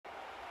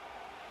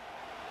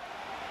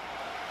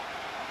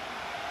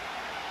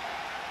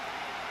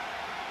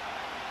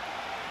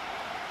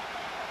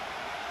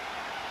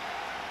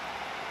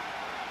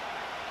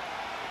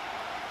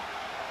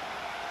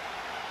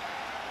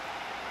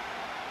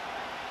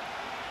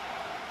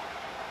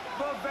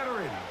The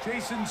veteran,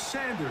 Jason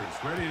Sanders,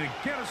 ready to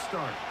get us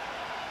started.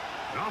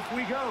 And off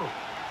we go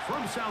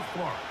from South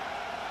Florida.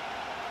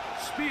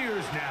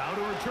 Spears now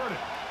to return it.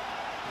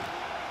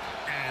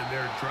 And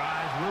their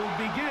drive will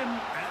begin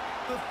at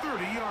the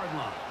 30-yard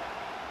line.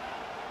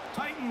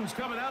 Titans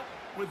coming out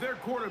with their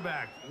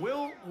quarterback,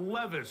 Will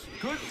Levis.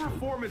 Good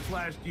performance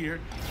last year.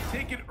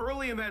 Taken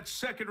early in that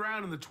second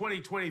round in the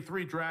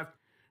 2023 draft.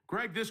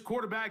 Greg, this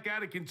quarterback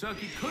out of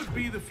Kentucky could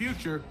be the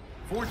future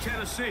for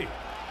Tennessee.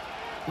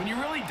 When you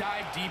really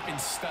dive deep and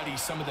study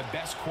some of the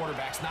best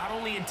quarterbacks, not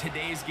only in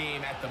today's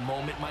game at the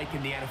moment, Mike, in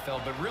the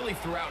NFL, but really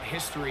throughout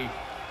history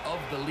of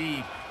the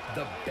league,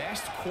 the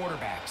best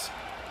quarterbacks,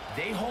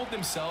 they hold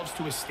themselves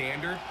to a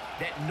standard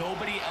that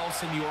nobody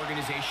else in the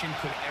organization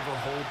could ever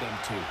hold them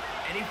to.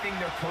 Anything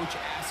their coach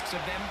asks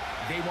of them,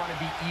 they want to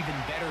be even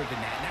better than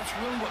that. And that's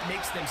really what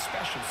makes them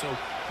special. So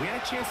we had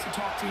a chance to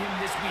talk to him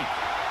this week.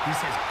 He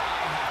says,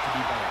 I have to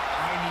be better.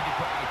 I need to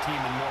put my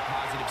team in more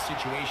positive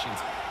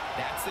situations.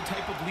 That's the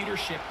type of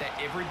leadership that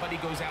everybody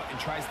goes out and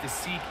tries to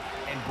seek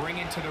and bring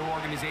into their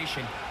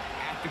organization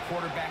at the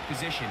quarterback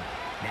position.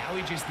 Now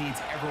he just needs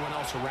everyone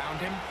else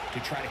around him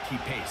to try to keep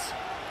pace.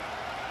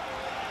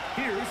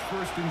 Here's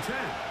 1st and 10.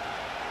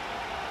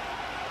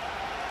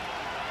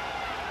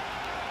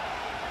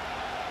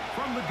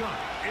 From the gun,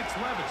 it's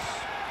Levis.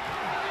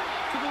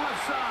 To the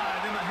left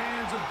side in the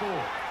hands of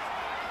Gore.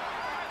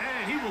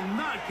 And he will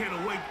not get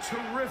away.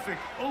 Terrific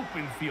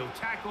open field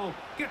tackle.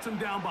 Gets him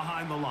down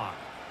behind the line.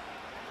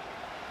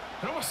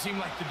 It almost seemed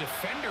like the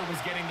defender was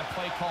getting the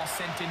play call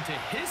sent into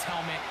his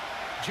helmet,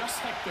 just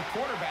like the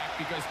quarterback,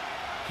 because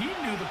he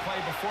knew the play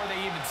before they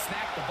even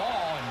snapped the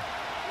ball, and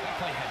that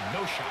play had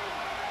no shot.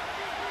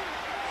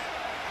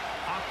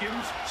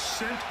 Hopkins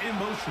sent in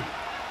motion.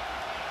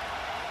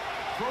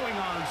 Throwing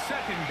on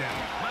 2nd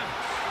down,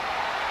 Levis.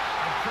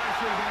 A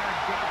pressure there,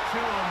 got 2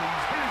 on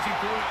these. Hit as he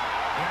threw it.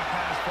 That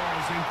pass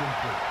falls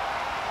incomplete.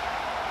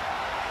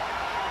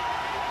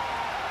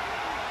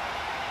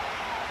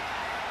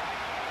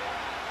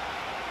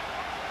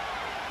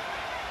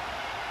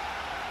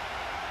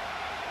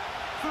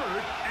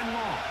 Third and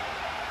long.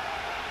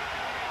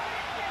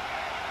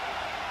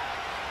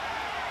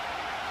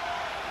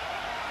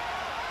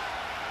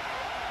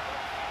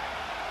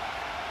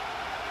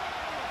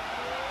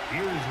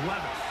 Here's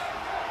Levis.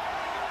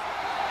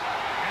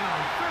 And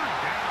on 3rd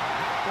down,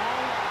 that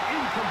ball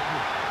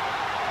incomplete.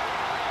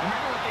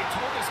 Remember what they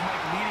told us,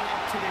 Mike, leading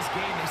up to this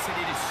game. They said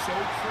it is so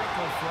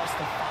critical for us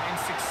to find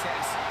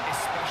success,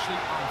 especially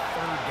on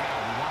 3rd down.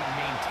 We want to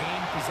maintain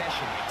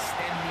possession,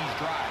 extend these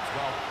drives.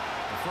 Well,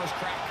 the first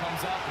crack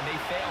comes up and they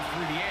fail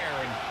through the air,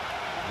 and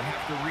they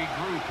have to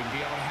regroup and be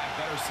able to have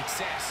better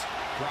success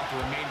throughout the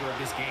remainder of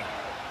this game.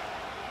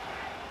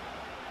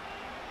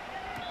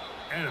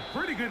 And a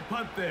pretty good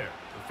punt there.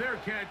 A fair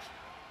catch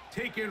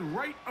taken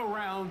right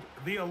around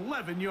the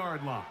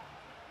 11-yard line.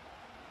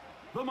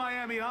 The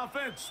Miami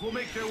offense will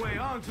make their way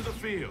onto the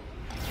field.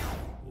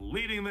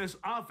 Leading this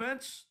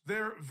offense,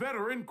 their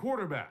veteran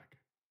quarterback.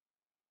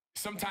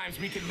 Sometimes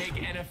we can make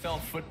NFL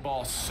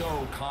football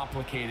so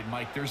complicated,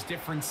 Mike. There's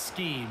different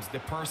schemes, the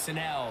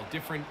personnel,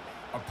 different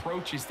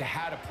approaches to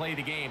how to play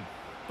the game.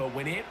 But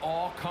when it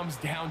all comes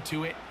down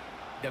to it,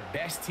 the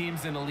best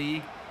teams in the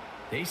league,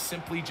 they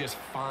simply just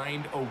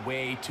find a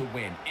way to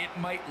win. It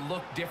might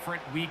look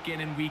different week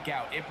in and week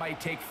out. It might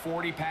take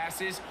 40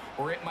 passes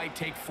or it might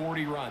take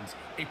 40 runs.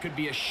 It could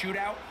be a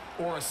shootout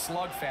or a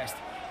slugfest.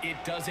 It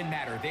doesn't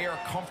matter. They are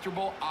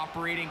comfortable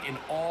operating in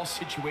all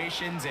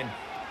situations, and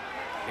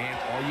man,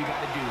 all you got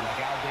to do, like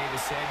Al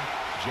Davis said,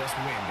 just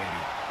win,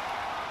 baby.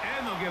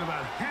 And they'll get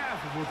about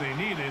half of what they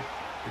needed.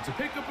 It's a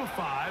pickup of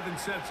 5 and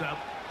sets up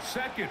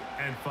 2nd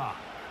and 5.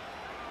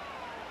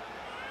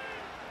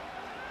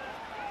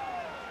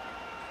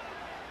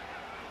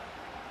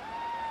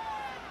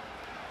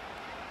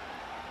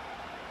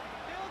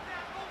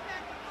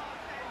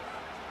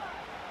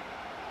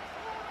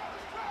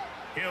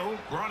 Hill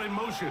brought in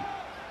motion.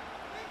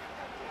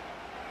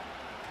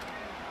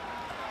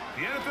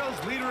 The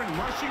NFL's leader in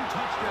rushing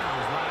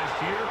touchdowns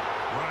last year,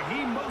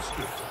 Raheem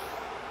Mostert.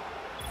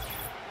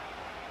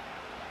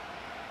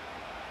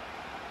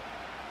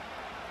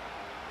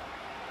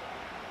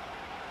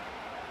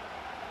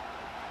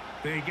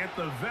 They get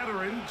the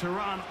veteran,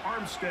 Teron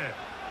Armstead.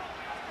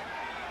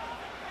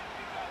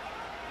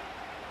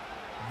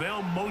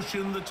 They'll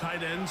motion the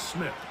tight end,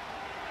 Smith.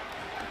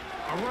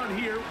 A run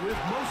here with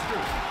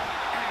Mostert.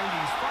 And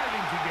he's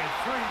fighting to get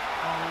free.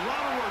 A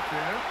lot of work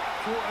there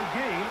for a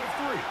gain of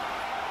 3.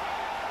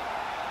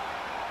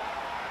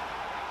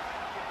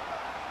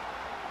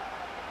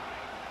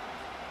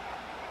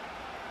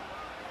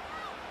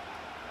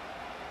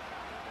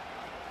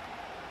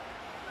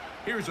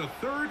 Here's a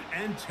 3rd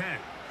and 10.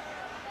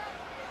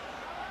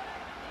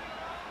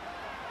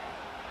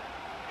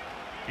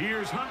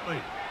 Here's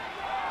Huntley.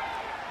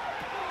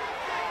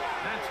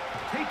 That's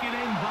taken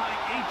in by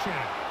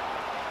Achane.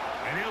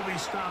 And he'll be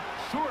stopped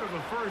short of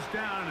a 1st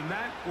down, and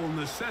that will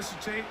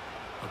necessitate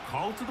a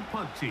call to the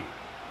punt team.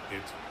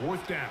 It's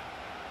 4th down.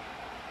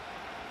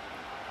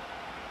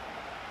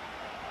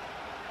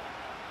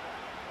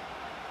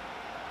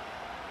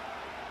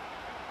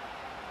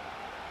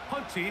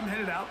 punt team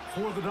headed out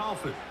for the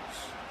Dolphins.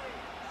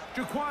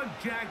 Jaquan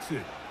Jackson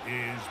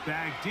is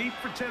back deep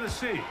for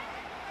Tennessee.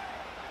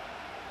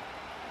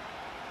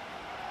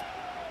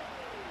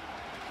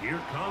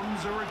 Here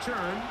comes a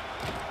return.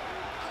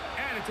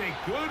 And it's a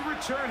good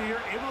return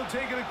here, able to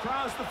take it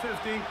across the 50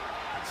 and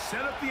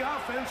set up the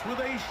offense with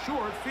a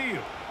short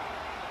field.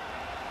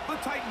 The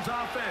Titans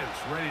offense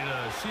ready to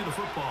see the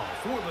football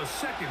for the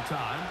second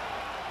time.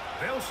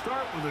 They'll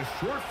start with a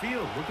short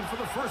field, looking for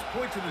the first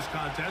points in this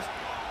contest.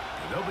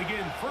 And they'll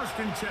begin 1st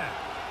and 10.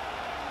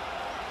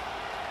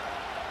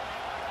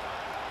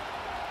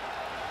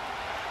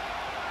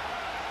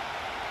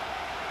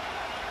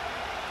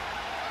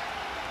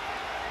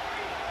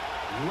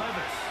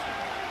 Levis.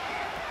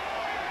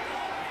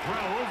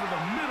 Throw over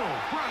the middle,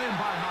 brought in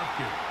by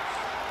Hopkins.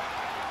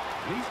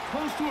 He's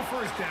close to a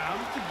first down.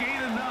 It's a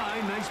gain of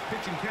 9. Nice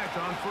pitch and catch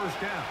on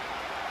first down.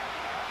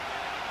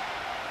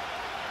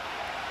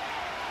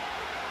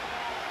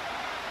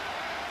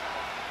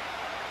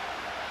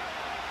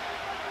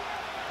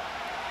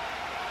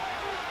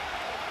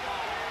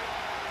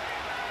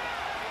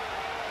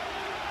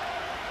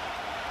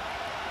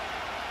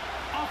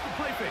 Off the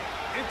play fake,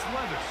 it's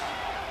Levis.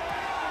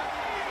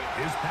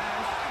 His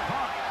pass,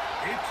 caught.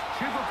 It's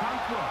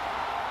Chigokonkwo.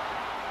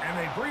 And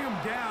they bring him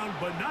down,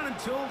 but not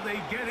until they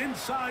get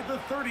inside the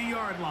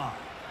 30-yard line.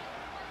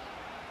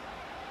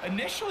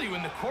 Initially,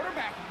 when the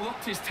quarterback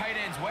looked his tight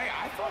end's way,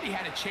 I thought he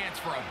had a chance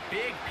for a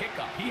big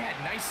pickup. He had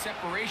nice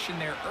separation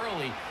there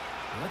early.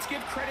 Let's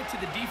give credit to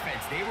the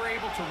defense. They were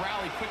able to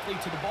rally quickly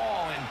to the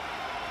ball and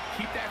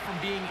keep that from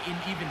being an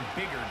even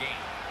bigger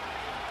game.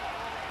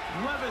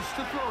 Levis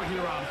to throw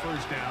here on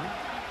first down.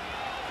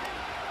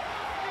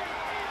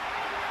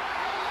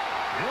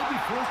 They'll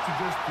be forced to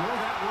just throw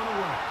that one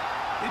away.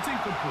 It's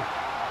incomplete.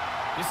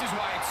 This is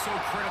why it's so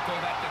critical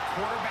that the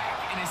quarterback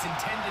and his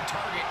intended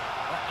target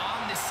are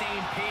on the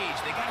same page.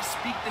 They got to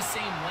speak the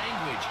same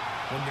language.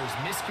 When there's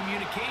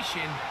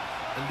miscommunication,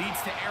 it leads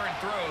to errant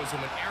throws,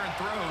 and when errant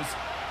throws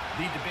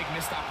lead to big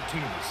missed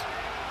opportunities.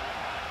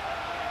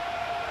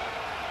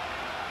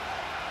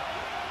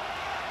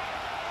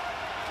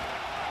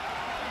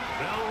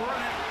 They'll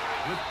run it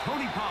with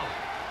Tony Pollard.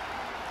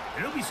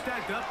 It'll be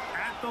stacked up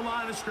at the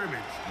line of scrimmage.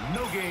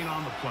 No gain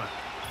on the play.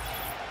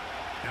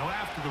 Now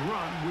after the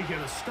run, we get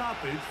a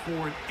stoppage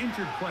for an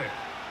injured player.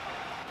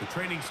 The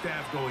training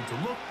staff going to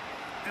look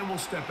and will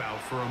step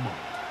out for a moment.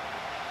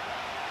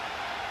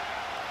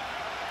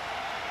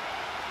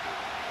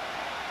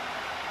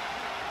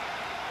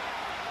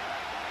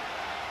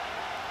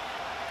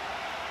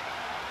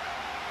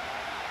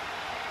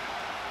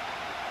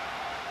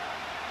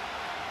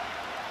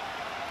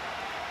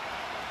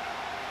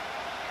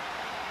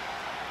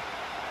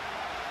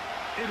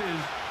 It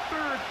is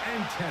 3rd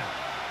and 10.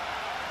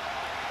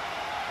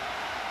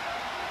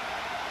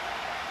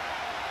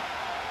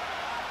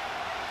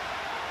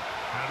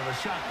 Out of the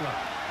shotgun,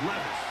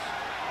 Levis.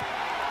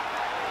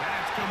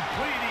 That's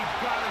complete. He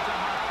got it to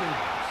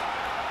Hopkins.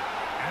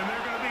 And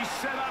they're going to be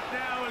set up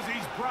now as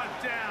he's brought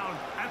down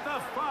at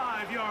the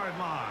 5-yard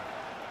line.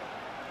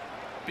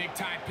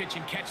 Big-time pitch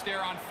and catch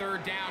there on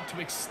 3rd down to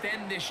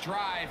extend this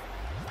drive.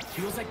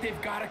 Feels like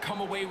they've got to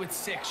come away with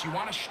 6. You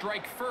want to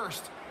strike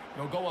first.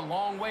 It'll go a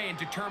long way in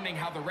determining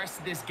how the rest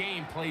of this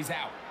game plays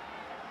out.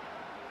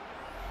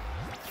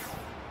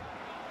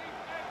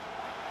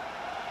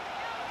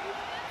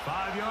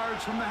 Five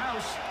yards from the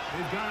house.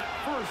 They've got it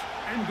 1st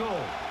and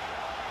goal.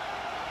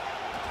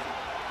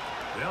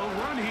 They'll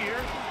run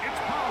here. It's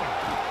Pollard.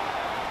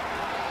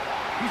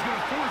 He's going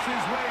to force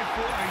his way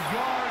for a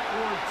yard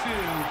or 2,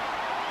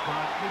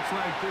 but looks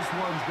like this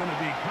one's going to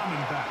be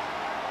coming back.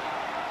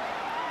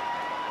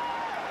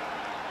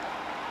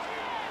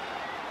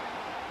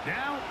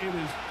 Now it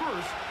is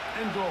 1st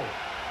and goal.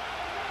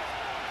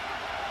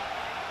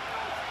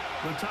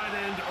 The tight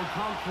end,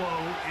 Okonkwo,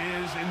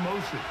 is in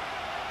motion.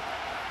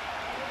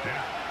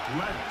 Now,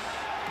 Levis.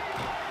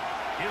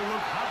 He'll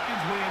look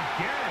Hopkins' way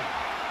again.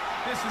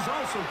 This is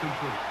also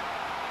complete.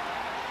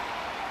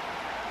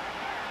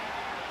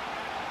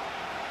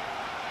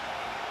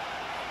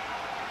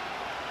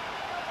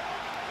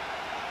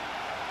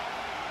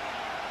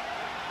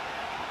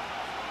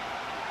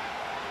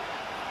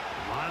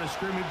 Line of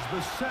scrimmage, the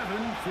 7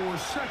 for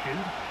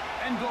 2nd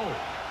and goal.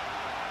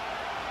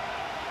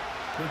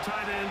 The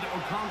tight end,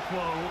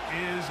 Okonkwo,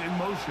 is in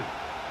motion.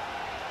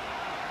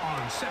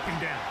 On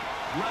 2nd down,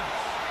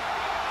 Levis.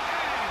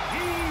 And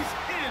he's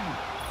in.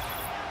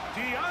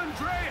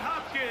 DeAndre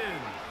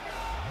Hopkins.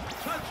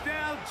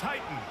 Touchdown,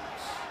 Titans.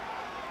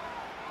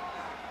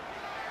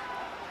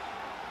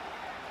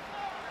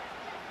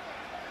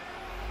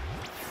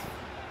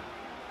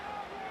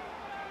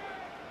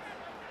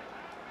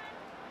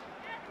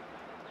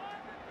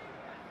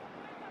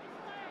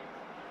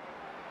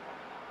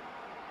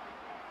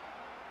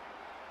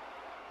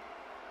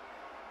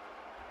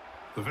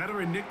 The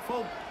veteran Nick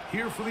Folk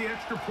here for the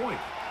extra point.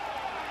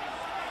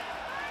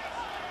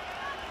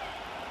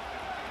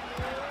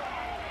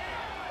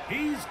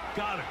 He's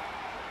got it.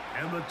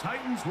 And the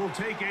Titans will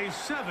take a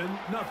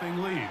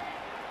 7-0 lead.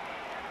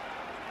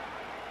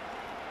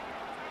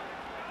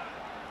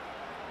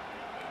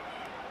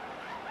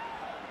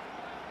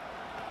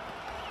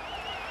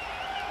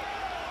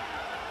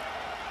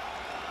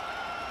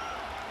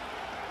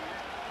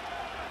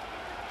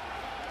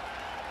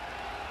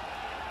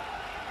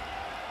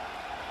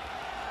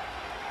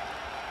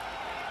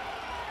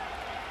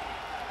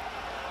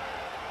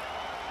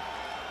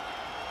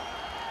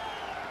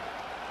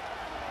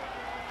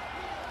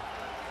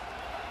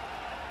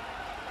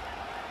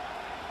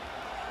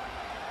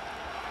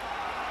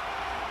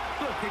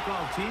 The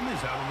kickoff team is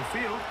out on the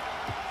field.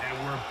 And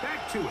we're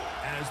back to it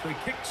as the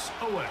kick's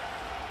away.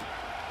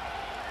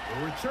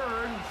 The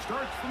return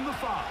starts from the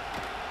 5.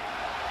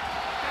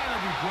 And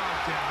it'll be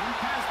brought down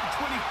past the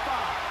 25.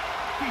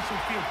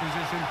 Decent field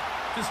position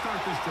to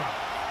start this drive.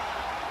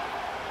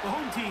 The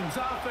home team's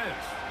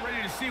offense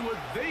ready to see what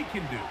they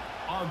can do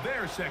on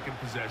their second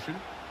possession.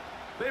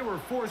 They were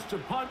forced to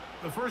punt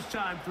the first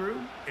time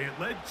through. It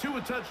led to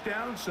a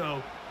touchdown,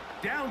 so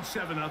down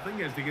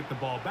 7-0 as they get the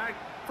ball back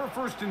for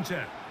 1st and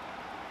 10.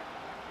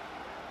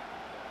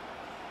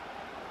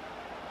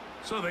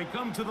 So they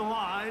come to the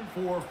line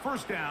for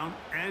 1st down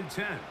and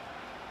 10.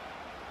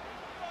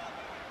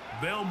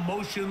 They'll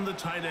motion the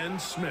tight end,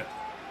 Smith.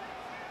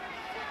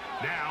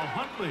 Now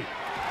Huntley.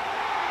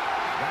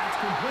 That's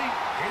complete.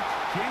 It's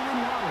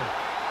Jalen Waddle.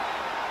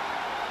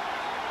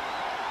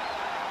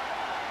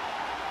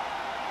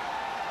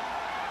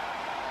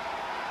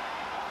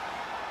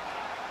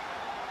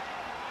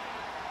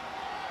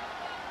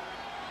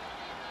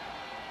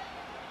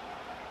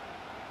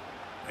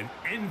 An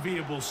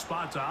enviable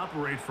spot to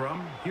operate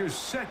from. Here's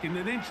 2nd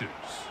and inches.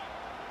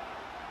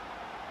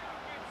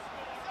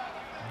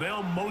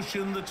 They'll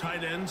motion the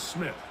tight end,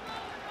 Smith.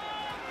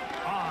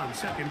 On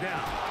 2nd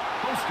down.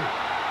 Poster.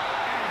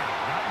 And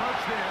not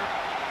much there.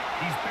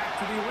 He's back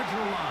to the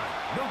original line.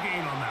 No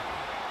gain on that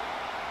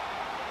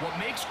one. What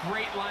makes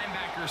great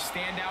linebackers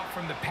stand out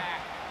from the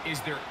pack is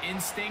their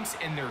instincts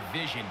and their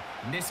vision.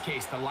 In this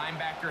case, the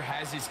linebacker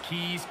has his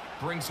keys,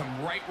 brings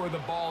him right where the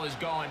ball is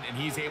going, and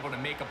he's able to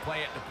make a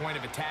play at the point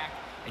of attack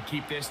and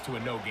keep this to a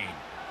no gain.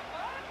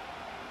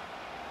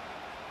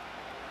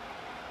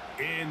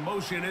 In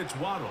motion, it's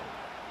Waddle.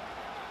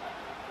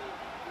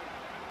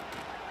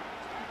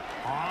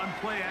 On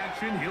play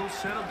action, he'll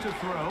set up to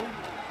throw.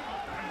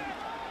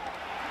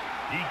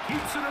 He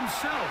keeps it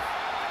himself.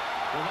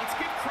 Well, let's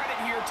give credit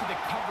here to the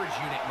coverage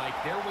unit, Mike.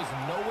 There was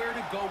nowhere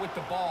to go with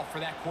the ball for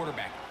that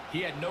quarterback.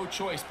 He had no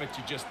choice but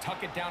to just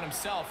tuck it down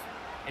himself,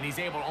 and he's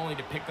able only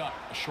to pick up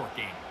a short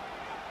gain.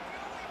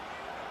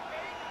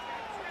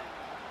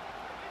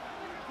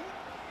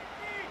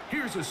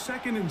 Here's a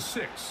 2nd and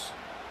 6.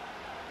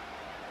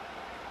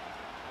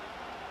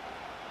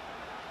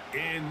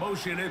 In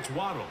motion, it's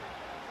Waddle.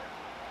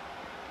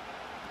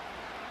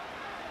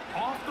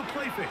 Off the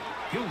play fake.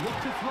 He'll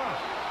look to throw.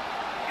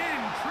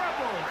 In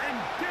trouble, and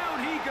down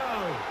he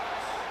goes.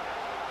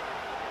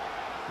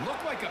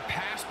 Looked like a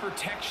pass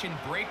protection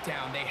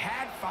breakdown. They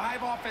had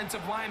 5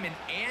 offensive linemen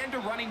and a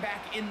running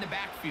back in the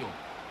backfield.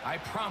 I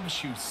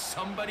promise you,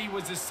 somebody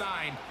was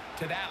assigned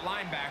to that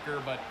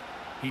linebacker, but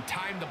he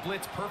timed the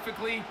blitz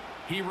perfectly.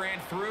 He ran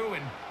through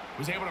and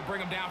was able to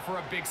bring him down for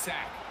a big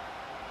sack.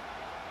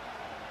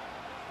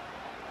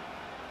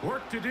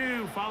 Work to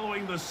do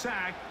following the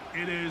sack.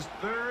 It is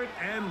 3rd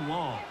and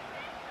long.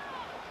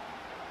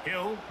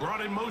 Hill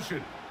brought in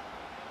motion.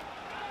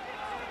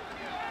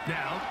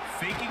 Now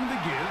faking the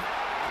give.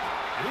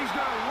 And he's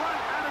going to run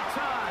out of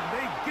time.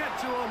 They get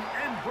to him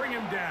and bring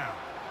him down.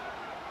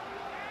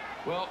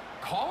 Well,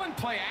 call and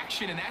play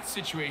action in that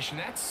situation,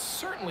 that's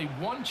certainly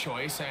one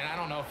choice. And I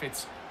don't know if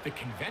it's the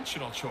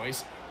conventional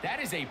choice. That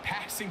is a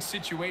passing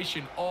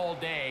situation all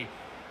day.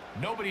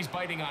 Nobody's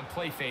biting on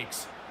play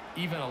fakes,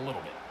 even a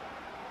little bit.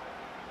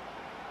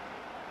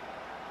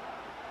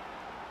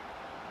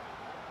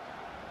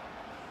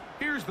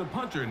 Here's the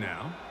punter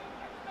now.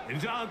 And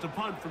he's on to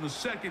punt for the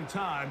 2nd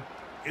time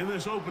in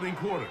this opening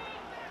quarter.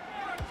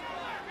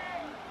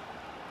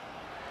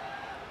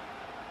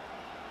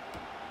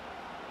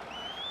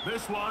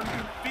 This one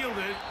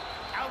fielded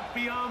out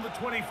beyond the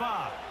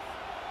 25.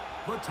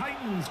 The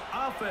Titans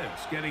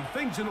offense getting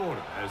things in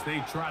order as they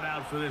trot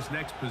out for this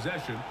next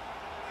possession.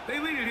 They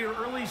lead it here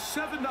early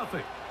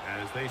 7-0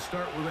 as they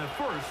start with a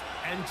 1st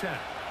and 10.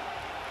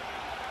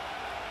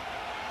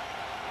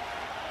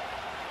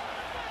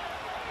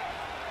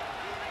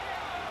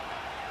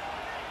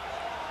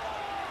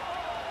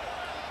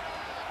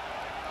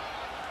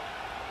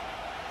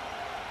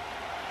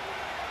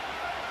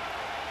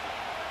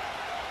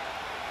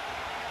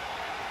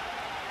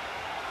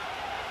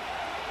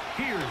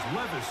 Here's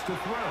Levis to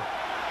throw.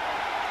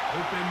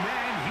 Open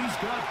man, he's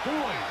got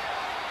Boyd.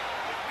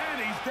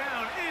 And he's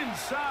down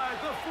inside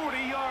the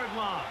 40-yard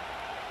line.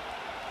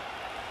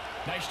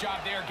 Nice job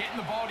there, getting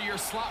the ball to your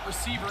slot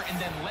receiver and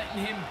then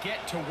letting him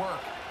get to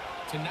work.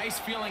 It's a nice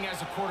feeling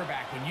as a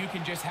quarterback when you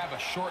can just have a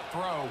short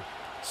throw,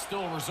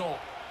 still result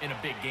in a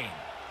big game.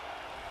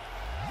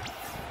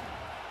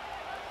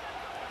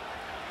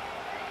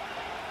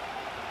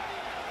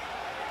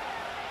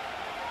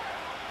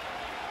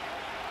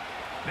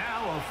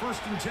 Now a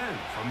 1st and 10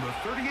 from the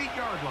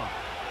 38-yard line.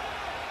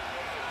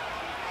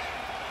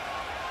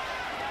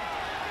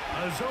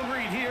 A zone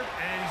read here,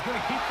 and he's going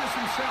to keep this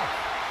himself.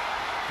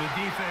 The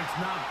defense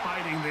not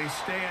fighting. They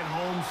stay at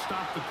home,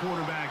 stop the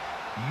quarterback.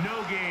 No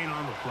gain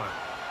on the play.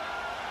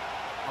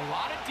 A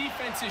lot of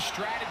defense's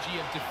strategy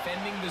of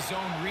defending the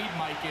zone read,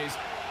 Mike, is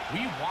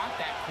we want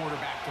that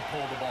quarterback to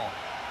pull the ball.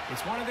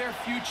 It's one of their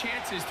few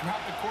chances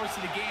throughout the course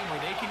of the game where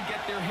they can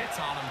get their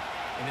hits on them.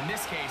 And in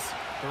this case,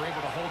 they're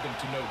able to hold them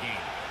to no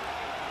gain.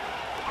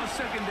 A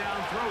second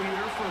down throw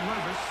here for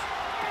Levis.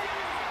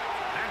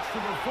 That's to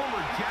the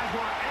former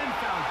Jaguar and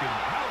Falcon,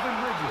 Calvin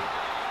Ridley.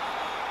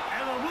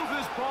 And they'll move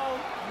this ball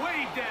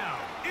way down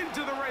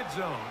into the red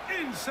zone,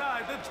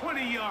 inside the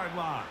 20-yard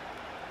line.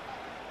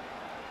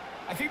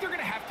 I think they're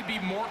going to have to be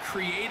more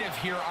creative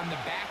here on the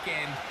back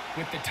end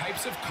with the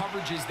types of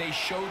coverages they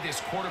show this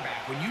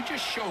quarterback. When you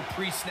just show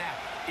pre-snap,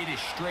 it is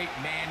straight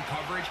man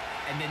coverage,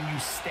 and then you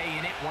stay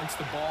in it once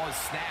the ball is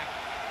snapped.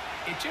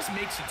 It just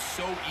makes it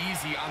so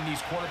easy on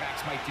these quarterbacks,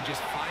 Mike, to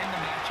just find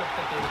the matchup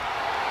that they...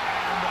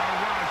 And the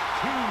rush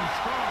too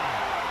strong.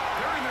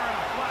 They're in there in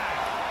a flag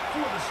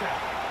for the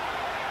sack.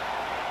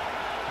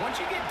 Once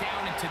you get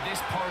down into this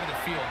part of the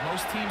field,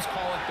 most teams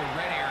call it the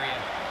red area.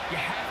 You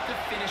have to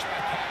finish by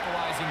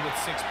capitalizing with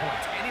 6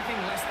 points. Anything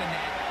less than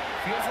that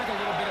feels like a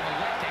little bit of a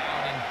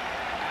letdown, and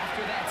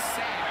after that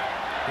sack,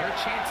 their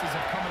chances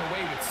of coming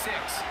away with 6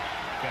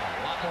 get a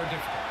lot more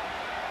difficult.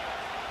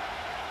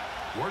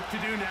 Work to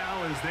do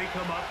now as they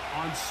come up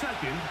on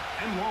 2nd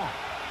and long.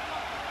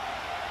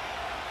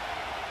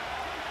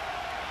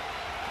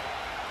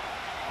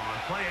 On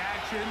play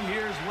action,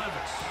 here's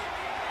Levis.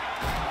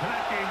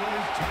 Connecting with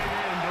his tight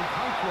end,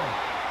 Okonkwo.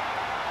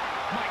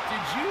 Mike,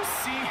 did you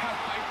see how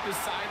hyped the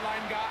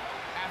sideline got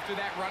after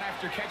that run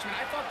after catch?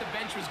 I thought the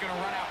bench was going to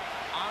run out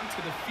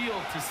onto the field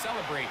to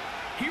celebrate.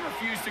 He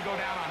refused to go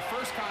down on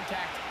first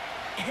contact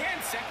and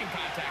second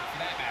contact for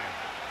that matter.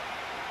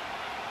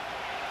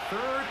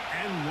 3rd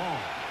and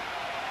long.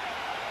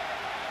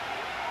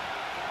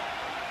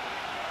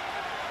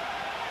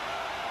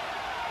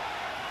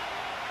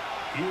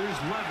 Here's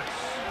Levis.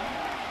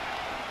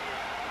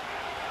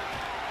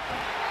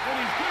 And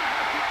he's going to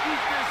have to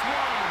eat this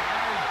one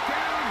as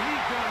down he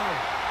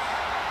goes.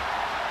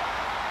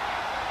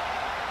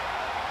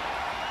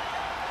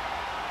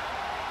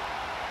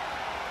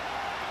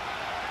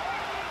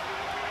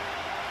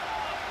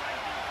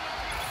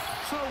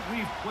 So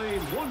we've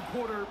played 1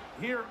 quarter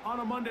here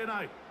on a Monday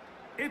night.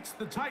 It's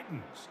the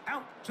Titans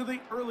out to the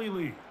early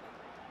lead.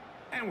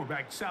 And we're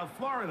back to South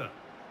Florida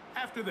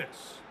after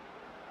this.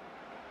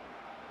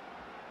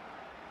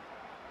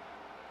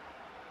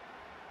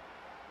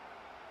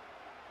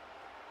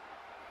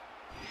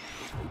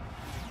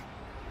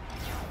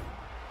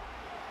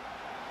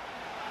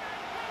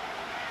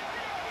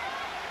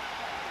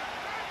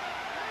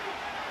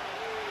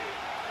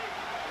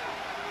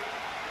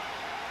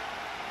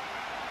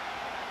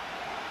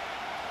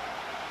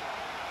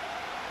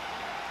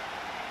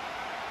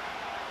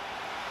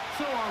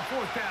 So on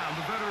 4th down,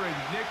 the veteran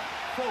Nick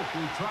Folk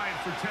will try it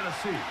for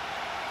Tennessee.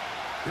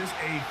 This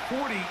a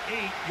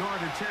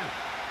 48-yard attempt.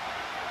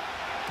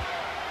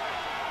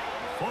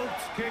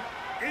 Folk's kick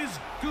is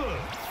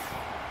good.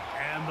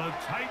 And the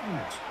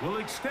Titans will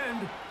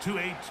extend to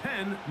a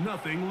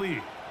 10-0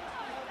 lead.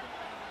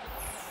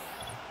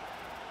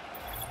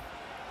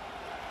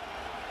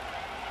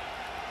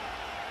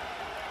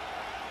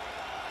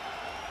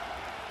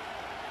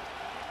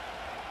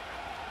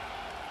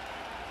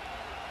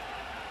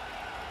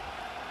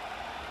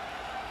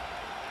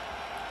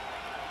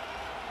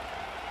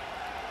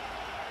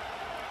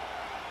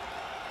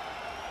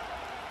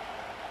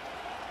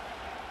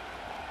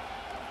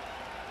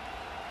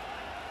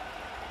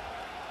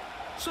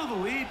 So the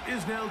lead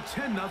is now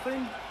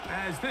 10-0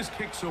 as this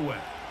kicks away.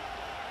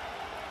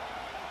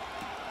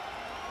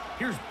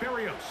 Here's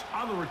Berrios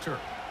on the return.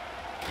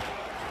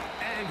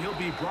 And he'll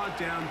be brought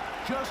down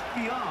just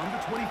beyond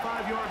the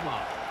 25-yard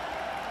line.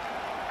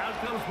 Out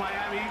comes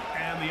Miami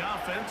and the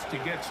offense to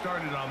get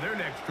started on their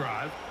next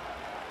drive.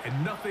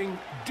 And nothing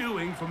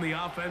doing from the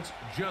offense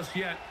just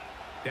yet.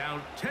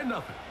 Down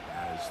 10-0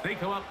 as they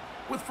come up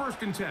with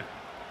 1st and 10.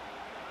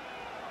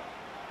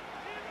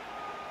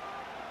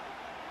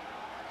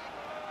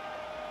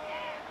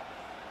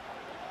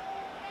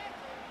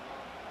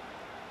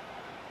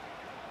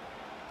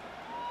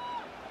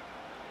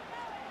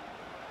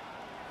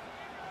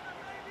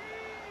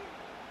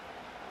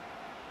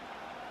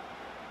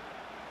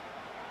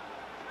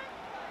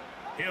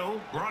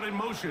 Hill brought in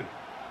motion.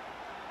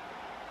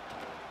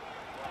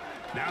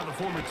 Now the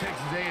former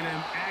Texas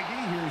A&M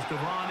Aggie. Here's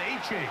Devon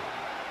Achane.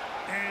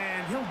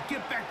 And he'll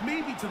get back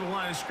maybe to the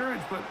line of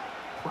scrimmage, but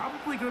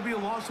probably going to be a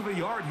loss of a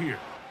yard here.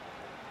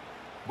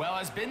 Well,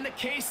 has been the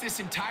case this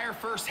entire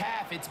first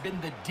half. It's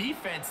been the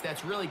defense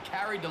that's really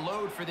carried the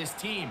load for this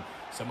team.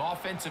 Some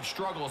offensive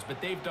struggles, but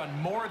they've done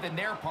more than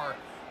their part,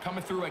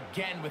 coming through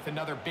again with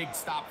another big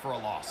stop for a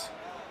loss.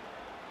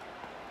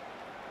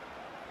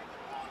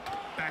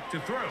 Back to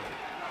throw.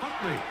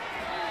 Huntley.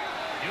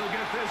 He'll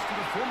get this to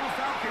the former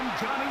Falcon,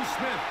 Johnny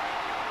Smith.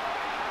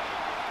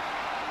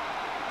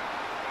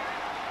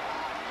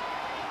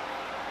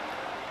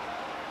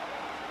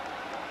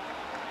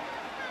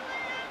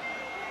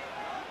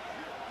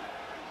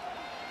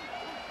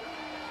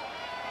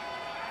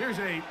 Here's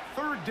a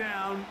 3rd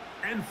down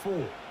and 4.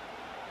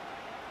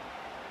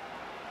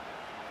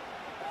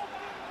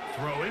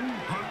 Throwing,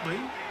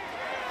 Huntley.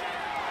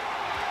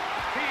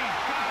 He's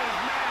got his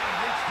man.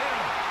 It's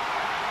him.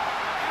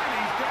 And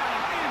he's down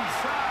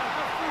inside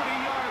the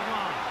 40-yard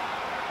line.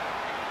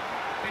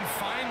 And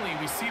finally,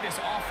 we see this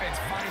offense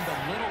find a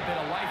little bit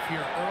of life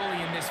here early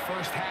in this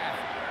first half.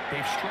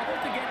 They've struggled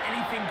to get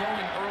anything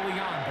going early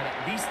on, but at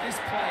least this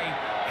play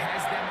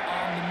has them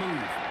on the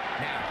move.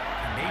 Now,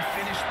 can they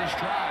finish this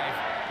drive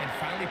and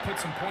finally put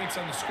some points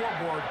on the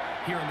scoreboard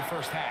here in the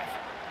first half?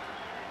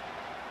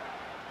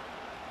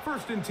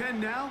 1st and 10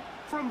 now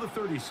from the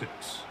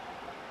 36.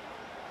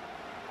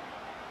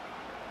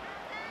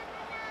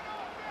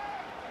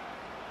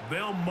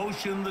 They'll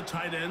motion the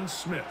tight end,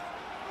 Smith.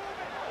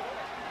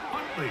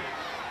 Huntley.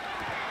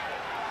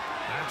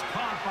 That's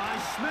caught by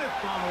Smith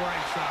on the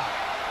right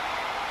side.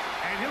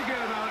 And he'll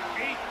get about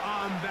 8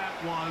 on that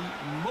one.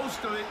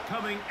 Most of it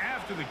coming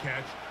after the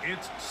catch.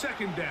 It's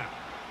 2nd down.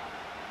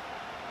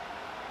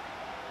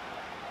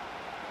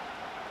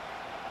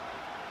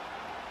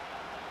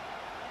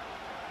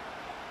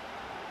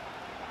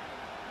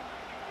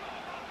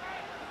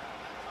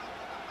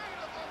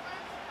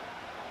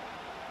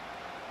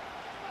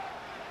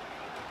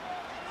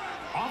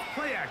 Off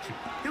play action.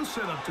 He'll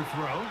set up to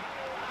throw.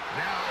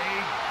 Now a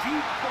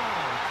deep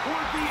ball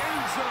toward the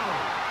end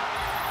zone.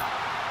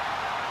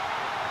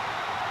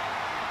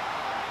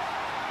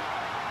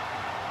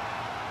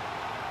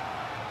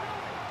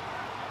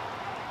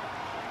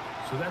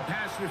 So that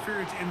pass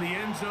interference in the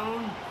end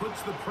zone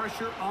puts the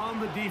pressure on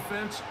the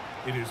defense.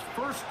 It is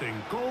 1st and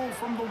goal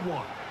from the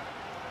 1.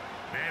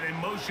 Man in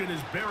motion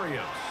is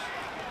Berrios.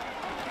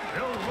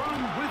 They'll run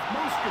with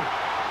Mostert.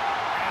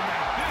 And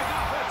that big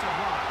offensive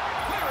line.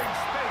 Clearing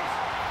space.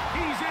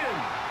 He's in.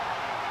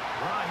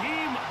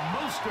 Raheem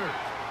Mostert.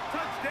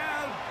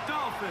 Touchdown,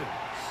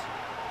 Dolphins.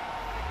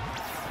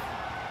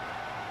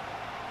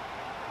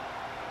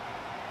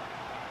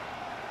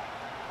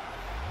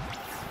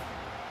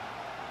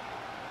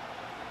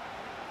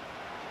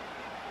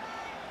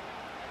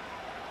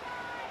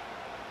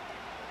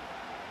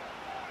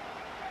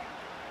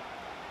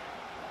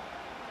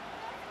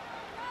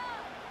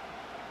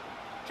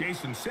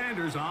 Jason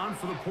Sanders on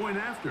for the point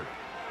after.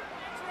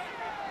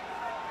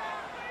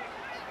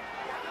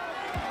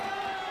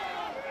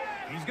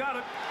 He's got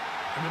it.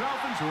 And the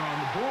Dolphins are on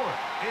the board.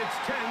 It's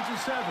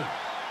 10-7.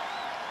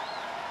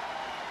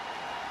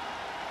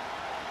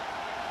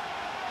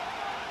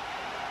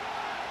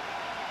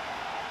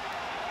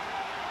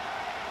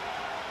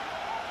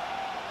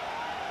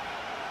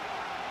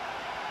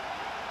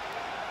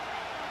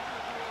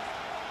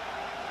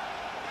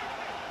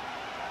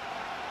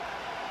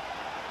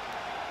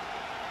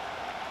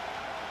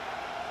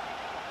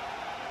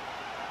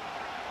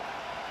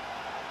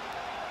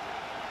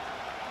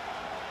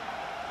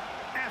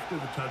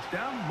 After the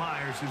touchdown,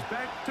 Myers is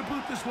back to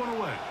boot this one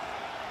away.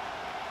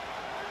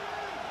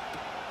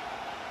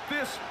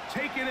 This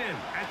taken in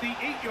at the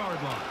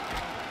 8-yard line.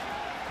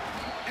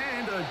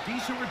 And a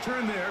decent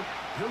return there.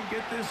 He'll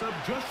get this up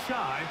just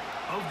shy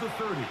of the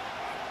 30.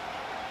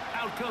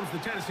 Out comes the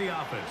Tennessee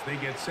offense. They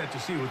get set to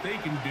see what they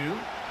can do.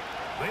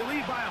 They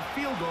lead by a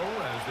field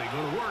goal as they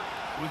go to work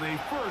with a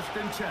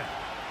 1st and 10.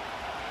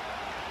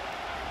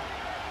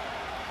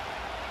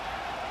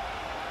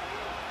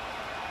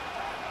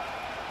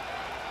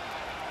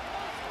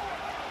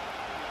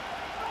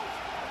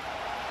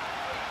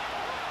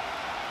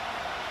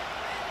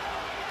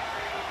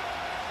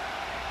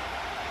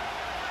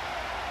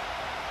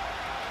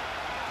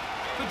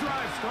 The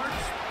drive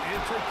starts.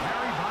 It's a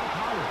carry by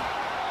Pollard.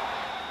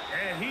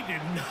 And he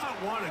did not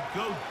want to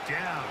go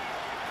down.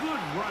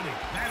 Good running.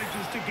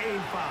 Manages to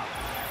gain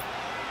 5.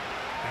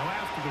 Now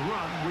after the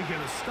run, we get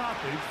a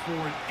stoppage for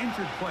an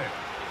injured player.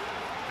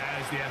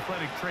 As the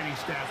athletic training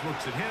staff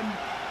looks at him,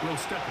 we'll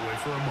step away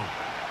for a moment.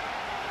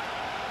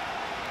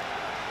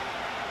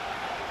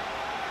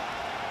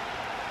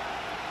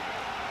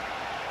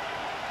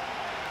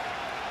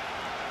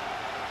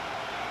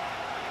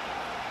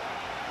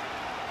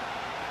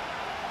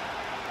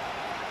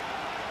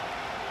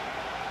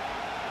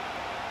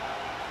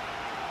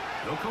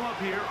 They'll come up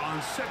here on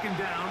 2nd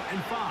down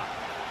and 5.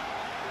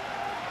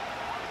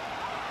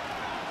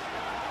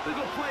 They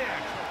go play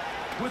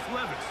action with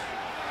Levis.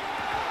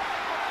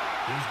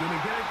 He's going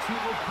to get it to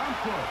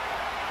Okonkwo.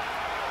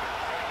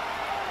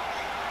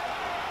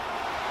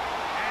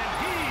 And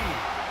he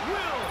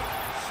will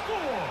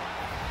score.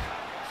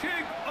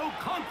 Chig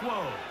Okonkwo.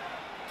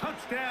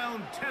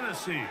 Touchdown,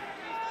 Tennessee.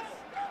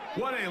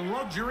 What a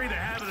luxury to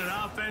have in an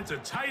offense. A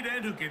tight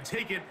end who can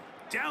take it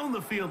down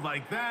the field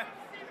like that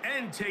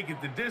and take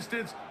it the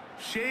distance.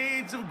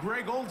 Shades of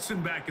Greg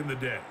Olsen back in the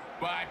day.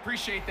 Well, I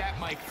appreciate that,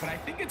 Mike, but I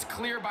think it's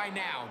clear by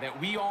now that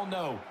we all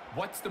know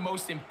what's the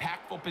most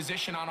impactful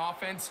position on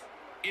offense.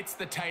 It's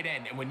the tight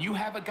end. And when you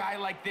have a guy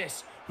like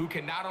this who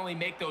can not only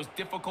make those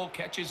difficult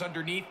catches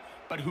underneath,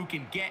 but who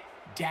can get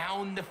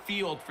down the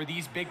field for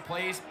these big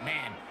plays,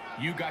 man,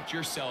 you got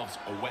yourselves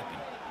a weapon.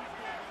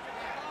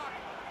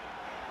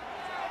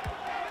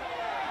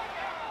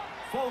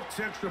 Folk's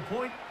extra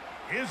point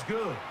is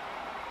good.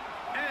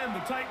 And the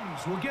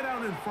Titans will get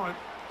out in front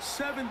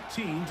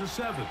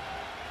 17-7.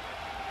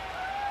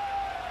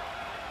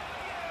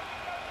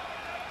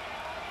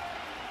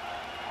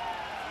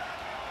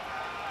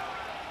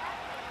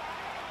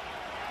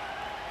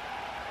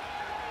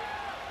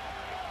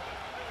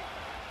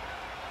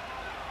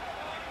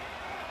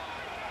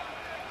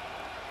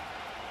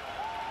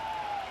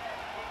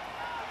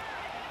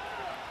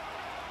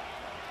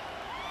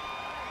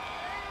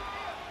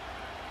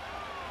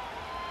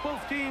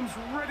 Both teams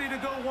ready to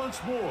go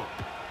once more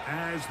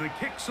as the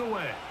kick's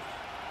away.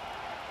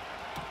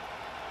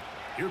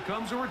 Here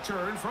comes a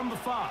return from the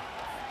 5.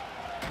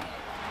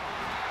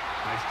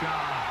 Nice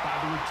job by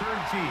the return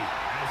team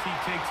as he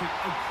takes it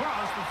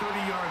across the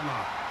 30-yard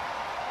line.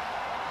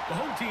 The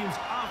home team's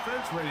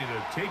offense ready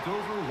to take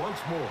over once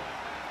more.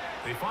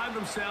 They find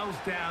themselves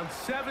down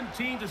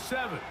 17-7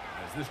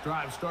 as this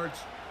drive starts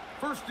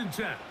 1st and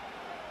 10.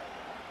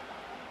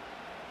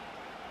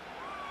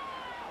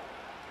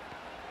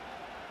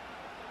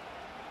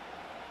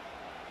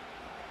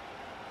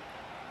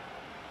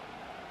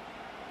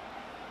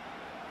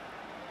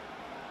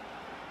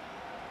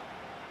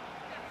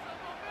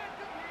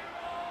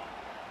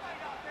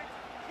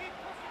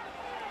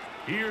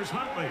 Here's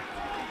Huntley.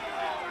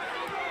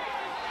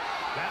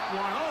 That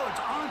one, oh, it's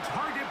on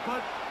target,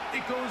 but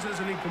it goes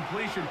as an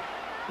incompletion.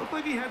 Looked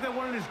like he had that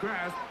one in his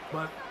grasp,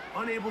 but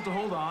unable to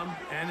hold on,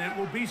 and it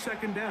will be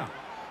 2nd down.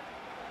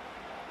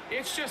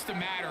 It's just a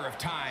matter of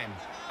time.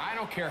 I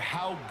don't care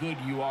how good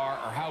you are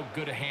or how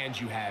good a hand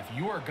you have.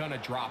 You are going to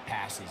drop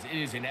passes. It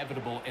is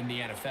inevitable in the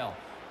NFL.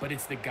 But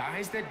it's the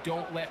guys that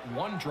don't let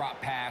one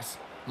drop pass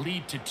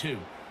lead to 2.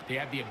 They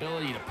have the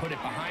ability to put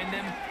it behind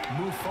them,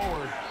 move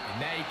forward,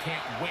 and they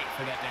can't wait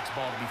for that next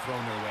ball to be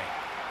thrown their way.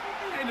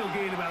 And he'll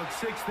gain about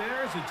 6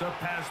 there as it's up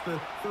past the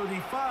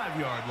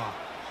 35-yard line.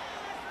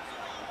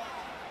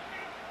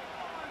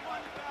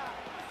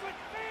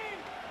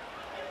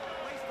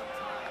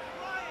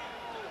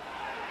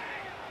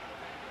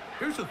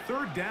 Here's a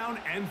 3rd down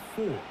and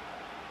 4.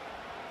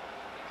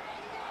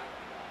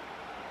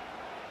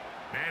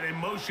 Man in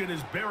motion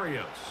is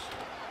Barrios.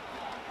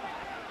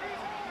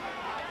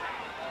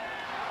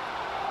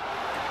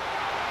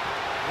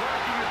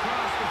 Working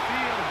across the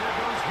field, there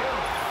goes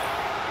Hill.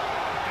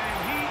 And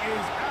he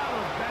is out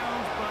of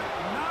bounds, but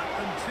not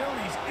until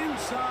he's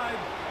inside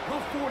the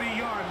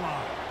 40-yard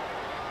line.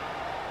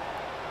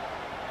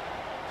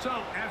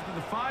 So, after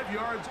the 5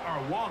 yards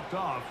are walked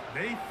off,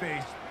 they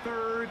face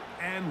 3rd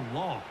and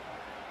long.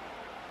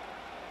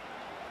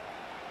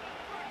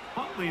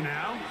 Huntley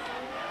now.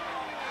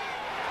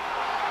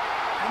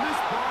 And this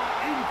ball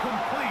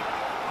incomplete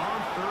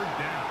on 3rd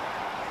down.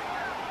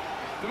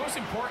 The most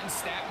important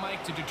stat,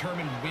 Mike, to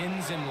determine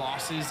wins and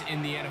losses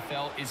in the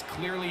NFL is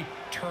clearly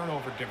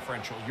turnover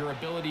differential. Your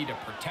ability to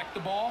protect the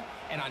ball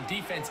and on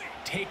defense,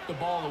 take the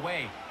ball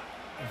away.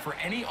 And for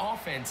any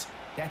offense,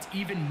 that's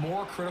even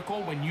more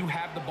critical when you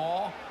have the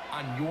ball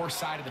on your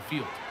side of the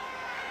field.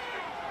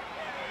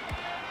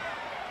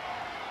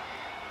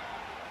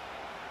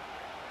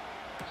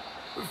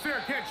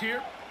 Fair catch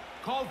here.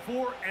 Called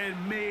for and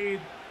made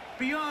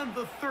beyond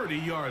the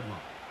 30-yard line.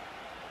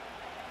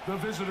 The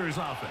visitors'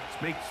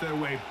 offense makes their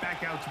way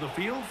back out to the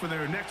field for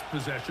their next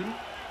possession.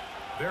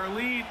 Their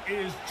lead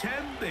is 10.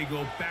 They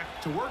go back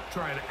to work,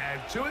 trying to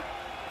add to it.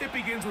 It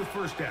begins with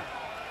 1st down.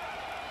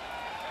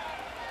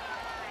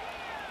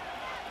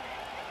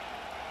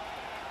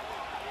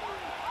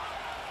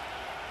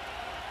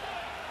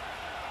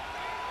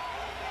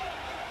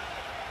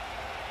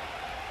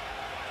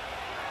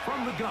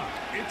 From the gun,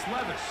 it's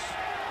Levis.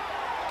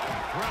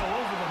 Throw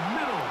over the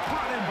middle,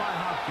 brought in by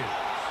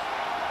Hopkins.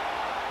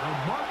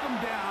 They'll mark them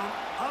down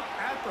up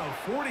at the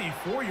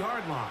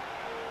 44-yard line.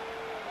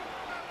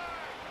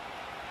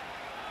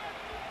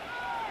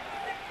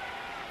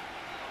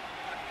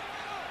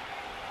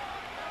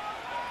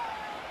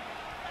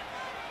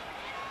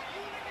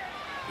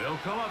 They'll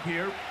come up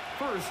here,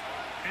 1st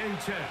and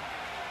 10.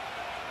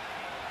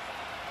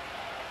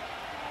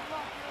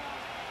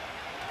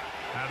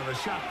 Out of the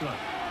shotgun,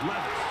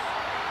 Levis.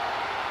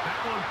 That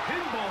one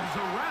pinballs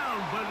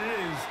around, but it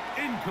is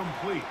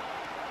incomplete.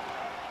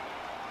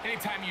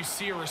 Anytime you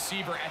see a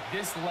receiver at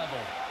this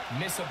level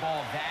miss a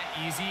ball that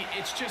easy,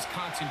 it's just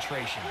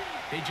concentration.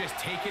 They just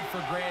take it for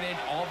granted.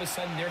 All of a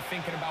sudden, they're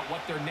thinking about what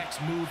their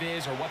next move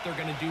is or what they're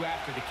going to do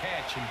after the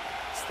catch. And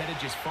instead of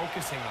just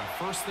focusing on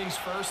first things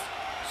first,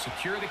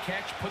 secure the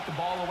catch, put the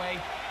ball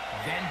away,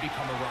 then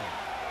become a runner.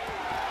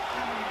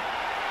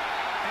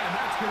 And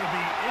that's going to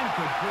be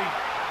incomplete.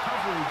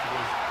 Coverage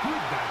was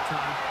good that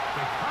time.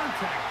 The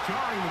contact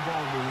jarring the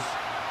ball loose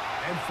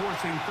and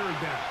forcing 3rd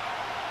down.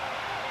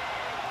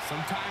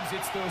 Sometimes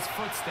it's those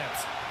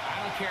footsteps. I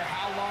don't care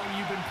how long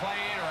you've been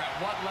playing or at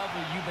what level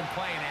you've been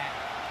playing at.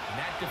 When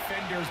that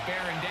defender's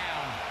bearing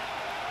down,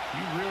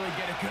 you really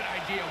get a good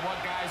idea of what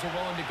guys are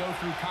willing to go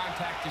through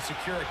contact to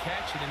secure a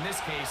catch, and in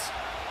this case,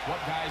 what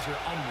guys are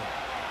unwilling.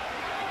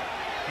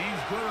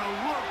 He's going to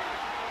look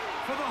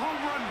for the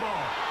home run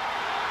ball.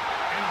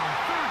 And on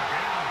 3rd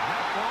down,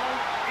 that ball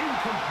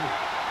incomplete.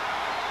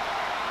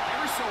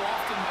 Every so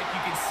often, Mike,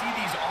 you can see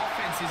these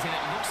offenses, and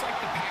it looks like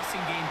the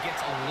passing game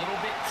gets a little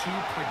bit too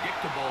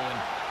predictable. And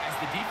as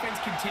the defense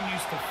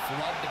continues to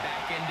flood the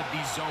back end of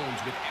these zones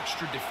with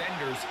extra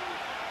defenders,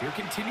 they're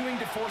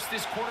continuing to force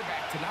this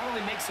quarterback to not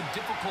only make some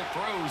difficult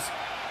throws,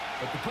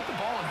 but to put the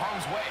ball in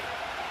harm's way.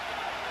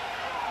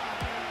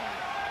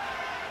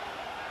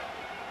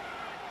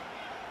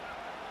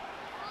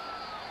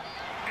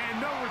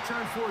 And no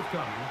return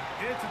forthcoming.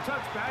 It's a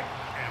touchback,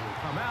 and will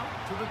come out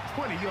to the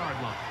 20-yard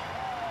line.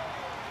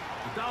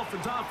 The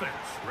Dolphins offense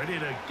ready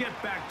to get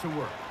back to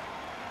work.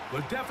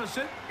 The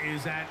deficit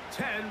is at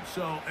 10,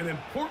 so an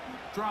important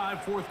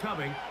drive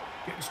forthcoming.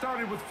 Getting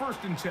started with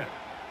 1st and 10.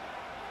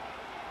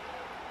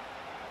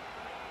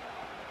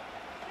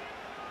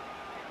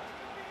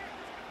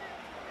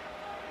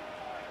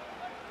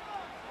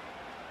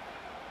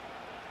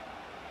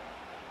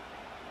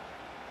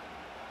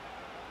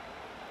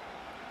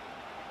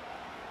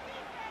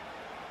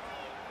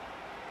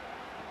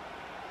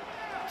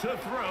 To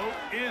throw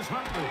is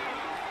Huntley.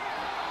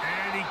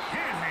 And he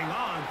can't hang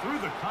on through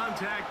the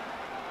contact.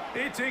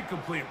 It's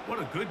incomplete.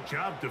 What a good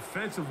job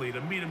defensively to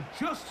meet him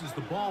just as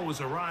the ball was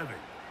arriving.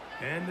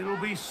 And it'll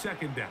be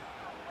 2nd down.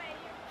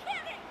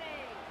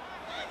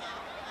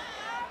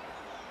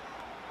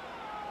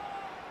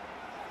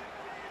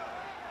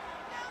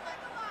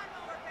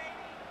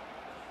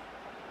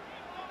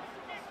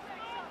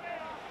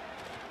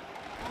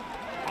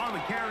 On the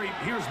carry,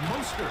 here's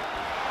Mostert.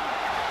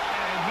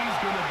 He's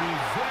going to be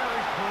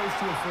very close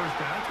to a 1st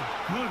down. That's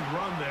a good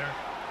run there.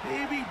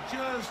 Maybe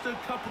just a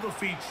couple of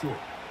feet short.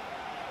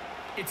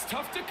 It's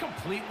tough to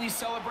completely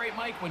celebrate,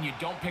 Mike, when you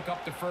don't pick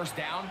up the 1st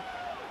down.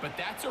 But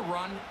that's a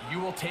run you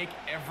will take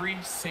every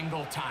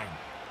single time.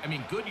 I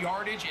mean, good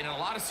yardage, and in a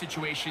lot of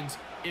situations,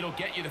 it'll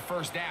get you the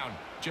 1st down,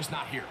 just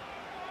not here.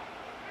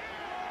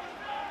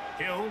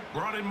 Hill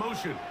brought in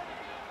motion.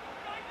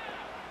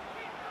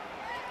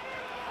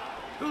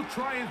 He'll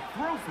try and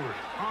throw for it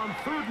on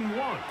 3rd and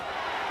 1.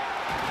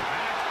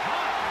 That's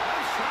caught.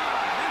 Left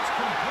side. It's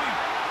complete.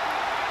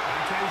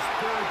 That's his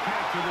 3rd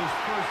catch of this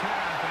 1st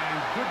half, and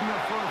good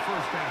enough for a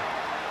 1st down.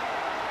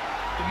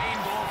 The main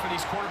goal for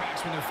these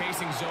quarterbacks when they're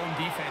facing zone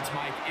defense,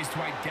 Mike, is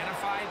to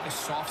identify the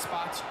soft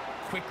spots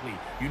quickly.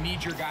 You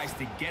need your guys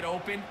to get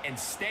open and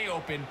stay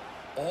open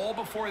all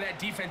before that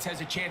defense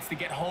has a chance to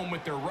get home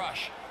with their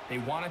rush. They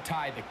want to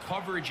tie the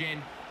coverage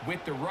in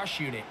with the rush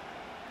unit.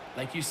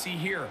 Like you see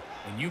here,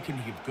 when you can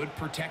give good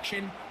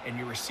protection and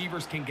your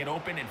receivers can get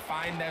open and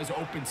find those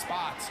open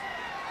spots,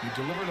 you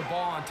deliver the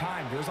ball on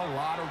time. There's a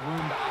lot of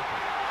room to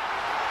operate.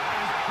 That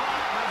is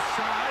caught left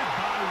side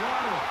by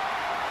Waddle.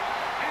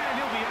 And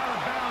he'll be out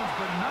of bounds,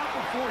 but not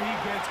before he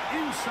gets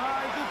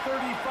inside the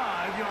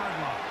 35-yard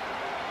line.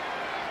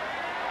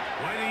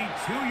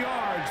 22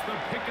 yards, the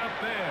pickup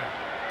there.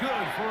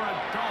 Good for a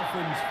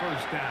Dolphins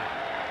 1st down.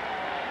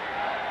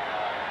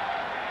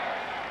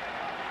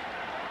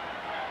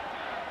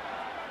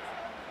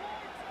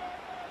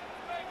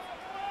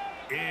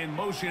 In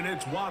motion,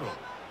 it's Waddle.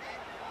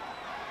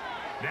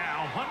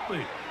 Now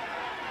Huntley.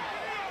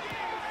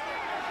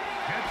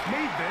 Catch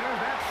made there.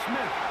 That's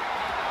Smith.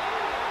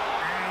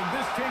 And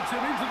this takes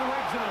him into the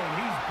red zone.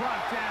 He's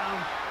brought down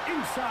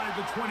inside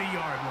the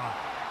 20-yard line.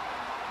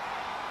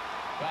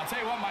 Well, I'll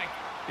tell you what, Mike.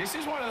 This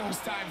is one of those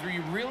times where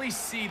you really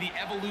see the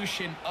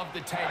evolution of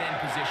the tight end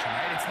position,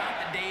 right? It's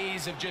not the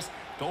days of just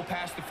go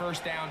past the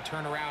 1st down,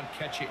 turn around,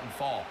 catch it, and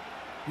fall.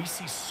 We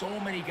see so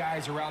many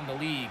guys around the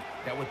league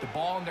that with the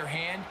ball in their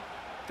hand,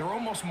 they're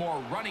almost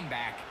more running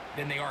back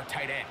than they are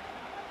tight end.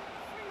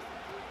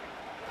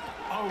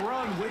 A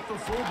run with the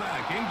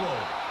fullback,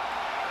 Ingold.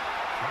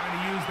 Trying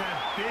to use that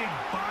big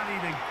body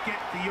to get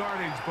the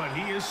yardage, but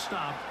he is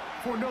stopped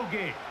for no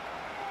gain.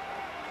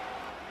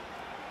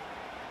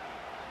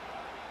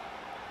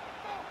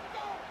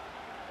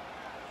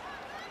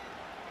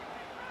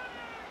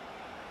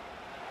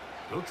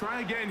 They'll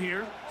try again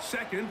here.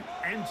 2nd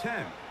and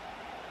 10.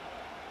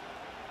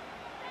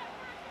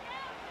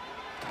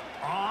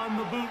 On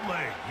the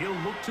bootleg, he'll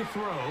look to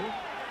throw.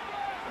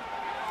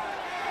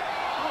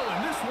 Oh,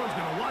 and this one's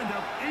going to wind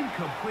up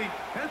incomplete.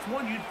 That's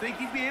one you'd think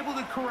he'd be able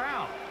to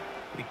corral.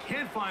 But he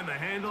can't find the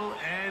handle,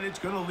 and it's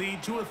going to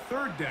lead to a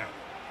 3rd down.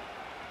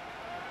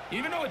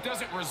 Even though it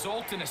doesn't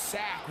result in a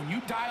sack, when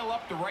you dial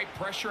up the right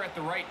pressure at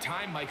the right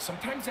time, Mike,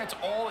 sometimes that's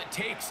all it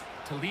takes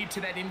to lead to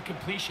that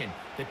incompletion.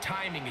 The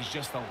timing is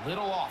just a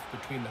little off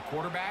between the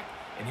quarterback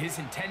and his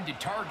intended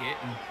target,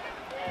 and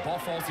the ball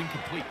falls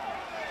incomplete.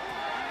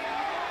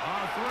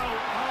 A throw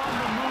on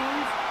the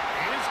move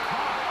is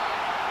caught.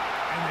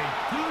 And a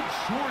good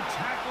short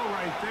tackle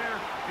right there.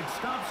 It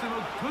stops him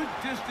a good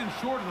distance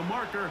short of the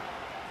marker.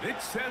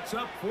 It sets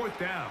up 4th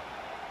down.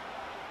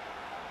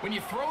 When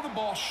you throw the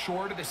ball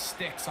short of the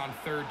sticks on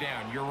 3rd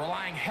down, you're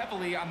relying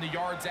heavily on the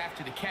yards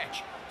after the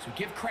catch. So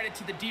give credit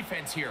to the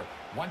defense here.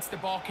 Once the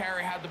ball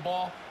carrier had the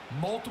ball,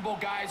 multiple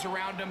guys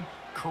around him,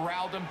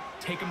 corralled him,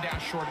 take him down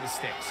short of the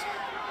sticks.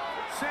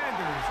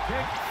 Sanders'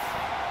 kick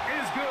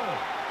is good.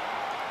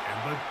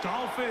 And the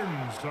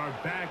Dolphins are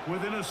back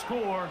within a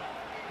score.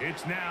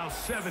 It's now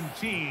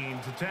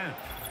 17-10.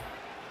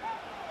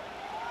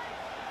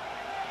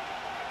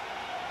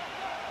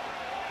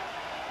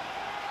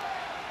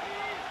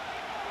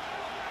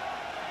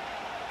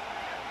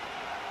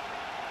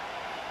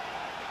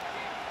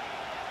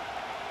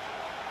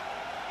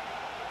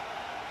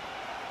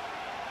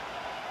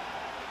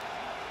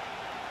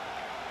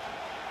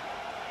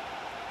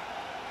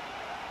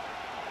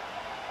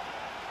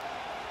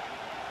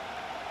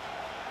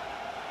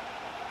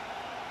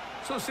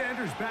 So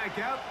Sanders back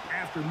out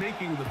after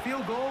making the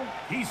field goal.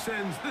 He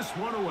sends this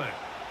one away.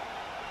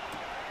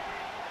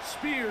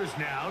 Spears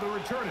now to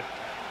return it.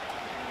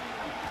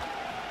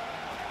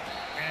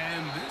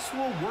 And this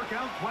will work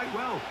out quite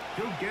well.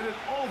 He'll get it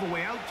all the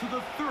way out to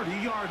the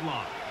 30-yard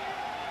line.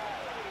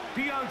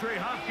 DeAndre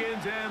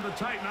Hopkins and the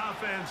Titan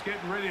offense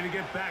getting ready to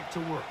get back to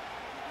work.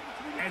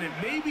 And it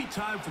may be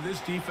time for this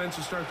defense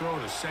to start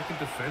throwing a second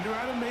defender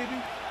at him, maybe.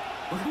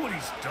 Look at what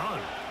he's done.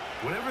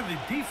 Whatever the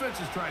defense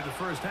has tried the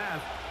first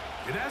half,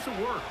 it hasn't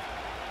worked.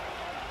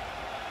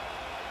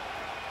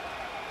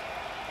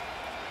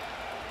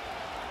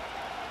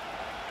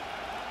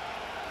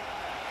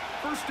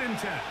 First and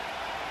 10.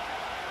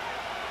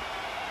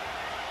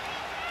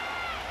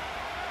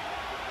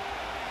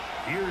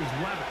 Here's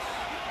Levis.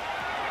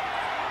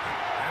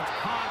 That's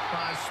caught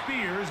by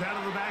Spears out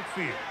of the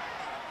backfield.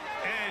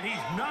 And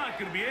he's not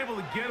going to be able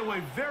to get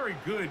away. Very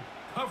good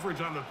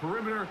coverage on the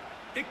perimeter.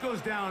 It goes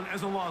down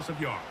as a loss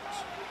of yards.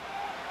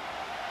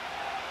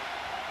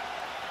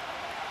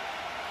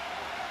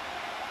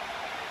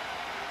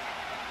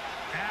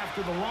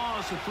 After the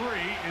loss of 3,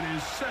 it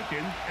is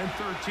 2nd and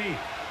 13.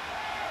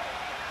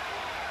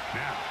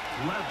 Now,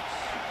 Levis.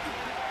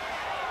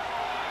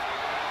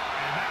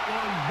 And that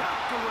one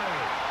knocked away.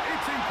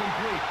 It's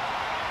incomplete.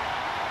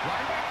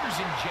 Linebackers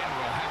in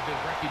general have the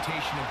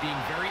reputation of being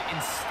very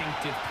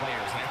instinctive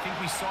players, and I think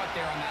we saw it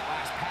there on that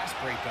last pass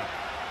breakup.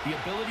 The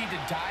ability to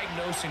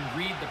diagnose and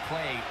read the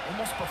play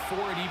almost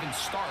before it even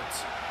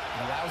starts.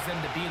 It allows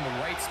them to be in the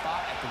right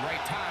spot at the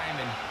right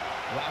time and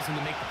allows them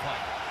to make the play.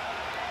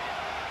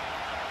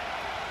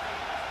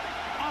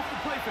 Off the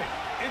play fake,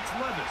 it's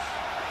Levis.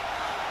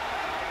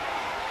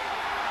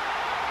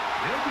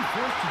 They'll be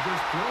forced to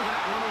just throw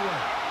that one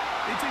away.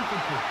 It's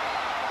incomplete.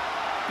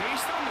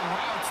 Based on the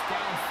routes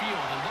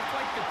downfield, it looked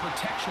like the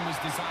protection was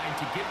designed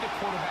to give the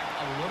quarterback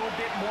a little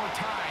bit more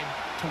time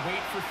to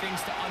wait for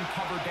things to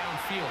uncover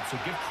downfield. So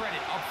give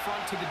credit up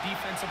front to the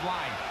defensive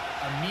line.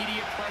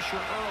 Immediate pressure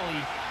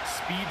early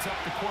speeds up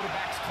the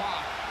quarterback's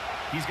clock.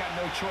 He's got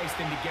no choice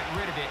than to get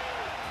rid of it,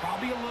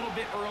 probably a little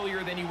bit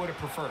earlier than he would have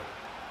preferred.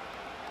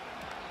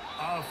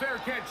 A fair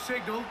catch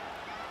signal,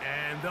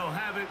 and they'll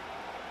have it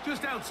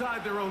just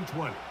outside their own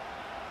 20.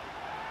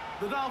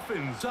 The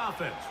Dolphins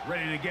offense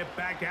ready to get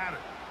back at it.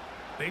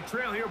 They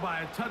trail here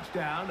by a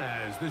touchdown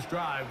as this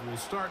drive will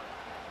start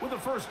with a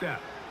first down.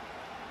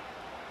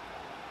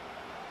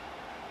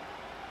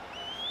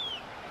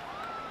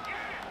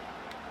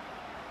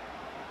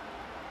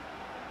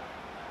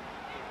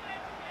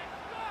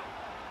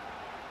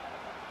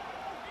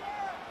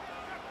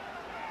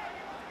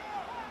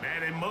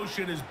 Man in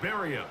motion is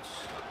Berrios.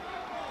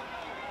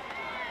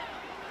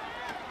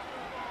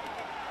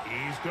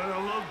 He's going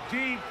to look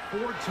deep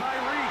for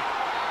Tyreek.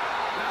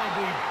 That'll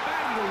be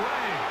batted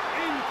away.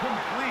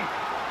 Incomplete.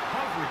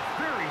 Coverage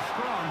very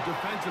strong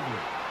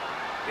defensively.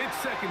 It's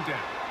second down.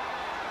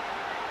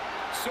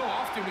 So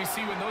often we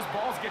see when those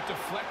balls get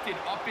deflected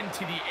up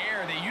into the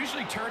air, they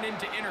usually turn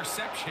into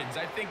interceptions.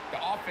 I think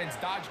the offense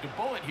dodged a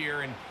bullet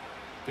here, and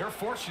they're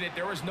fortunate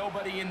there was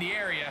nobody in the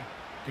area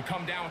to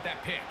come down with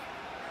that pick.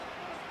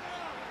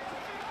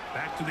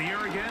 Back to the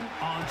air again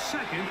on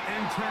 2nd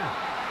and 10.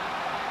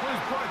 Was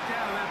brought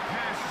down. That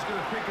pass is going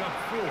to pick up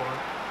 4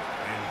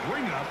 and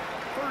bring up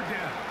 3rd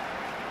down.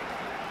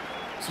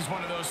 This is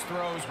one of those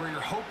throws where you're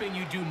hoping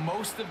you do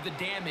most of the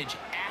damage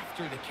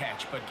after the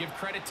catch, but give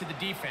credit to the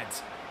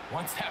defense.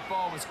 Once that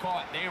ball was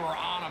caught, they were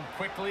on him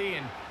quickly,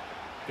 and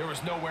there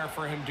was nowhere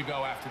for him to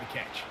go after the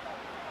catch.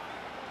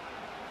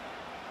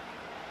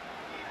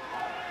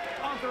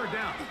 On 3rd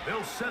down,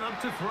 they'll set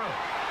up to throw.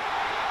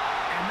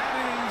 And that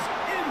is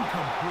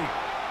incomplete.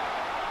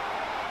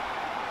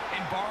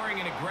 And barring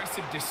an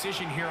aggressive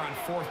decision here on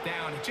 4th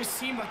down, it just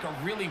seemed like a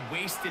really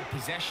wasted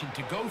possession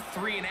to go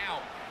 3 and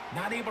out,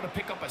 not able to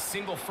pick up a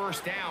single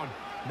first down.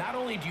 Not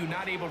only do you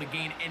not able to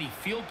gain any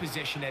field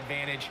position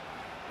advantage,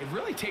 it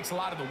really takes a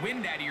lot of the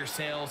wind out of your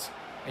sails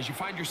as you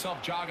find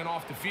yourself jogging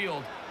off the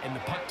field and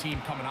the punt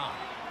team coming on.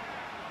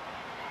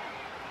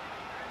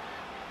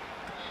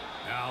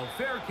 Now,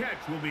 fair catch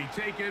will be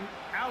taken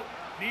out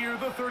near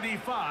the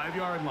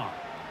 35-yard line.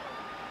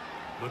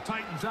 The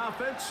Titans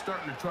offense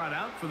starting to trot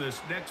out for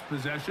this next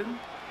possession.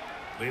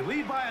 They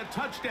lead by a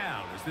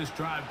touchdown as this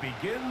drive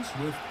begins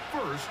with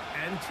 1st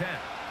and 10.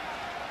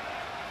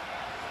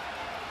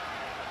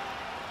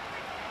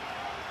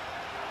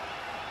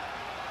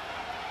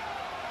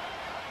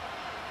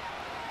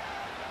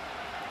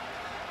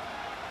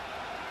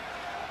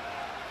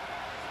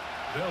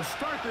 They'll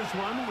start this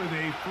one with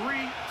a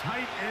 3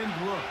 tight end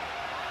look.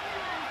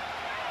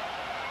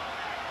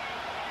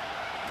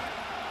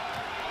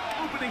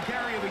 Opening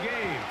carry of the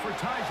game for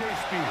Tyjae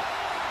Spears.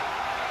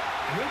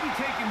 And he'll be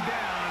taken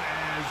down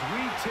as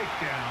we tick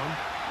down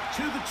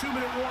to the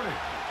 2-minute warning.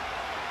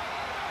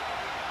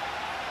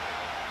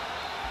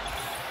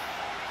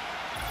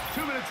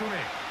 2 minutes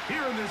remain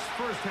here in this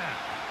first half.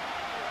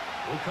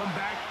 We'll come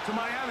back to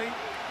Miami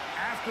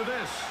after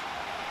this.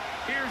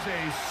 Here's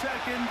a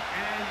 2nd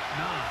and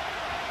 9.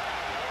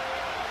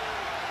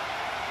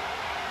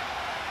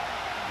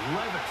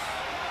 Levis.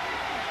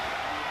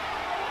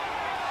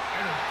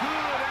 And a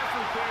good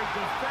effort there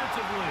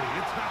defensively.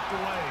 It's knocked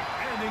away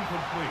and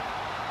incomplete.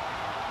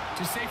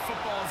 To say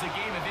football is a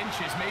game of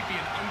inches may be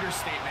an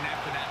understatement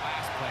after that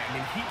last play. I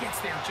mean, he gets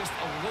there just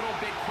a little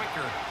bit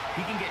quicker.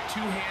 He can get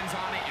two hands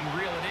on it and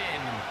reel it in.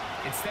 And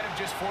instead of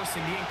just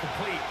forcing the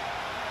incomplete,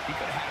 he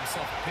could have had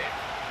himself a pick.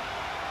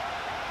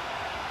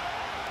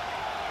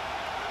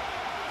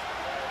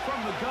 From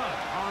the gun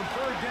on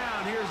third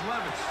down, here's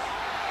Levis.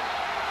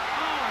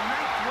 Oh, and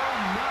that throw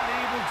not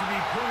able to be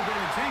pulled in.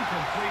 It's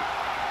incomplete.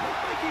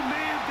 Looked like he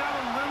may have got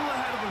a little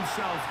ahead of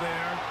himself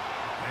there.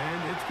 And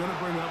it's going to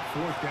bring up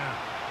fourth down.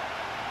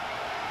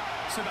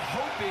 So the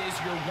hope is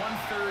your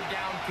 1/3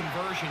 down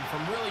conversion from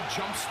really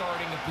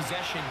jump-starting a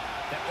possession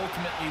that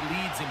ultimately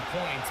leads in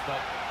points. But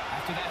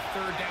after that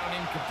third down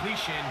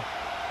incompletion,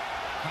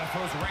 kind of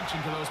throws a wrench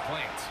into those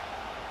plans.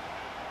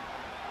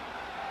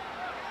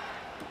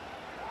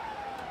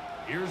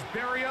 Here's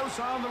Berrios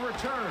on the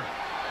return.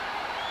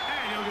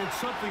 And he'll get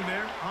something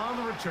there on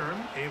the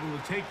return, able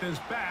to take this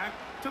back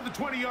to the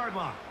 20-yard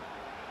line.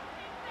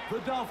 The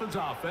Dolphins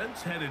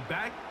offense headed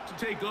back to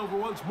take over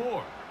once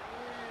more.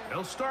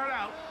 They'll start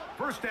out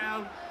first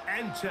down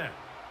and 10.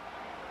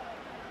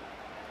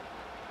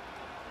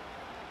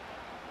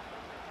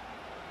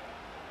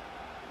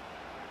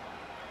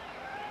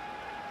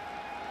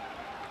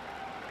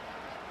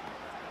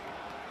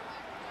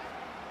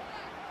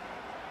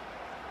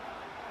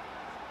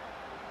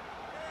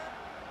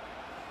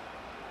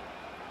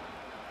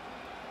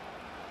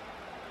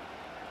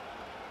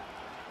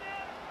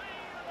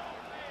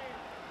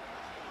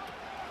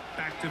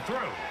 Back to throw.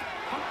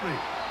 Huntley.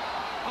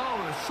 Oh,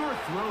 a short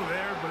throw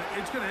there, but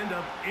it's going to end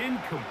up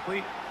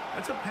incomplete.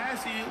 That's a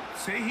pass he'll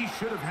say he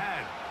should have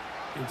had.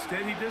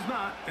 Instead, he does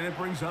not, and it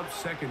brings up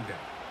second down.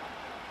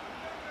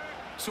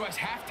 So as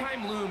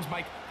halftime looms,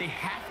 Mike, they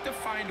have to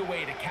find a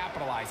way to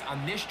capitalize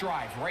on this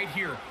drive right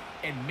here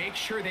and make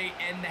sure they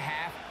end the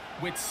half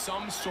with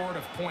some sort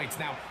of points.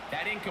 Now,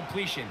 that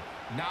incompletion,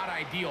 not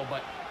ideal,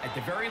 but at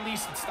the very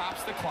least, it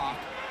stops the clock.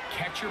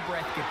 Catch your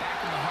breath, get back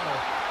in the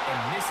huddle,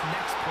 and this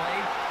next play,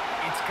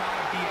 it's got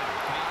to be a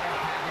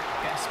gotta-have-it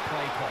best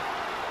play call.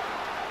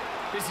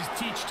 This is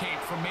teach tape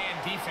for man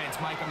defense,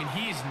 Mike. I mean,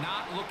 he is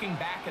not looking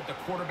back at the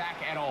quarterback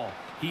at all.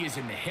 He is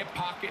in the hip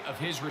pocket of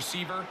his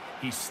receiver.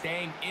 He's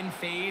staying in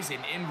phase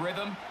and in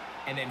rhythm.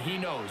 And then he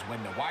knows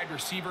when the wide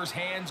receiver's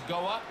hands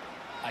go up,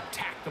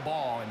 attack the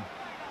ball. And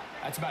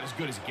that's about as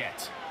good as it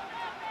gets.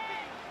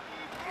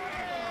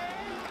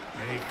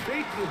 They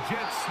fake the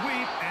jet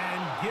sweep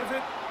and give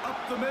it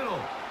up the middle.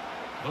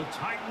 The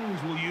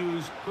Titans will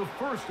use the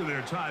first of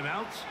their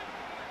timeouts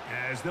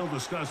as they'll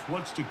discuss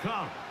what's to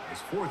come as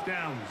fourth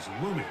down is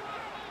looming.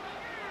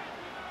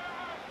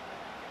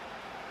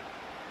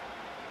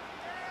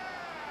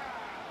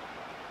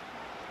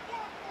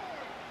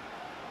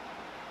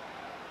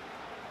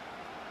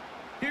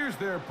 Here's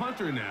their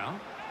punter now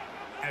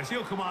as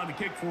he'll come on to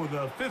kick for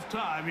the fifth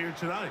time here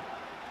tonight.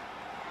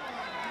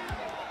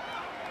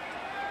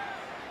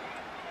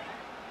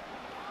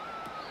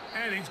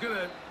 And he's going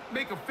to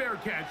make a fair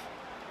catch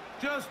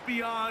just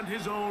beyond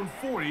his own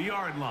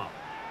 40-yard line.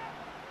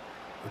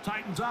 The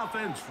Titans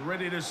offense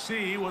ready to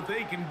see what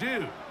they can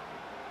do.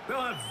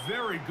 They'll have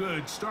very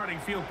good starting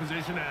field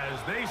position as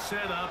they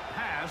set up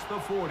past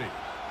the 40.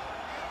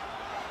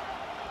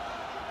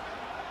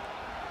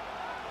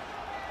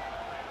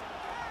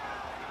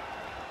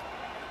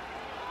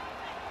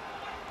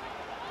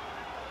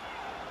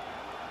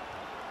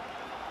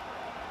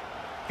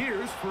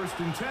 Here's first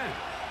and 10.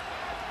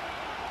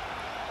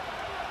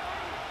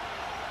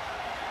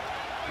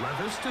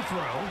 Levis to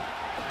throw.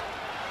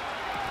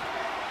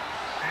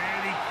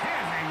 And he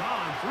can't hang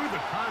on through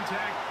the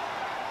contact.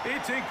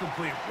 It's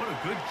incomplete. What a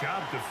good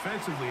job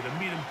defensively to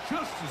meet him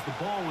just as the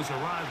ball was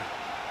arriving.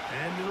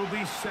 And it'll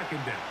be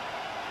second down.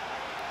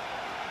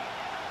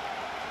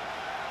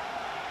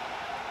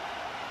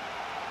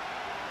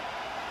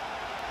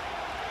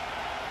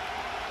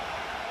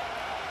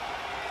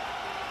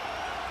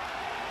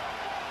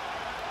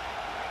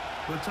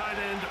 The tight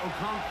end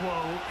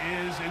Okonkwo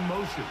is in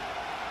motion.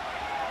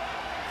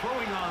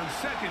 Throwing on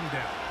second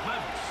down,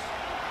 Levis.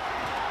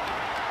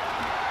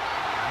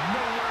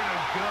 Nowhere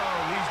to go.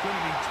 He's going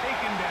to be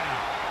taken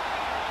down.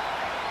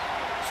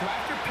 So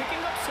after picking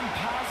up some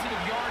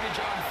positive yardage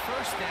on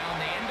first down,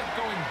 they end up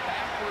going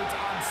backwards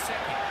on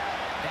second.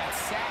 That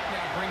sack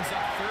now brings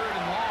up third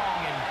and long,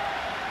 and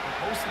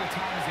most of the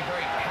time is a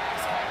very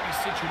pass-happy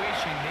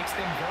situation, makes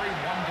them very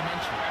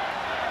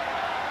one-dimensional.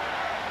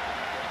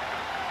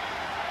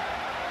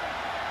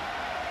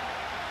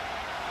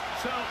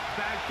 So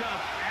backed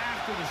up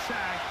after the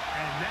sack,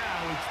 and now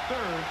it's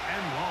third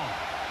and long.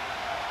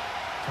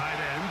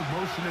 Tight end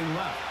motioning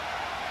left.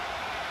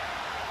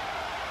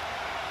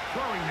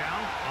 Throwing now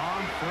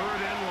on third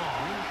and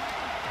long.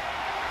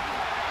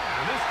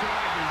 And this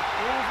drive is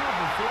over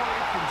before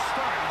it can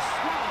start. He's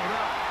swallowed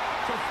up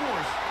to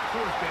force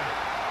fourth down.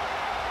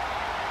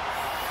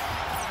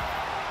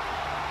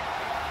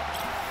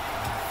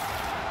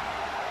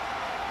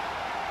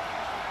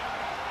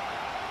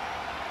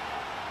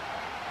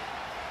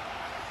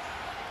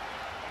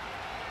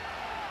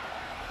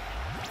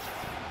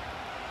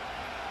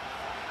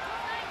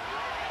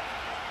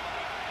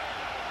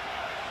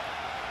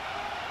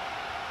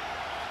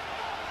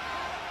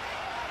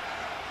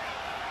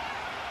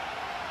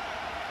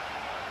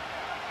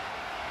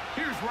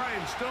 Here's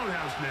Ryan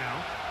Stonehouse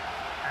now.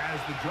 As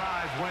the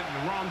drive went in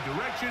the wrong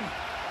direction,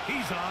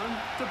 he's on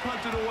to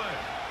punt it away.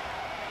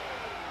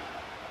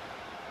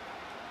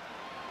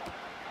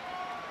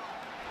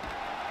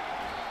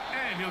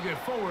 And he'll get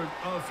forward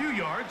a few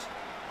yards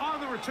on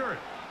the return.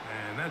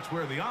 And that's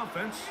where the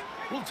offense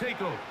will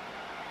take over.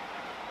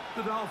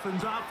 The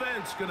Dolphins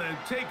offense going to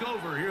take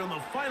over here in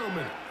the final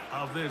minute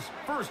of this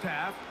first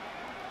half.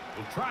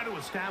 We'll try to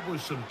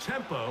establish some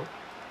tempo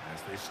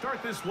as they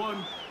start this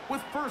one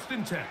with 1st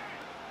and 10.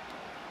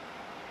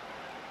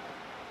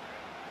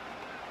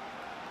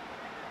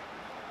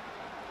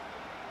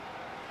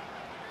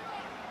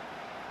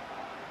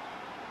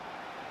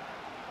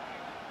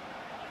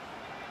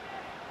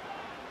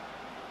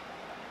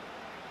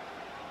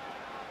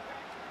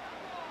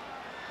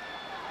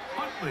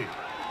 Huntley.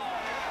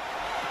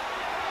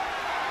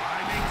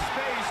 Finding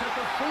space at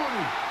the 40.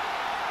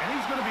 And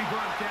he's going to be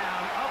brought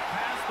down up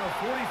past the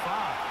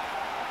 45.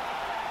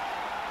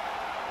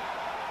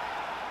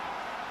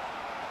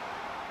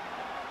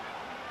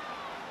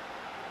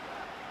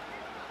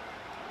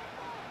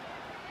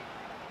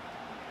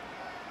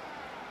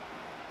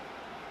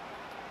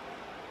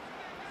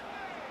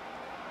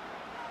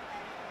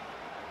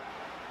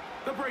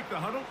 They'll break the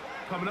huddle.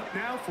 Coming up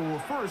now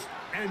for 1st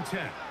and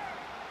 10.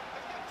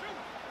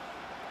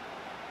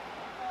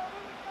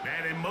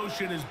 Man in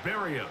motion is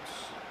Berrios.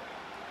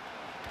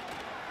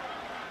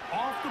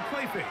 Off the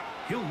play fake.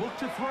 He'll look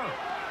to throw.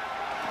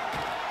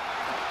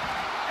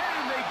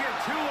 And they get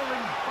to him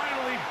and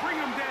finally bring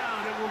him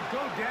down. It will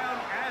go down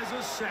as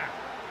a sack.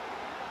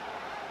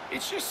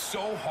 It's just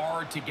so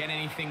hard to get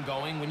anything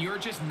going when you're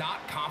just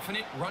not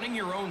confident running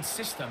your own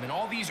system. And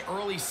all these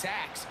early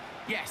sacks,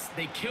 yes,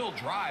 they kill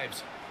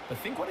drives, but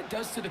think what it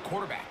does to the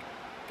quarterback.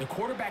 The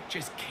quarterback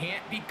just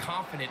can't be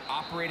confident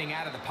operating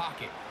out of the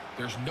pocket.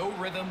 There's no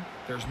rhythm,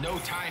 there's no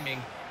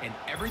timing, and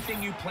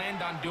everything you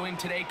planned on doing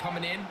today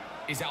coming in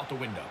is out the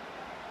window.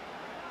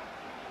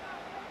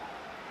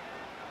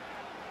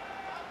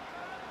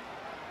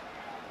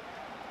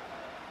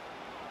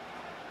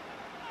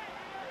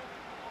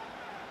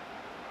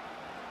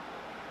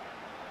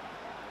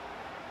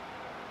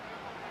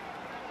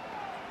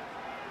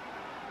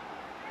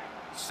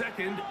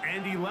 Second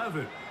and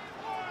 11.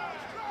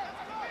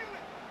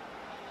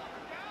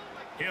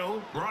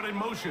 Hill brought in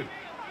motion.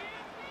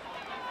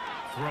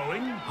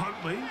 Throwing,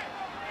 Huntley. Into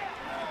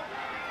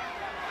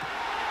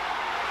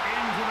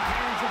the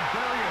hands of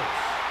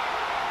Berrios.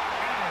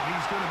 And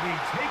he's going to be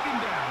taken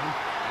down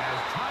as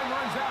time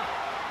runs out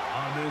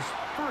on this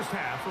first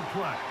half of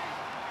play.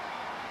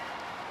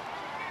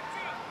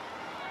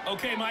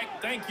 Okay,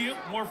 Mike, thank you.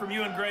 More from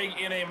you and Greg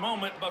in a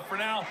moment. But for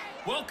now,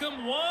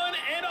 welcome one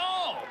and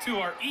all to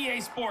our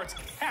EA Sports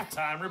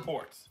Halftime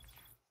Reports.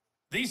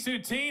 These two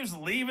teams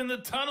leaving the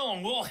tunnel,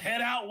 and we'll head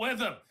out with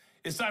them.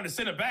 It's time to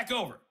send it back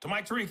over to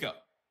Mike Tirico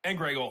and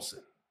Greg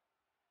Olsen.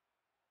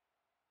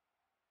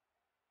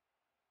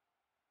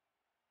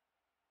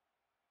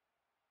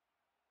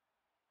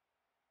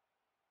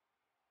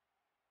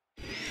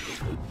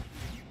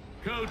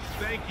 Coach,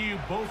 thank you.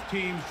 Both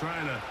teams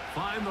trying to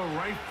find the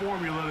right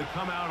formula to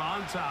come out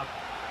on top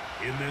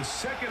in this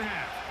second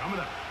half. Coming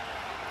up.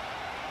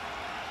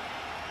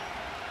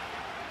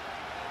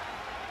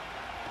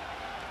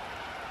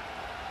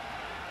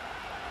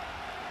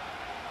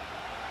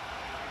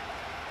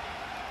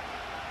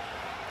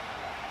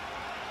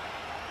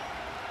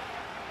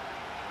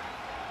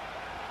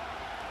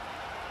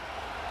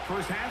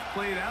 First half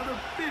played out a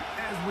bit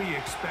as we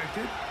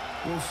expected.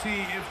 We'll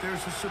see if there's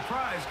a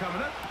surprise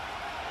coming up.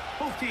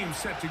 Both teams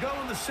set to go,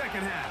 and the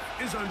second half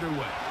is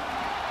underway.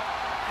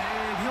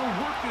 And he'll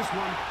work this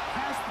one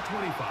past the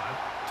 25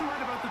 to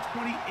right about the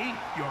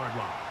 28-yard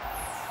line.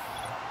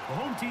 The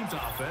home team's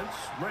offense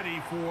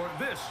ready for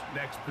this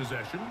next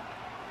possession.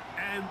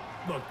 And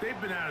look, they've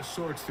been out of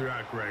sorts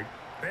throughout, Greg.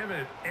 They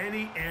haven't had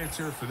any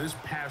answer for this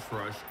pass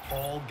rush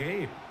all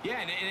game. Yeah,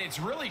 and it's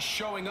really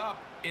showing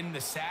up in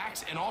the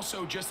sacks and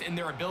also just in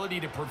their ability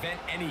to prevent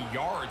any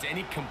yards,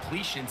 any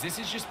completions. This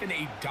has just been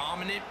a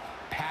dominant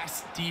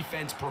pass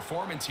defense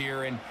performance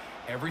here, and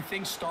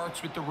everything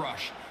starts with the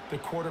rush. The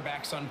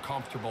quarterback's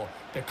uncomfortable.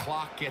 The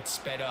clock gets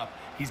sped up.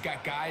 He's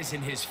got guys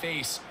in his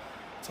face.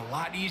 It's a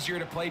lot easier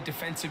to play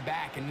defensive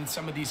back and in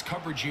some of these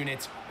coverage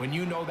units when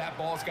you know that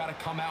ball's got to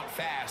come out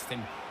fast.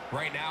 And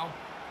right now,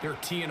 they're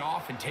teeing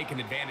off and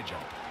taking advantage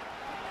of it.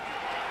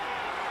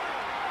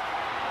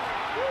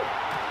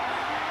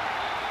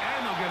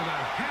 And they'll get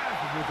about half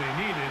of what they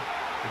needed.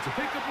 It's a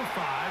pickup of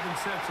 5 and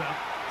sets up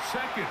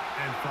 2nd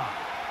and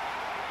 5.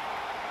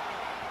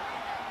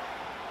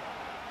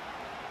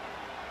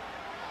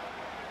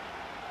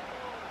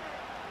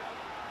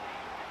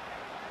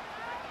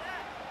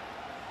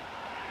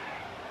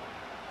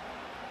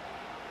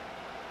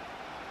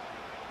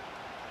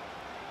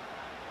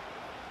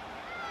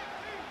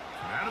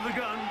 Out of the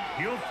gun,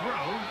 he'll throw,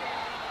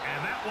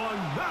 and that one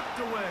knocked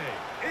away.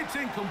 It's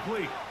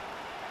incomplete.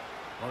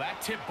 Well,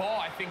 that tip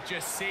ball, I think,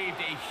 just saved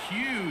a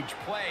huge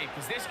play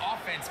because this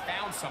offense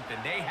found something.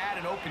 They had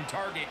an open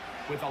target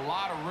with a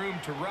lot of room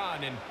to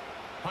run, and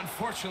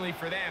Unfortunately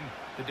for them,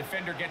 the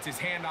defender gets his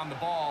hand on the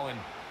ball, and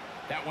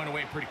that went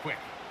away pretty quick.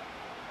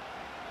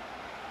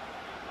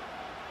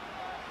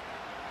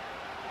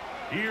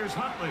 Here's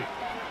Huntley.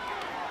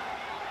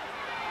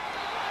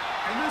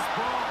 And this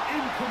ball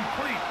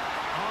incomplete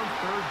on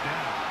third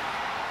down.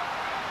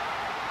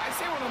 I'd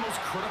say one of the most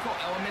critical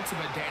elements of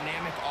a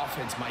dynamic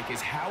offense, Mike,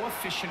 is how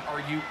efficient are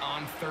you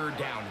on third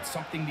down. It's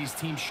something these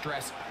teams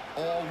stress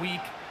all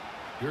week.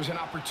 Here's an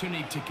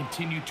opportunity to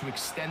continue to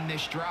extend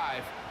this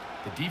drive.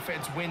 The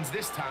defense wins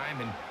this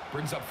time and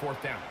brings up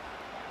fourth down.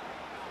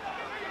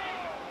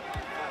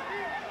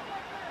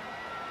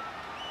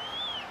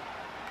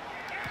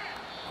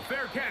 A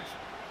fair catch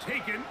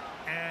taken,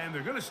 and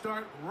they're going to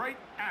start right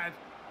at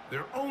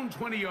their own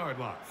 20-yard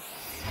line.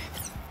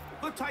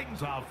 The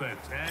Titans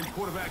offense and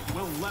quarterback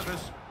Will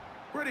Levis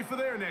ready for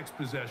their next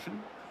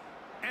possession.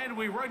 And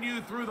we run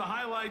you through the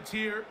highlights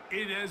here.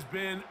 It has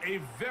been a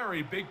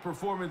very big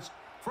performance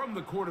from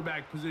the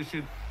quarterback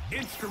position.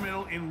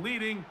 Instrumental in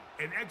leading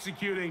and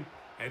executing,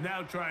 and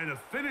now trying to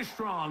finish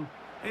strong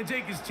and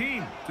take his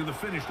team to the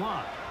finish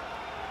line.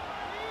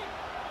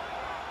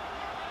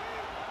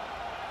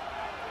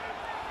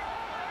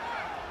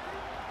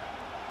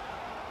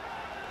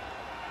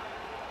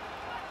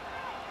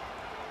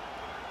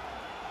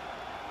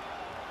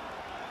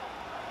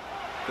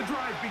 The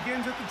drive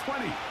begins at the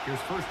 20. Here's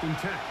 1st and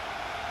 10.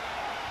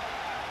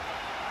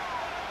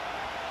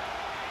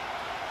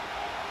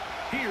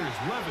 Here's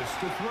Levis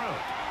to throw.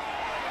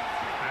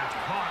 That's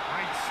caught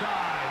right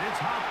side. It's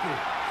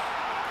Hopkins.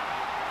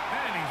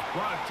 And he's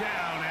brought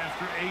down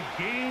after a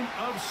gain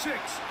of 6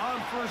 on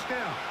 1st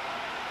down.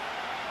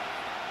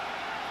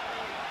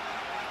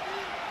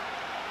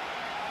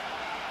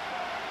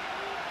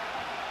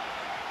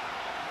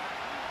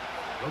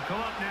 They'll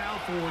come up now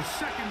for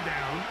 2nd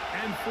down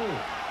and 4.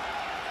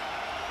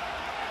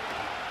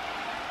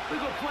 They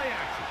go play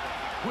action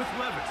with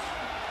Levis.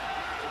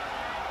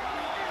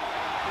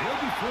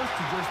 They'll be forced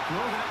to just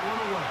throw that one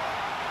away.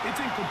 It's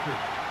incomplete.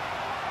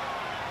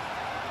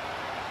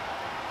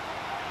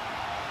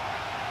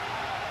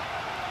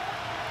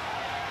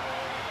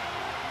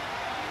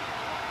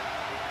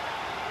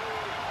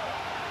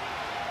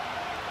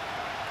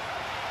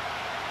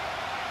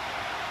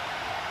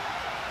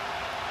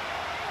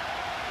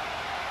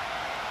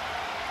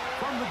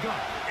 From the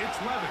gun, it's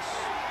Levis.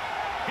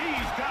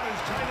 He's got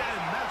his tight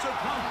end. That's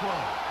Okonkwo.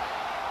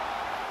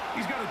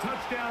 He's got a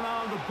touchdown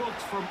on the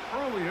books from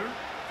earlier,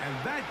 and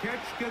that catch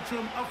gets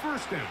him a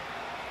 1st down.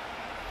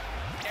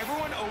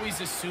 Everyone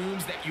always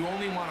assumes that you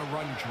only want to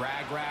run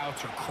drag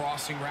routes or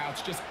crossing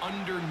routes just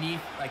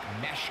underneath like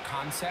mesh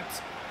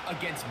concepts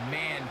against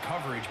man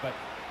coverage, but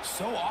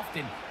so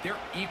often they're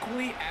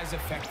equally as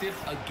effective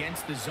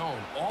against the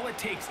zone. All it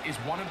takes is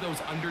one of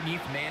those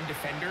underneath man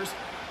defenders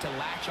to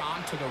latch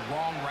on to the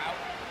wrong route,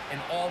 and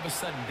all of a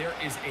sudden there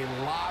is a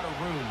lot of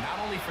room, not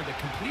only for the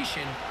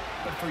completion,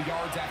 but for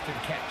yards after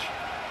the catch.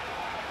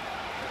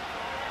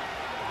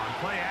 On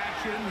play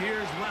action,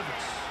 here's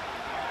Levis.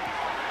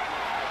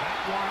 That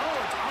one, oh,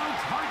 it's on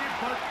target,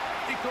 but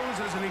it goes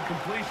as an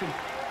incompletion.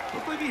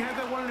 Looked like he had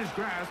that one in his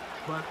grasp,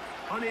 but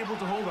unable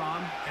to hold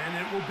on, and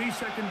it will be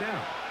 2nd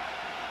down.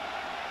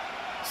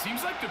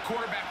 Seems like the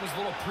quarterback was a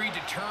little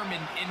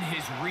predetermined in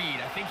his read.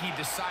 I think he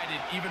decided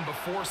even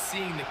before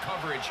seeing the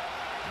coverage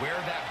where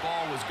that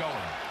ball was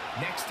going.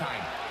 Next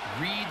time,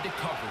 read the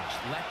coverage.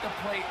 Let the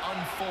play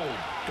unfold.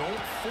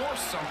 Don't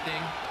force something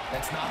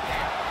that's not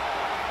there.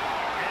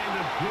 And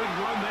a good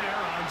run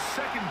there on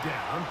 2nd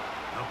down.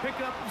 A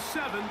pickup of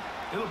 7.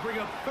 It'll bring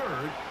up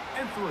 3rd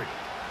and 3.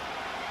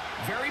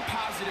 Very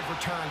positive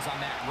returns on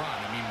that run.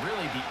 I mean,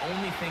 really, the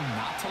only thing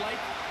not to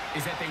like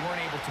is that they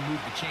weren't able to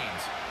move the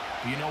chains.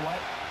 But you know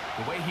what?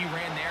 The way he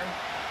ran there,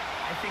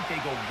 I think they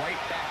go right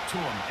back to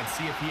him and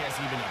see if he has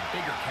even a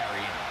bigger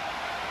carry in.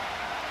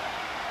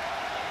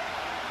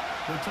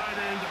 The tight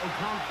end,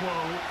 Okonkwo,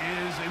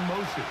 is in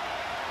motion.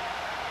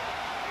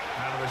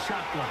 Out of the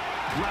shotgun,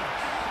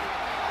 Levis.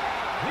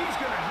 He's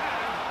going to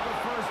have the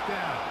 1st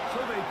down. So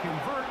they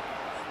convert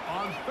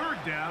on 3rd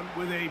down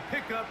with a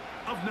pickup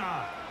of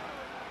 9.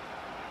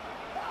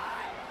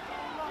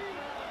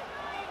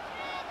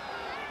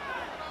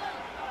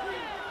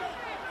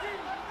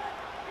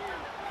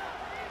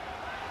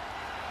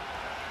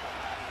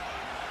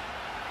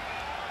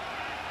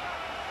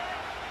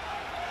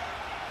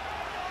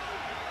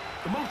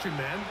 The motion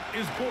man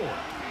is Boyd.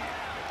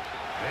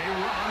 They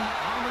run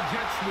on the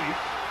jet sweep,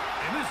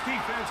 and this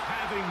defense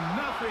having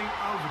nothing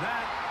of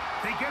that.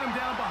 They get him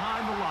down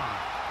behind the line.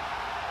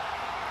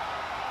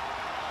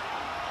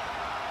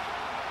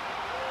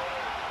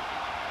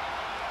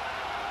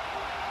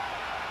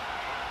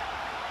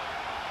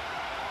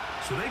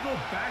 So they go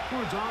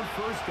backwards on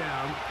 1st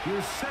down.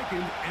 Here's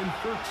 2nd and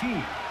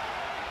 13.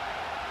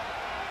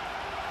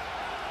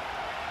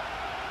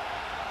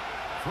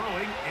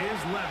 Throwing is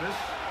Levis.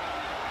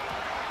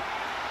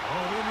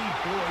 Oh, Willie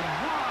Boyd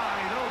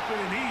wide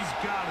open. He's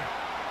got it.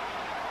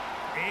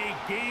 A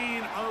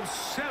gain of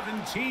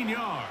 17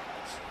 yards.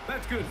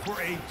 That's good for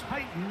a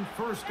Titan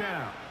 1st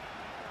down.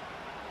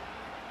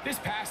 This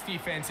pass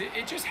defense,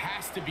 it just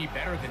has to be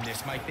better than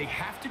this, Mike. They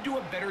have to do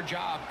a better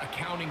job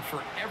accounting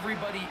for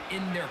everybody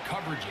in their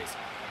coverages.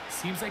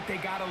 Seems like they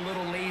got a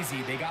little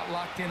lazy. They got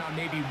locked in on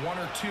maybe one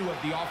or two of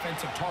the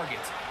offensive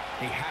targets.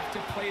 They have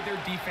to play their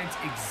defense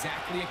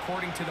exactly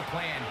according to the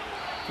plan,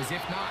 because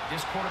if not,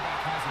 this quarterback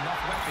has enough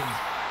weapons.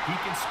 He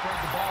can spread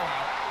the ball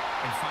out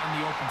and find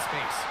the open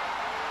space.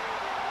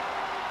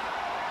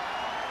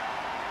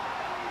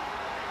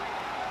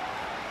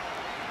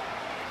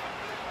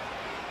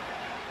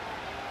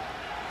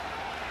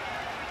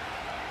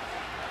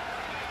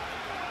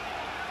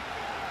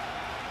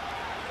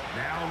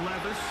 Now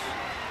Levis.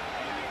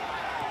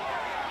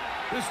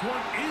 This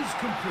one is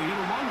complete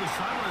along the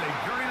sideline. A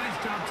very nice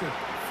job to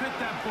fit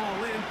that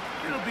ball in.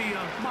 It'll be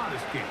a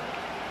modest gain.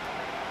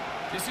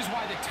 This is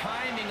why the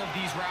timing of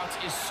these routes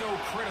is so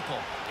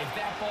critical. If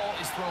that ball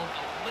is thrown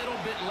a little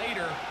bit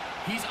later,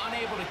 he's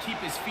unable to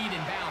keep his feet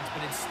in bounds,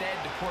 but instead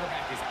the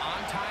quarterback is on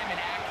time and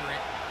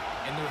accurate,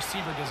 and the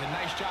receiver does a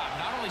nice job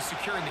not only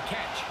securing the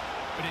catch,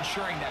 but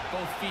ensuring that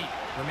both feet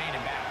remain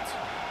in bounds.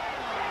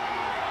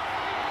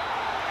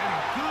 And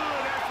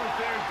good effort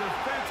there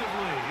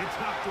defensively. It's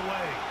knocked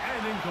away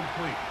and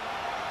incomplete.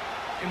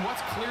 In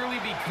what's clearly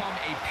become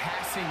a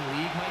passing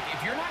league, Mike, if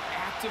you're not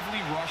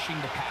actively rushing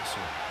the passer,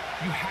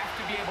 you have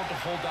to be able to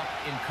hold up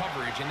in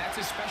coverage, and that's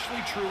especially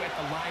true at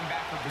the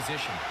linebacker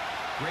position.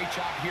 Great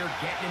job here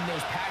getting in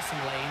those passing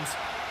lanes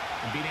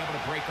and being able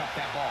to break up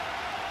that ball.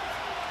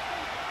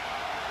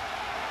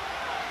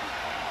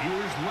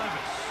 Here's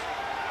Levis.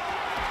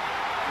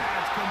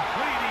 That's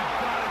complete. He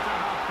got it to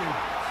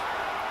Hopkins.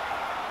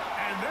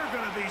 And they're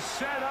going to be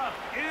set up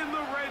in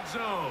the red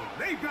zone.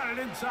 They've got it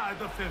inside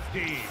the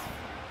 15.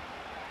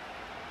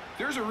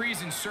 There's a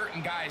reason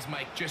certain guys,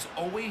 Mike, just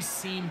always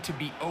seem to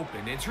be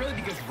open. It's really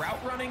because route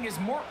running is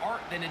more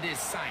art than it is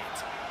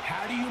science.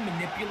 How do you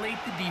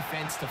manipulate the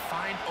defense to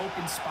find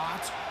open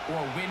spots or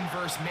win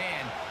versus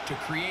man to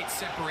create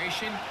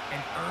separation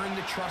and earn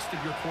the trust of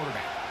your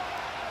quarterback?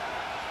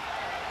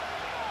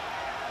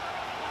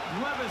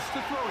 Levis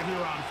to throw it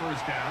here on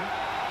first down.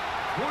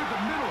 Toward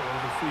the middle of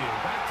the field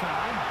that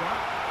time, but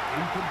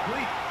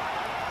incomplete.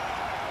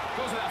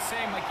 Goes without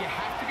saying, like, you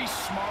have to be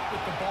smart with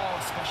the ball,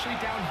 especially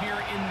down here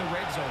in the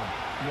red zone.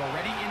 You're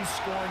already in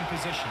scoring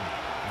position.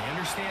 I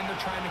understand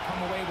they're trying to come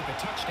away with a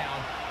touchdown,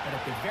 but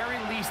at the very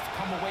least,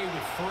 come away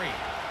with 3.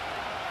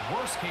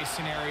 Worst case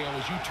scenario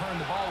is you turn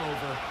the ball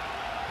over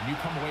and you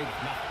come away with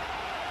nothing.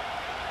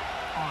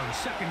 On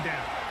second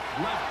down,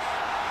 Levis.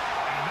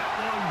 And that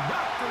one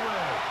knocked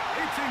away.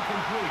 It's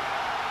incomplete.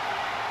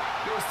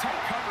 There was tight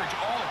coverage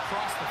all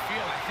across the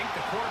field. I think the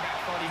quarterback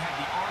thought he had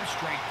the arm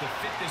strength to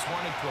fit this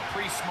one into a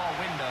pretty small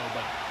window,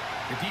 but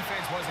the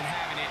defense wasn't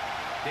having it.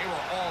 They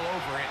were all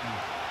over it, and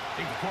I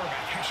think the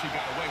quarterback actually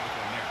got away with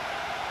one there.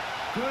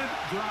 Good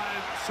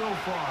drive so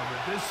far,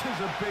 but this is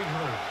a big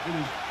hurt. It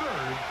is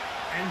 3rd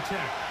and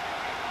 10.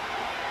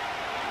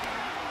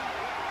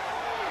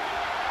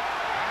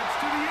 That's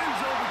to the end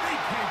zone, but they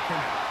can't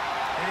connect.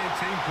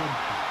 It's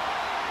incomplete.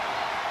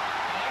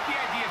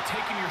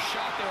 Taking your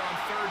shot there on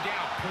 3rd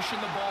down, pushing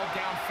the ball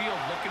downfield,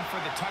 looking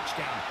for the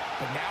touchdown.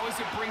 But now as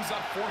it brings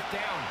up 4th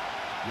down,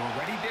 you're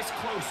already this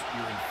close.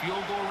 You're in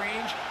field goal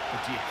range,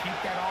 but do you keep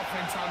that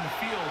offense on the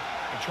field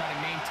and try to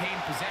maintain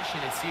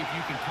possession and see if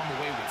you can come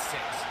away with 6?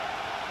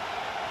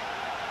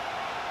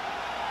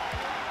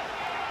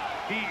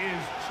 He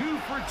is 2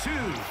 for 2.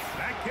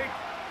 That kick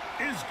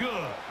is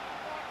good.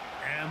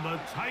 And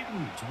the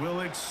Titans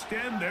will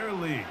extend their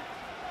lead.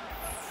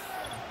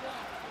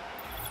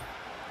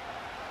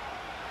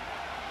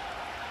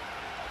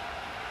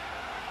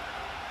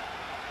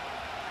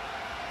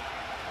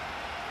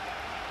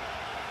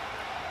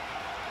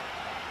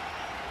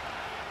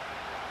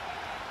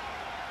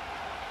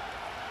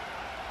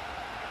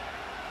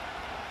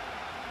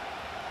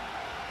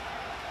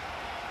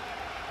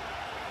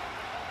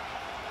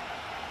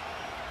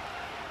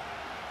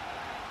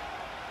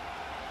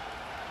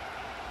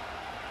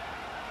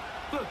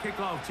 The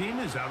kickoff team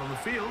is out on the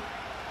field,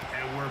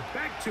 and we're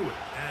back to it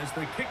as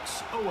the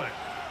kick's away.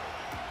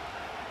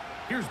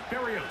 Here's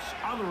Berrios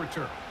on the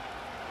return.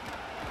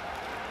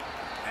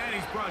 And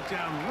he's brought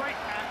down right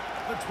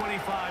at the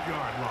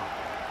 25-yard line.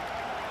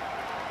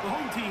 The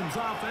home team's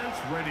offense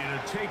ready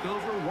to take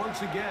over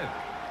once again.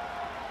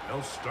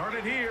 They'll start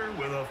it here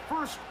with a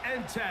 1st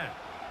and 10.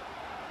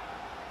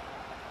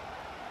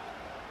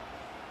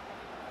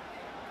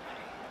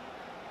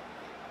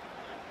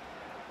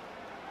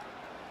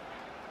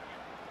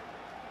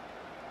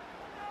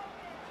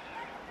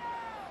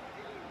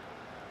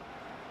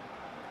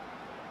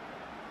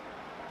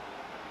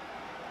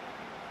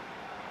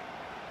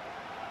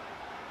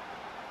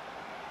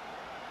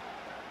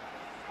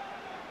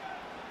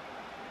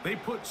 They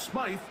put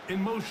Smythe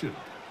in motion.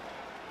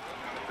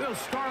 They'll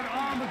start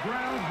on the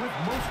ground with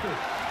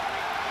Mostert.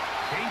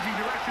 Changing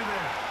direction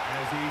there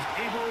as he's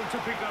able to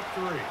pick up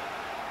 3.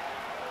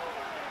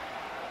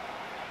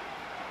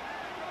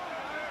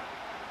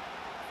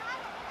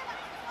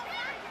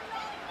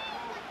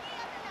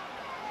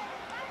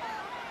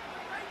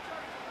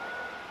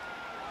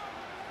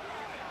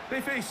 They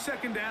face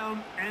second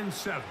down and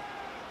 7.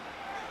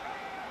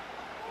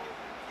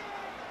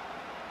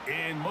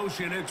 In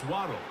motion, it's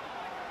Waddle.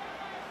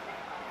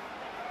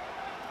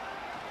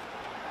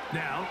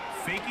 Now,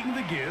 faking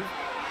the give.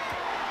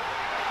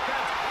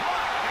 That's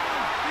caught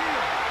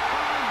downfield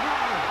by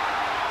Waddle.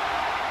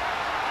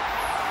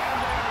 And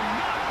they're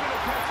not going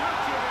to catch up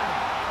to him.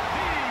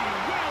 He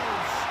will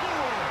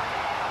score.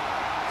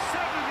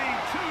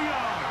 72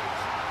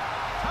 yards.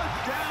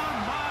 Touchdown,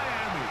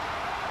 Miami.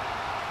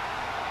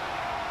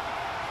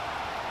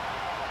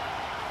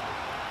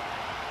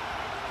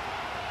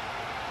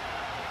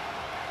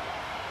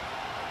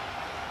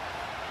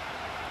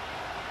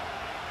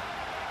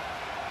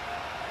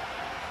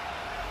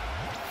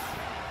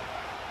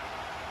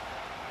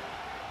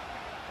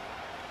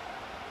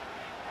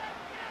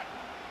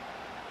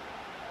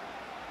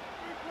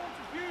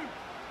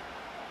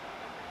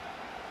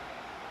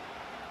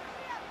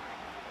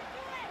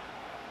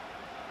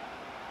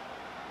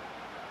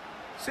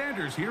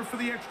 Sanders here for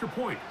the extra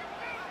point.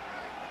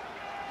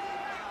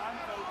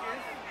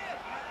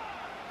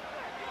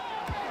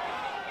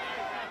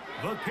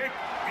 The kick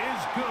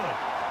is good.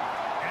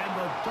 And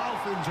the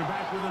Dolphins are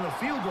back within a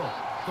field goal.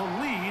 The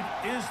lead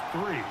is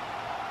 3.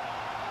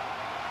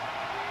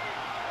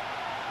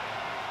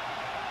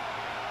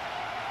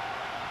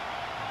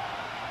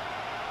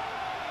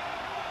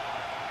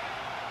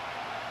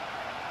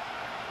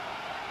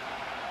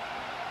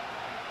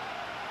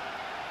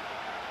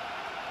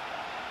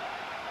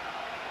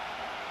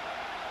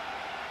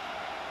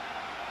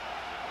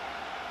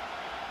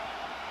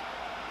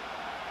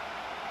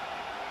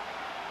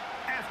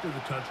 After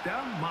the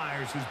touchdown,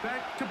 Myers is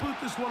back to boot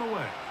this one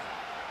away.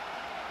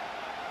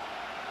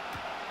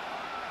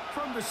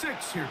 From the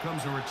 6, here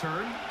comes a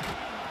return.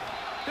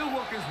 He'll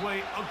work his way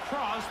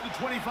across the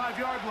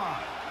 25-yard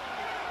line.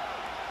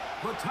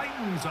 The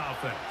Titans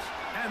offense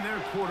and their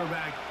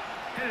quarterback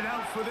headed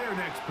out for their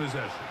next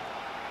possession.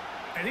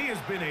 And he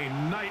has been a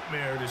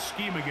nightmare to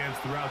scheme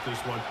against throughout this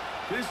one.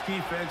 This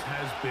defense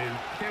has been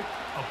picked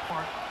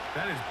apart.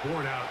 That is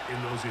borne out in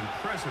those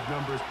impressive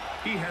numbers.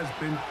 He has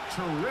been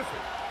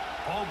terrific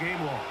all game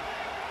long.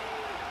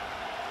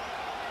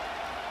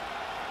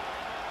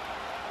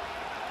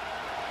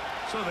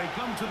 So they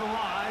come to the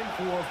line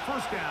for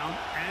first down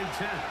and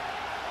 10.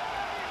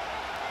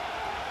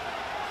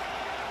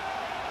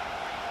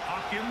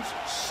 Hopkins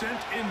sent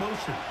in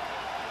motion.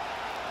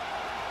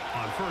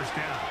 On first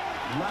down,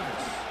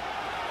 Levis.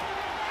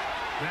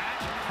 That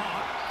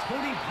caught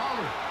Tony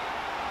Pollard.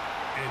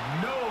 And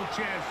no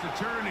chance to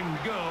turn and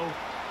go.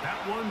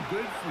 That one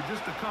good for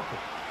just a couple.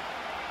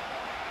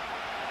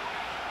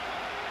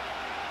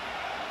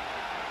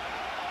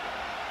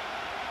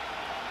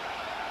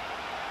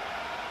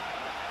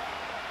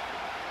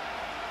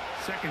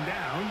 Second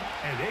down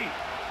and 8.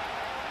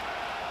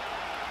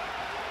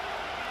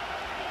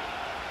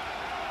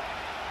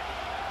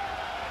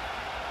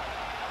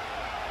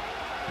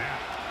 Now,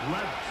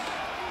 Levis.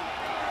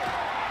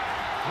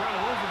 Throw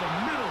over the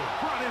middle,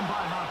 brought in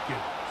by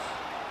Hopkins.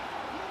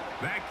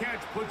 That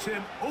catch puts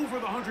him over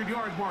the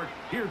 100-yard mark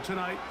here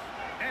tonight,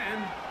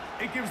 and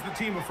it gives the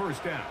team a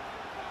first down.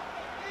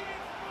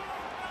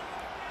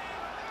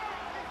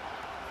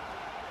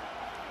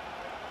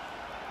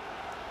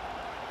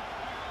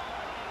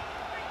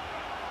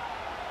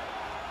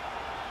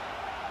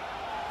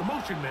 The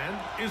motion man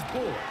is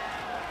Bull.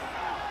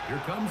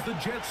 Here comes the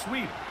jet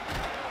sweep.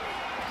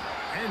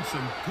 And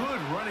some good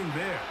running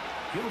there.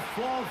 He'll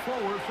fall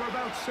forward for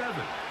about 7.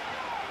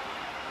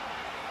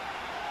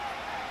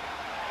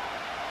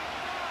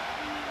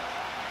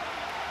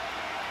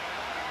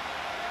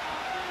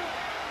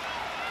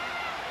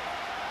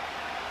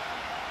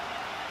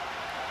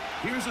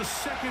 Here's a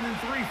 2nd and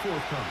 3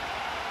 forthcoming.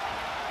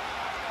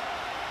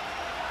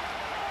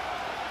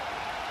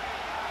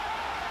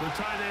 The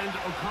tight end,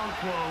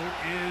 Okonkwo,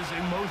 is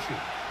in motion.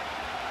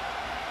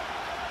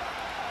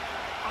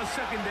 A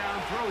second down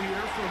throw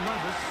here for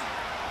Levis.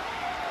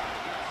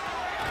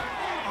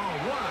 Oh,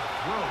 what a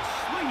throw.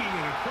 Swinging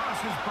it across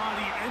his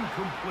body and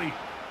complete.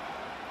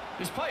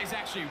 This play is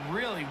actually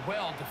really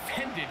well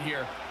defended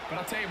here. But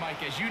I'll tell you,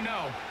 Mike, as you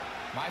know,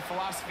 my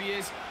philosophy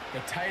is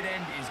the tight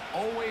end is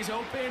always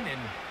open,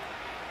 and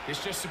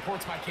this just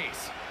supports my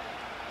case.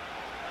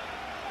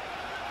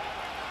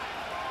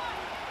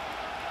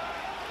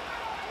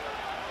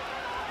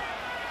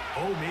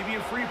 Oh, maybe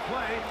a free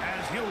play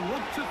as he'll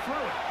look to throw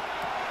it.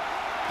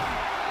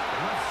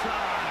 Left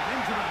side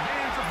into the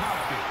hands of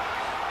Hopkins.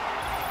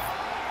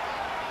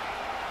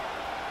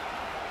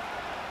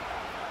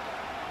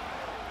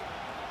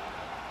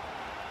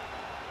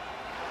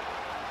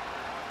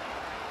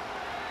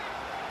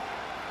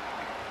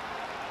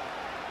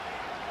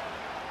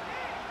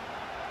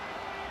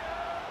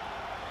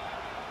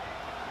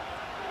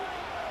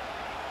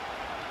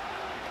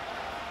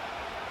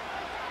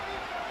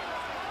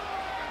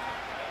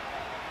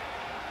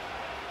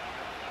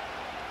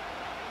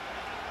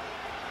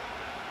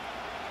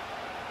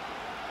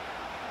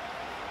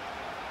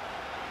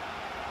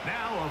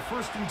 Now a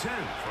 1st and 10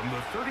 from the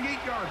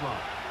 38-yard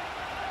line.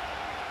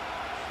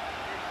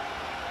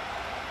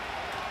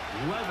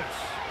 Levis.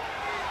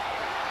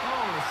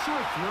 Oh, a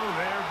short throw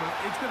there, but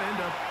it's going to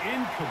end up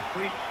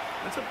incomplete.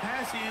 That's a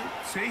pass you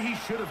say he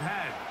should have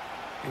had.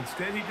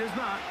 Instead, he does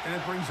not, and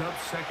it brings up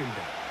second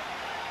down.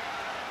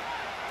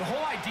 The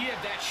whole idea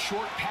of that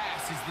short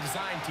pass is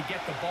designed to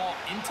get the ball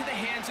into the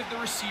hands of the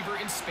receiver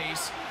in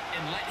space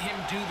and let him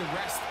do the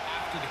rest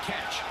after the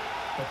catch.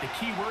 But the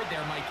key word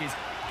there, Mike, is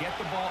get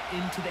the ball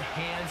into the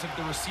hands of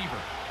the receiver.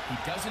 He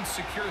doesn't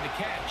secure the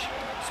catch,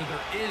 so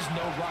there is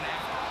no run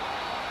after.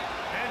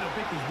 And he'll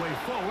pick his way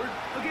forward,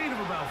 a gain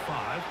of about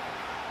 5.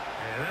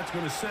 And that's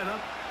going to set up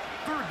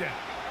third down.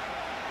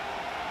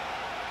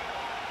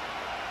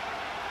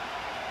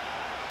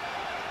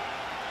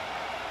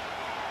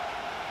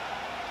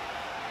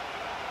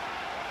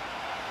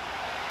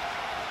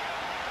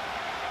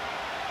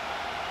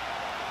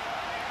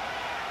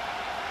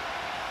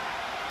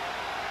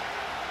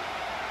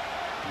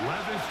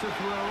 Levis to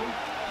throw.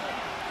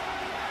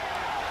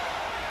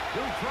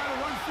 He'll try to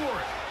run for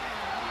it.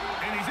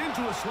 And he's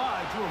into a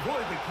slide to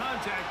avoid the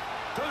contact.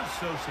 Does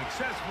so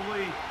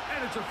successfully,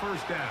 and it's a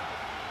first down.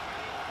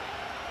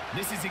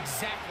 This is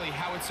exactly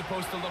how it's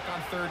supposed to look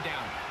on third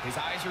down. His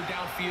eyes are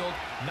downfield,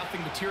 nothing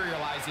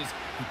materializes.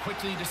 He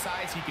quickly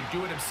decides he can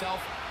do it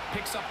himself,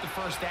 picks up the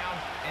first down,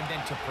 and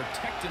then to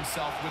protect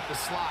himself with the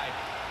slide,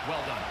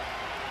 well done.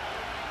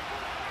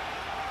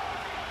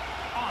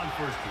 On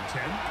 1st and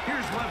 10,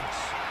 here's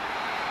Levis.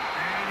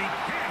 And he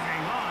can't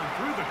hang on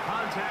through the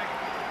contact.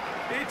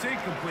 It's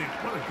incomplete.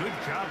 What a good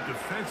job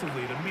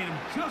defensively to meet him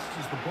just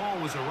as the ball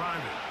was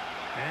arriving.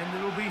 And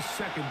it'll be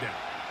second down.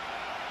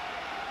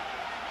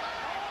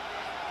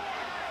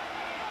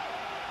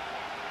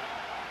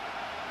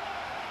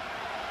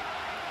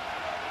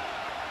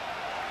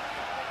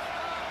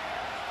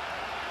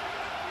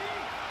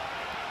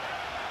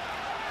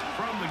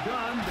 From the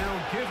gun,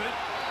 they'll give it.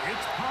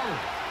 It's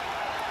Pollard.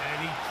 And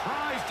he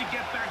tries to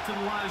get back to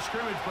the line of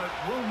scrimmage, but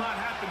will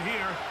not happen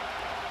here.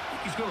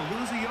 He's going to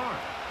lose a yard.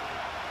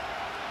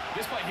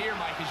 This play here,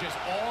 Mike, is just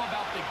all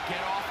about the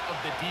get-off of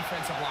the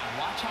defensive line.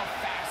 Watch how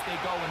fast they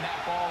go when that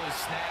ball is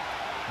snapped.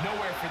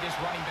 Nowhere for this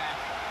running back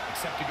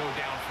except to go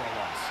down for a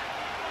loss.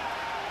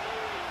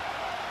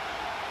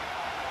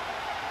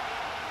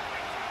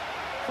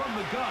 From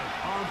the gun,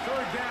 on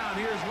third down,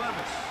 here's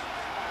Levis.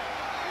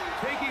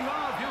 Taking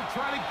off, he'll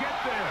try to get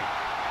there.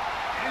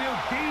 And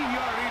he'll gain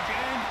yardage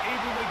and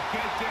able to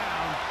get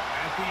down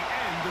at the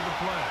end of the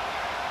play.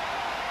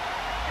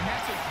 And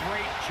that's a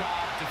great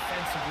job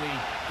defensively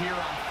here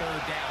on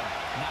third down.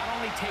 Not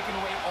only taking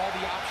away all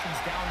the options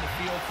down the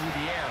field through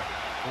the air,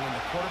 but when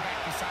the quarterback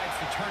decides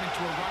to turn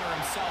into a runner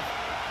himself,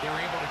 they're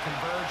able to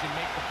converge and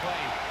make the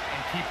play and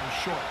keep him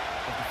short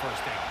of the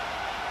first down.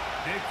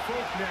 Nick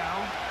Folk now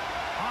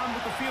on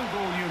with the field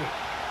goal unit.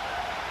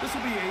 This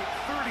will be a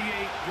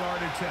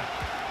 38-yard attempt.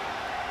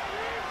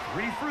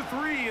 3 for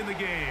 3 in the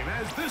game,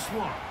 as this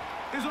one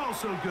is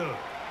also good.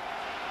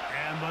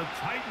 And the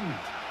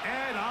Titans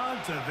add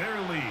on to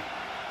their lead.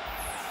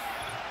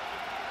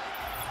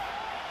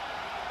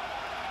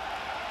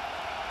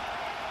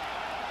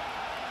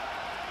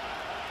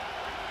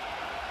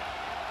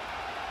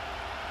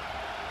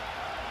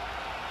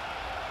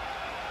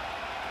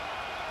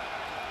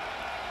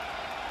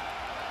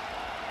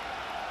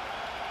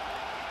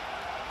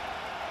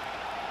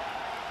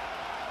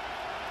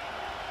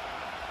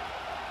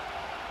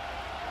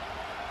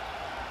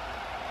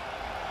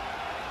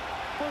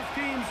 Both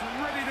teams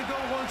ready to go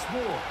once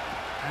more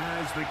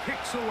as the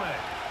kick's away.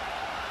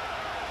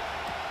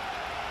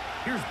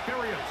 Here's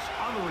Berrios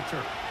on the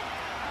return.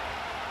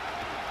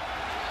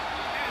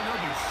 And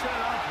he'll be set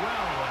up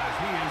well as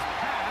he is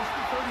past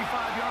the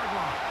 35-yard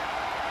line.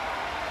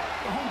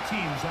 The home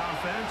team's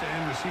offense and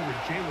receiver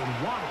Jalen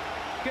Waddle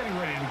getting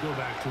ready to go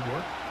back to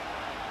work.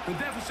 The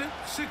deficit,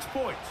 6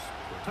 points.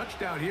 A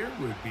touchdown here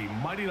would be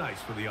mighty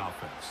nice for the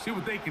offense. See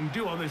what they can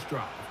do on this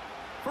drive.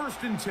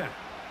 1st and 10.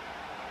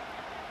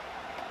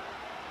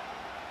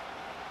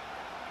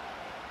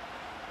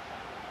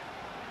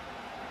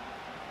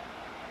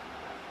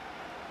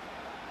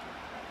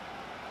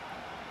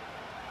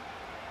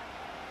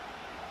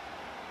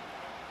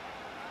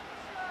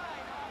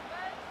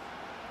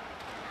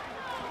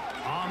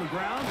 On the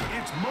ground,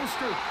 it's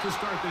Mostert to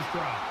start this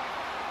drive.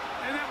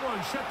 And that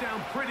one shut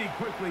down pretty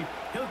quickly.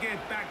 He'll get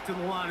back to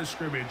the line of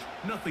scrimmage.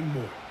 Nothing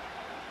more.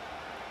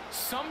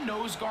 Some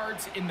nose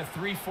guards in the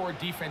 3-4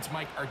 defense,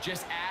 Mike, are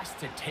just asked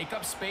to take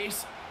up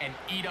space and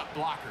eat up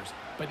blockers.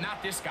 But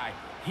not this guy.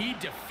 He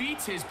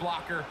defeats his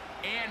blocker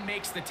and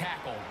makes the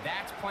tackle.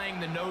 That's playing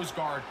the nose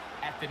guard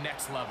at the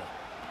next level.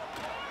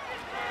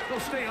 He'll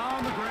stay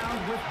on the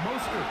ground with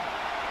Mostert.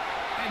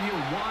 And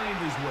he'll wind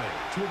his way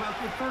to about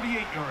the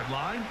 38-yard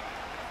line.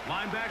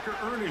 Linebacker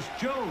Ernest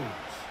Jones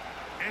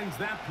ends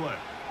that play.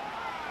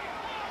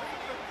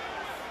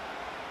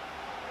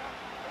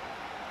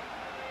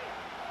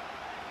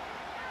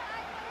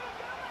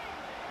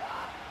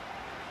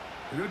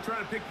 They're going to try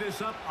to pick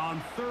this up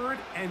on 3rd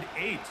and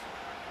 8.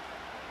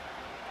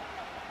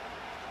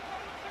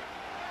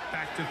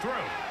 Back to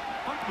throw.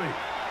 Huntley.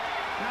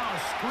 Now a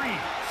screen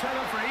set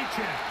up for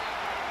Achane.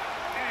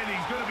 And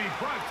he's going to be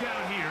brought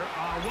down here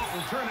on what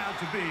will turn out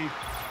to be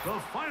the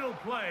final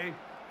play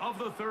of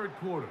the third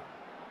quarter.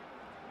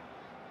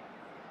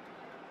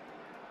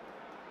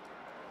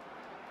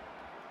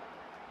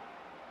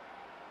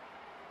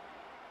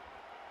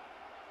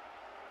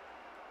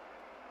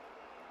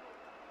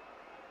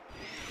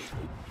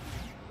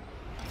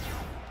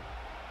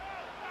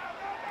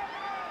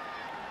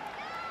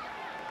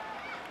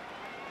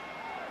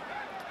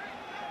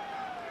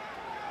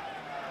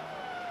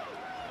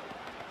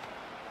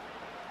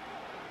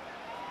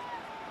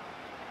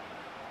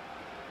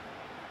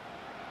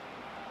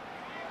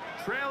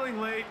 Trailing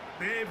late,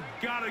 they've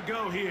got to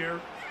go here.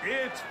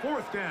 It's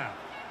fourth down.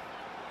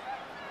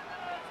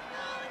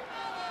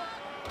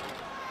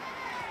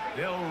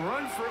 They'll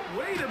run for it.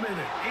 Wait a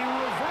minute. A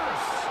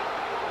reverse.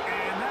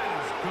 And that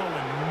is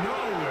going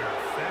nowhere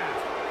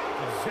fast.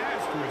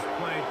 Disastrous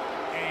play.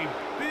 A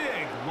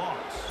big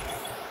loss.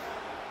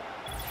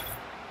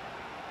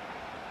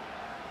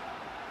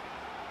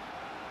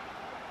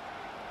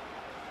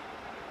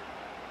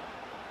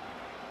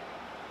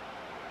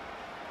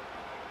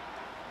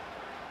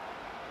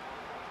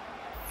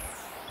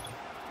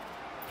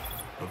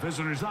 The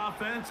visitors'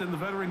 offense and the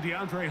veteran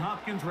DeAndre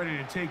Hopkins ready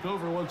to take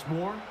over once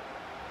more.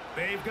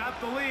 They've got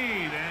the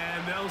lead,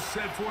 and they'll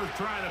set forth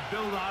trying to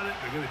build on it.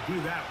 They're going to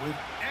do that with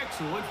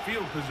excellent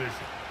field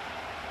position.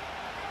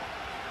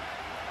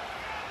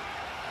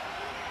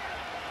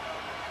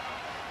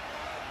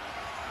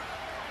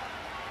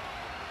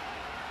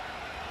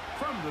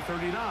 From the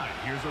 39,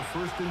 here's a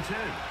 1st and 10.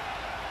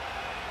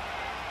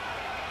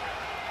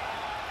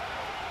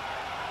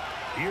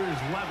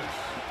 Here's Levis.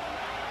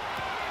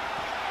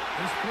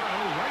 This throw,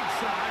 right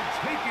side,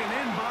 taken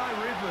in by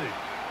Ridley.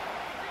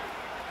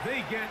 They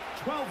get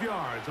 12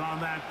 yards on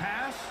that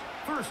pass.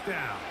 First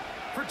down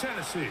for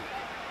Tennessee.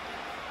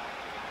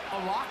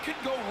 A lot could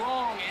go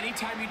wrong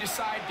anytime you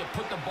decide to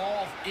put the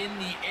ball in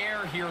the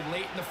air here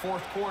late in the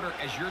fourth quarter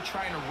as you're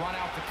trying to run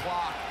out the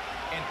clock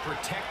and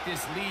protect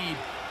this lead.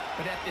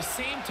 But at the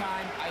same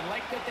time, I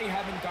like that they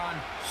haven't gone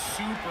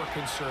super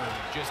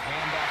conservative. Just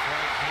handoff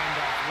right,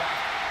 handoff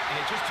left, and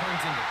it just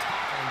turns into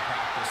tackling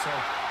practice. So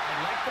I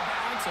like the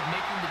balance of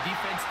making the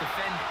defense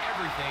defend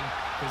everything,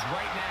 because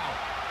right now,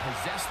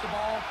 possess the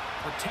ball,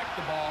 protect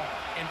the ball,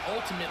 and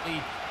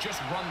ultimately just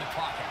run the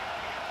clock out.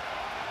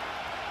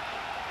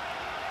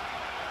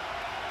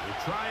 We'll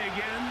try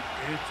again.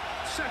 It's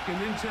 2nd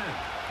and 10.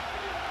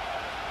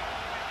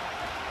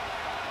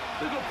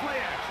 They go play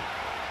action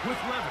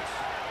with Levis.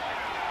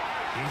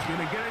 He's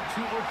going to get it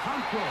to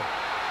Okonkwo.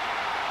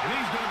 And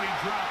he's going to be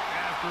dropped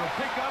after a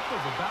pickup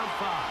of about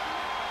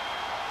 5.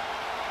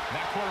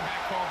 That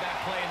quarterback called that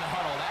play in the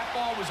huddle. That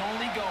ball was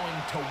only going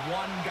to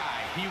one guy.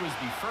 He was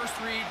the first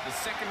read, the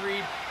second read,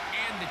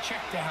 and the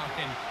check down.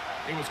 And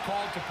it was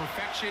called to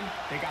perfection.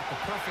 They got the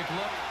perfect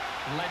look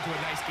and led to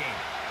a nice game.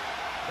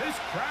 This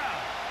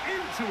crowd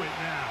into it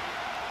now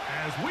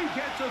as we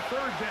get to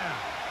 3rd down.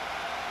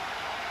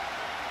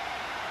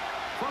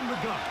 From the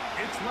gun,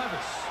 it's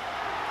Levis.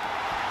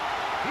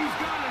 He's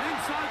got it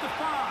inside the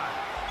 5.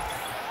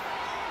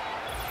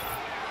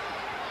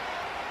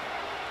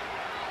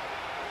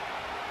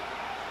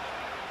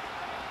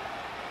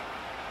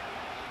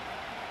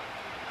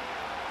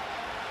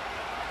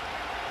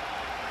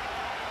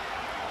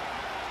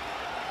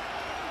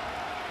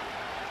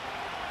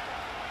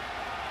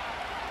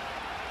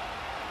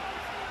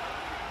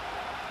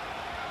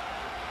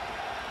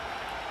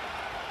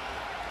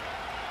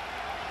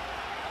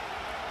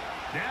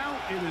 Now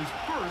it is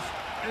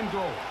 1st and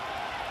goal.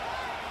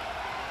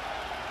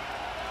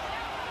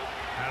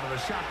 Out of the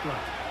shotgun,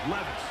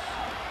 Levis.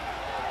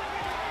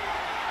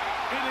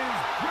 It is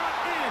brought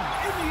in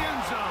the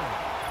end zone.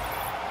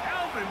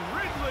 Alvin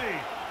Ridley.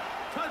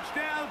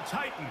 Touchdown,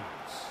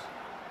 Titans.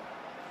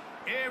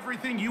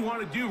 Everything you want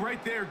to do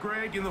right there,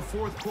 Greg, in the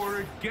fourth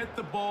quarter. Get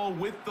the ball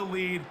with the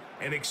lead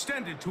and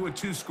extend it to a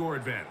 2-score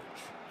advantage.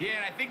 Yeah,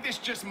 and I think this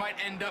just might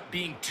end up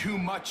being too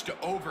much to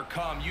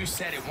overcome. You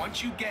said it.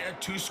 Once you get a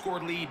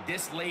 2-score lead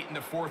this late in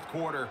the fourth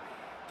quarter,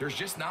 there's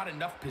just not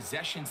enough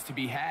possessions to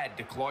be had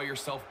to claw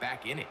yourself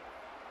back in it.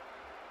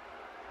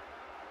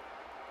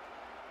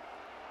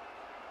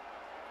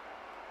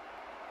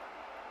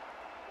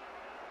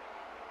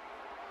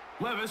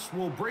 Levis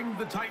will bring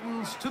the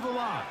Titans to the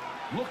line,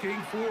 looking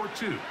for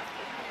 2.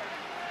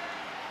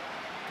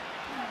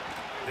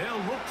 They'll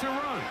look to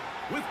run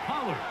with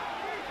Pollard.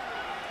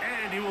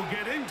 And he will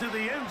get into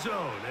the end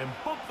zone and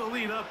bump the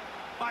lead up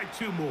by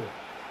 2 more.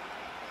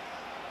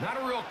 Not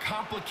a real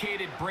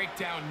complicated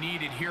breakdown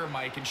needed here,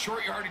 Mike. In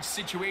short yardage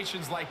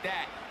situations like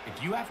that,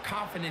 if you have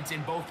confidence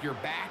in both your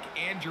back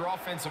and your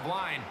offensive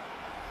line,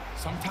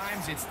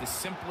 sometimes it's the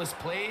simplest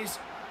plays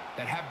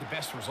that have the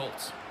best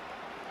results.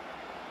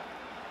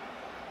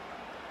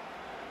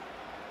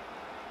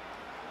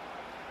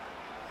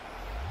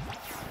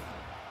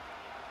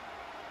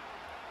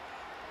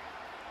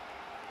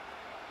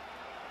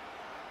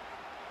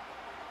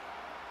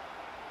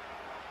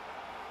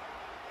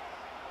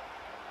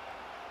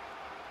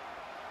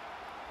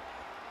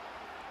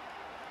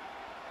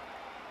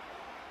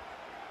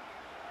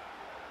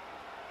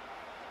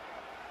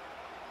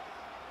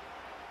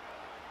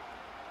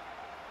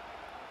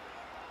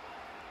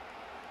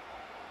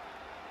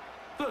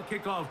 The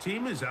kickoff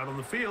team is out on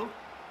the field,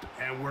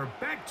 and we're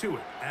back to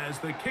it as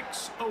the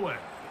kick's away.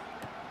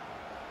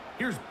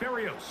 Here's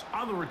Berrios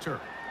on the return.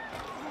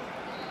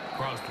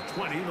 Across the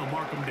 20, they'll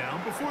mark him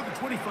down before the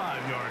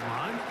 25-yard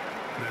line.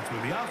 And that's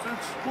where the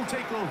offense will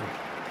take over.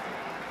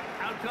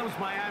 Out comes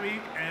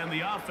Miami and the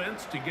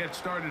offense to get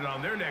started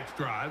on their next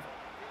drive.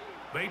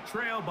 They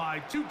trail by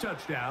 2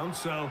 touchdowns,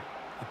 so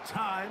the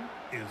time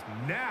is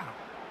now.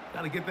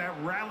 Got to get that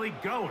rally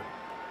going.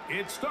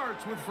 It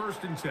starts with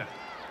 1st and 10.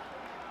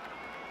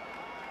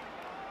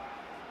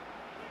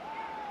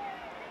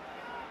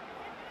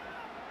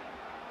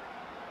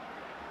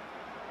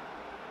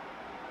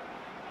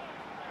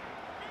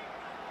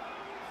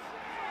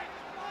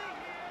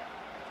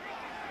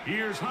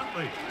 Here's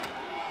Huntley.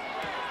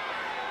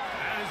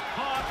 That is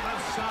caught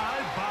left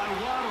side by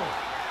Waddle.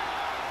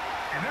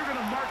 And they're going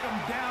to mark him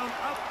down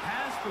up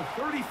past the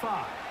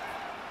 35.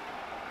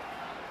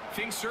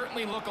 Things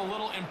certainly look a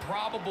little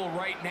improbable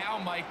right now,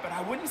 Mike, but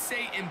I wouldn't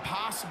say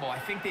impossible. I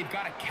think they've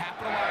got to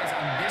capitalize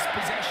on this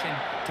possession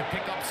to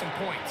pick up some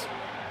points.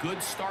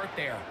 Good start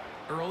there.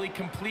 Early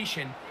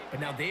completion,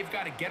 but now they've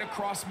got to get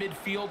across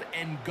midfield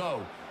and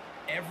go.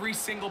 Every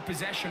single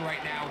possession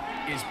right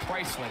now is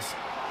priceless.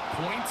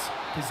 Points,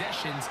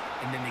 possessions,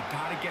 and then they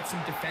got to get some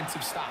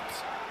defensive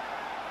stops.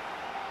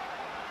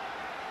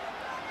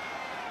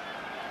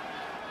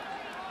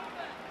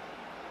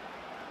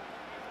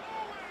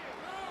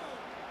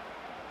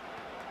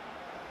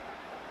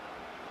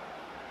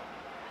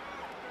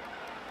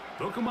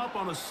 They'll come up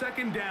on a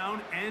 2nd down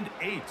and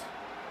 8.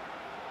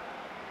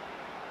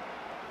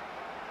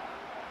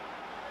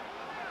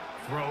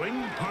 Throwing,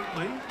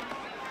 Huntley.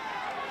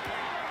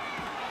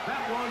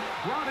 That one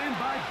brought in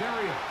by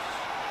Berrios.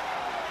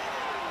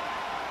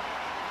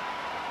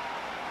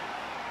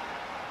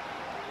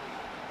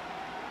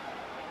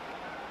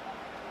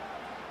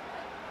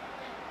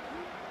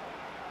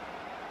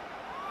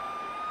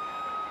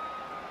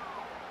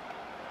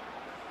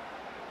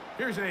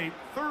 Here's a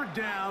 3rd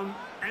down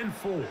and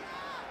 4.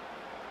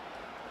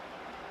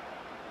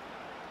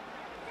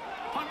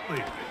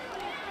 Huntley.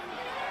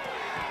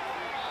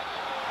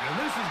 And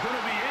this is going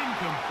to be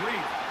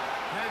incomplete.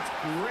 That's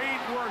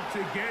great work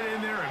to get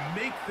in there and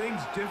make things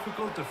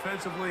difficult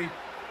defensively,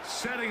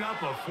 setting up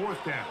a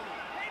 4th down.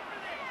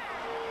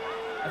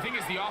 I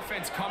think as the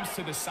offense comes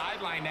to the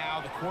sideline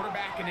now, the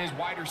quarterback and his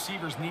wide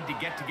receivers need to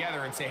get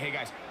together and say, hey,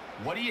 guys,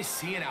 what are you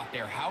seeing out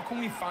there? How can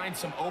we find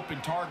some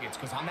open targets?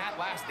 Because on that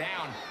last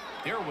down,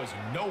 there was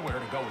nowhere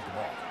to go with the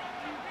ball.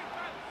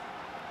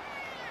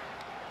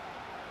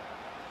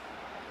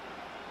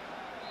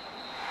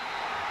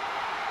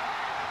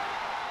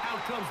 Out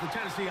comes the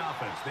Tennessee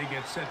offense. They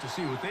get set to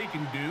see what they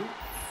can do.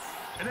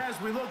 And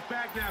as we look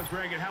back now,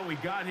 Greg, at how we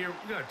got here,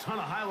 we got a ton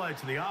of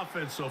highlights of the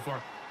offense so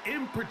far.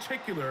 In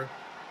particular,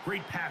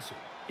 great passing.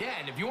 Yeah,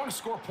 and if you want to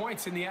score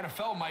points in the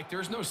NFL, Mike,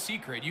 there's no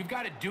secret. You've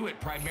got to do it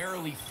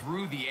primarily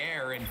through the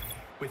air. And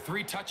with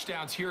 3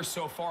 touchdowns here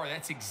so far,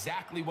 that's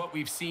exactly what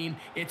we've seen.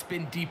 It's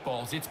been deep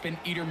balls. It's been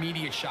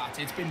intermediate shots.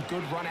 It's been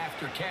good run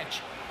after catch.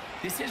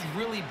 This has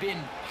really been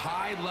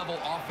high-level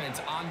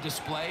offense on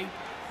display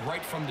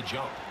right from the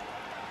jump.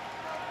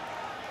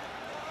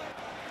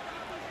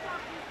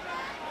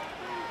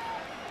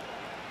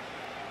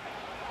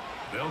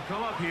 They'll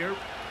come up here,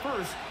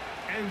 1st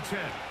and 10.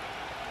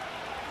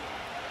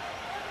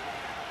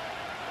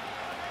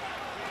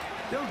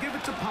 They'll give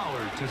it to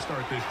Pollard to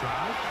start this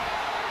drive.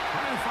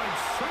 Trying to find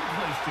some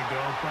place to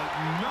go, but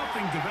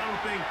nothing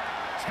developing.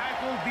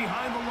 Tackled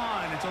behind the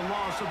line. It's a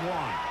loss of 1.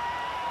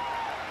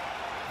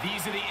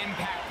 These are the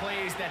impact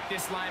plays that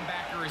this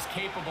linebacker is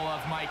capable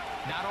of, Mike.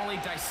 Not only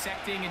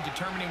dissecting and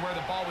determining where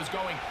the ball was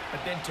going,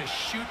 but then to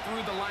shoot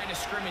through the line of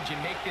scrimmage and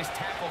make this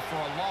tackle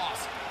for a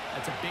loss.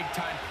 That's a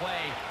big-time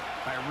play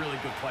by a really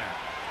good player.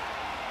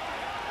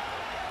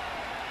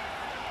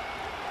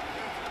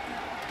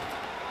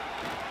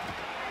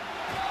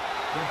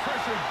 The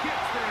pressure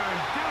gets there,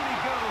 and down he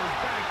goes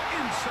back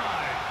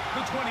inside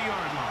the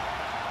 20-yard line.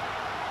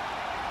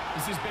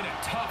 This has been a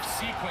tough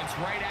sequence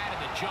right out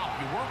of the jump.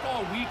 You work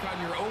all week on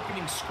your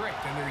opening script,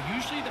 and they're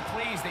usually the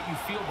plays that you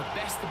feel the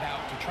best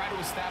about to try to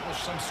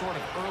establish some sort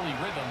of early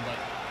rhythm, but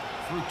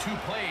through 2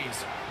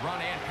 plays,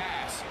 run and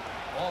pass,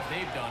 all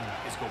they've done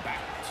is go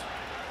backwards.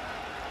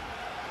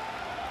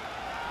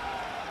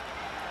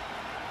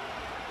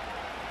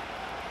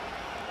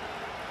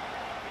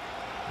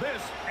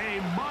 This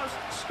a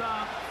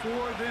must-stop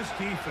for this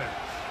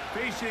defense.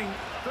 Facing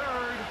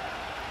 3rd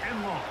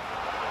and long.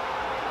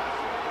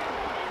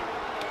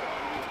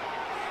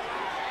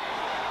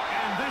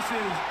 And this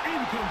is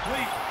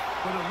incomplete,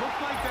 but it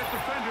looked like that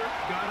defender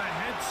got a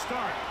head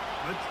start.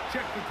 Let's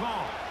check the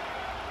call.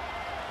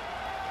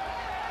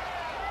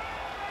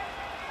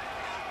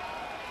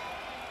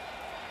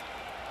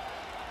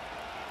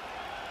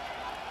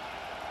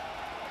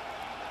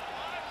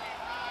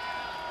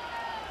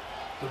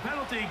 The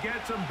penalty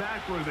gets them back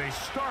where they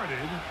started,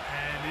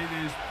 and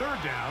it is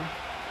 3rd down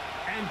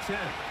and 10.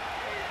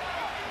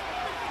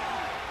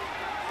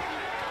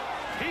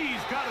 He's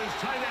got his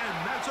tight end.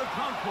 That's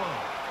Okonkwo.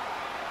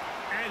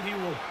 And he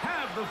will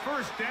have the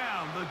first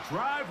down. The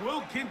drive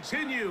will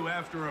continue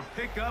after a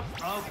pickup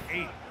of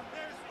 8.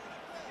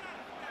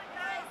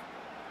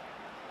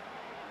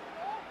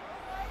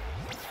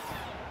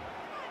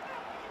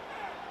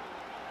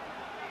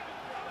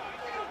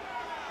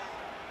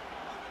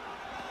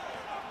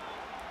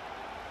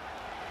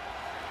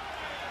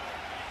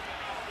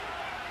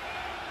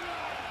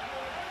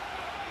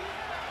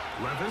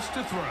 Levis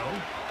to throw.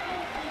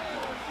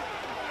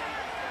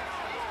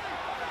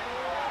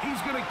 He's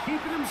going to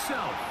keep it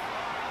himself.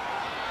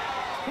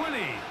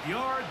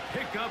 20-yard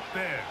pickup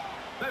there.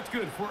 That's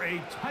good for a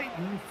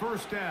Titan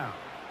first down.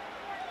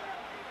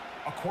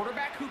 A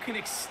quarterback who can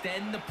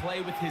extend the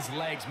play with his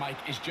legs, Mike,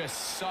 is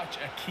just such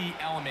a key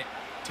element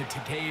to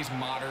today's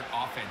modern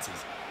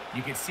offenses.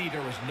 You can see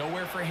there was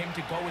nowhere for him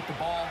to go with the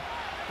ball,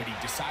 but he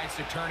decides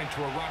to turn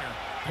into a runner,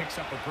 picks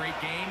up a great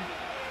gain,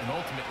 and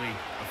ultimately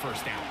a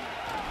first down.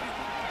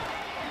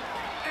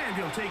 And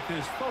he'll take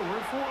this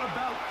forward for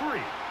about 3.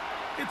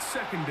 It's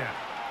second down.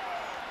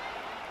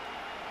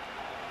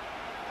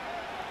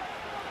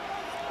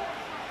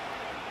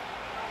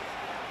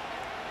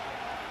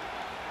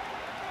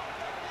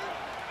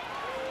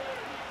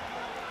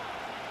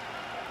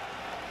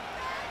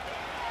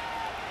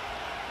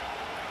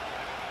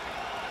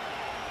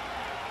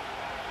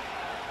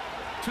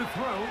 To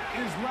throw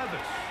is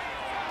Levis.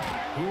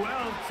 Who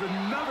else?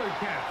 Another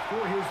catch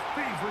for his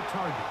favorite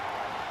target.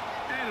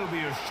 And it'll be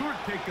a short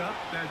pickup.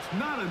 That's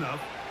not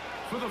enough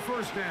for the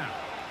first down.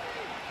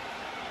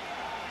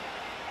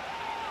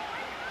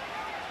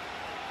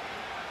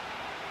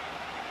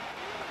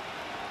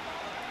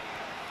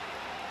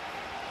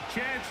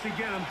 Chance to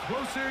get him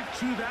closer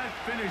to that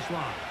finish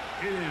line.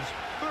 It is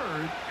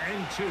 3rd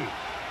and 2.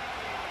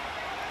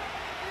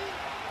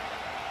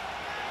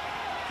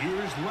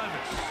 Here's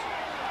Levis.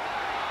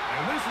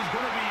 And this is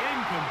going to be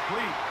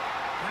incomplete.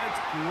 That's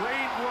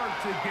great work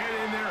to get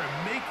in there and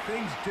make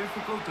things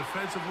difficult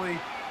defensively,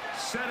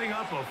 setting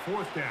up a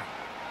 4th down.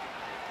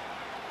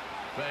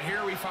 But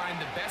here we find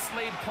the best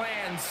laid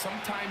plans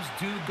sometimes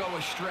do go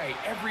astray.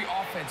 Every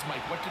offense,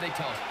 Mike, what do they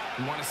tell us?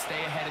 We want to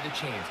stay ahead of the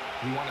chains.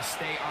 We want to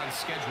stay on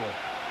schedule.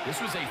 This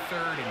was a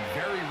 3rd and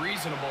very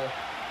reasonable,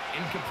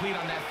 incomplete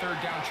on that 3rd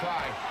down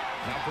try.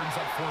 Now brings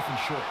up 4th and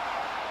short.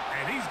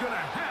 And he's going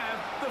to have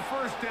the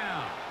first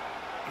down.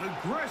 An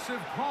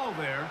aggressive call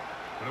there,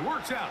 but it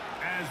works out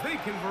as they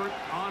convert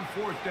on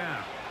 4th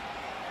down.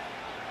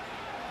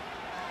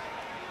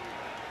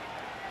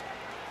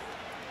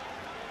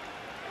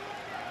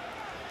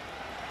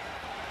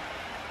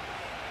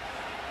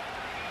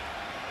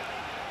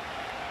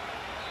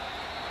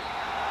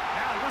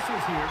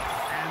 Here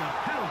and a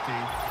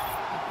penalty.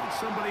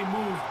 Somebody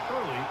moved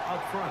early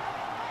up front.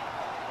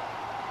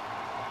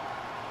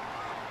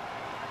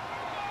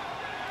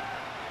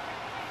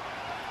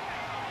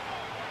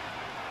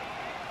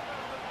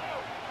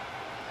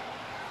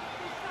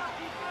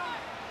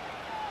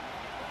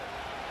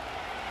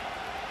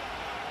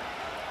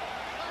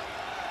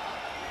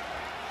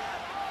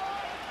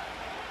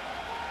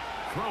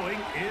 Throwing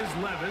is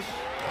Levis.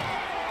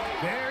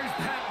 There's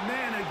that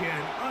man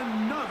again.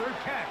 Another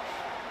catch.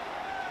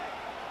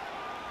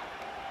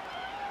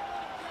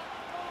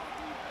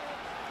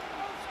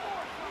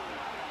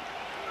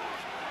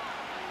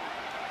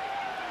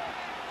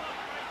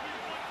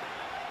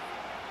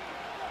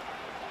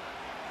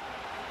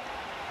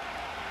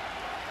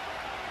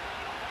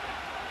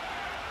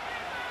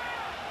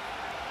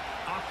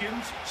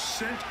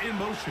 Sent in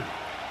motion.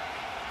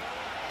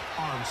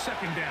 On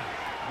 2nd down,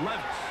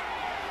 Levis.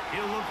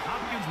 He'll look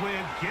Hopkins' way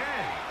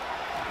again.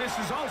 This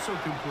is also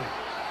complete.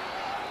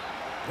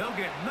 They'll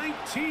get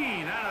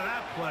 19 out of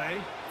that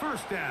play.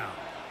 First down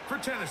for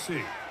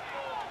Tennessee.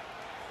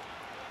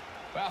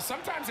 Well,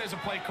 sometimes as a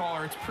play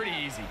caller, it's pretty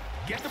easy.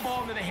 Get the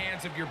ball into the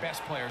hands of your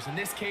best players. In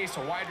this case,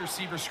 a wide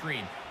receiver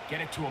screen.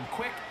 Get it to him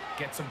quick,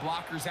 get some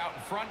blockers out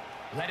in front,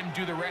 let him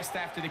do the rest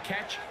after the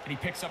catch, and he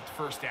picks up the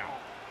first down.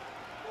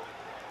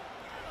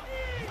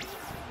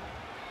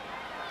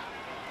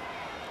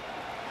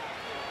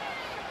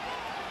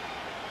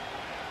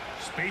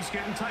 Space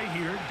getting tight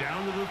here,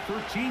 down to the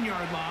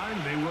 13-yard line.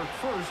 They work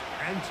 1st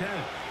and 10.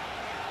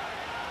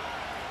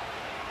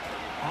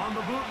 On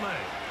the bootleg,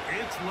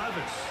 it's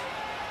Levis.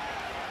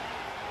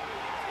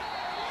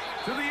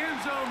 To the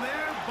end zone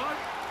there, but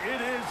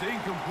it is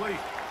incomplete.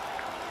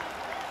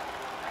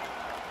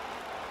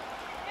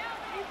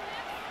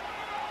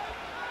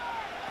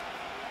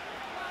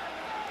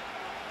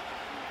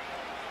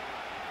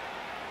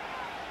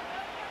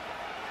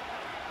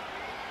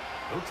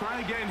 They'll try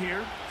again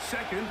here.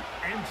 2nd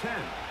and 10.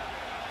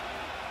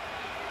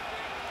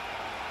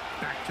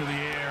 Back to the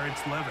air,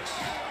 it's Levis.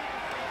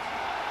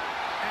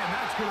 And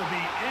that's going to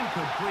be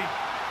incomplete.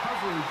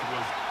 Coverage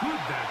was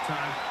good that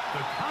time.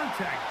 The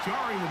contact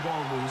jarring the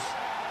ball loose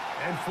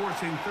and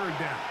forcing 3rd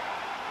down.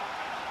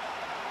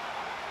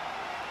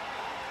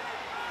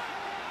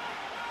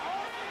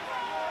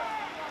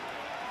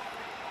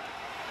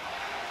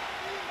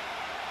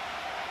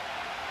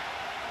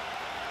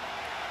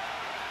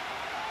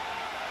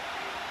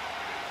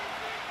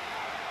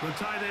 The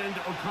tight end,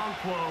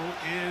 Okonkwo,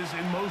 is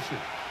in motion.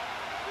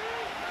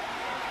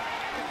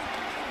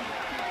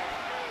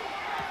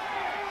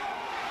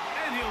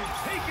 And he'll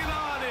take it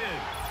on in.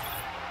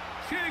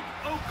 Chig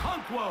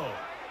Okonkwo.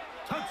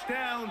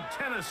 Touchdown,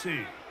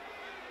 Tennessee.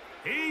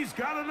 He's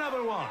got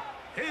another one.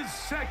 His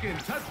second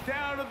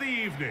touchdown of the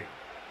evening.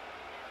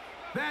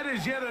 That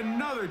is yet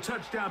another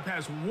touchdown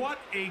pass. What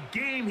a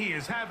game he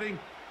is having,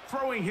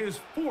 throwing his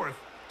fourth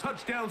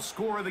touchdown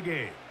score of the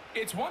game.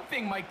 It's one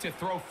thing, Mike, to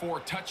throw 4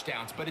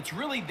 touchdowns, but it's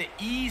really the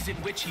ease in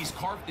which he's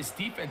carved this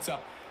defense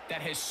up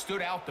that has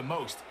stood out the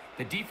most.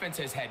 The defense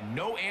has had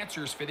no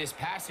answers for this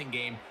passing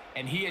game,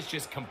 and he has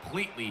just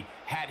completely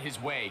had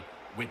his way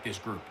with this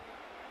group.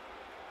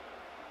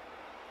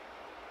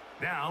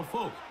 Now,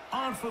 folks,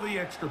 on for the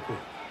extra point.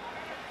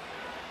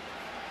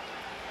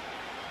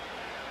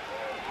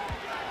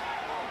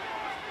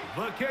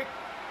 The kick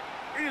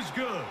is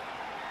good.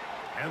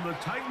 And the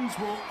Titans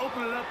will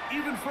open it up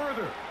even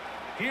further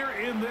here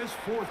in this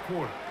fourth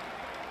quarter.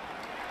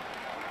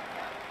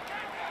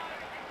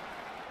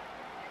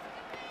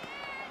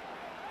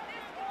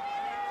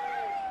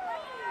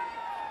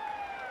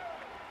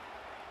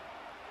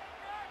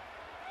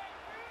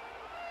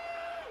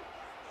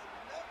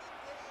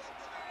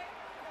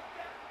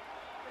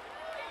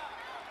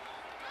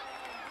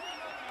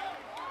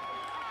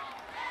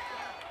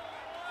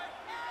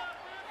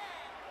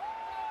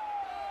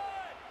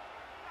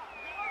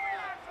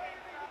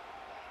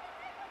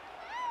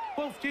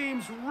 Both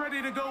teams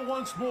ready to go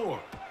once more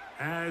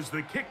as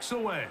the kick's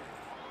away.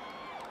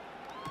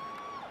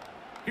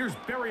 Here's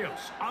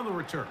Berrios on the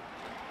return.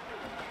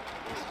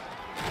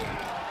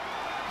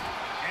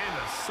 And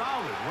a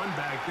solid run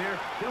back there.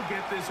 He'll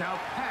get this out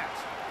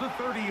past the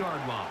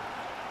 30-yard line.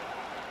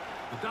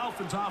 The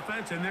Dolphins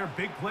offense and their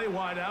big play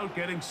wideout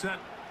getting set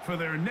for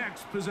their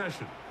next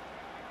possession.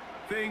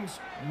 Things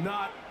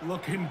not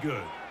looking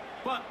good.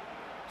 But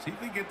see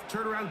if they get the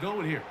turnaround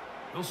going here.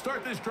 They'll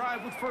start this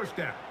drive with first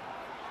down.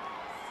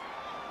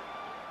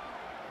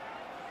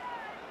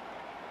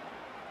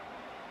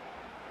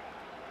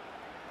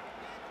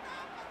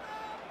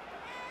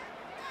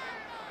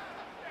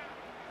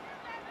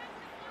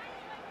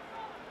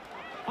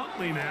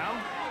 Huntley now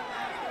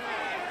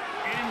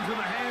into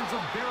the hands of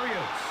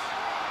Berrios.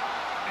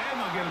 And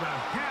they'll get about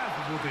half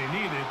of what they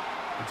needed.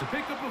 It's a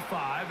pickup of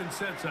 5 and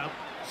sets up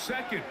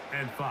 2nd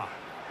and 5.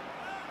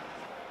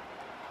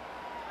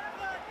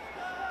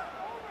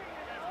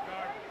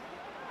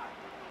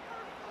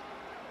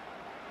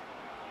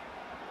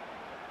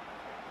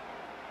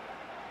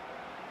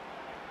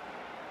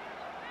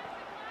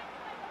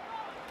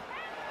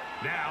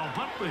 Now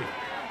Huntley.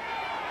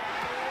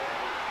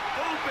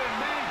 Open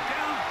man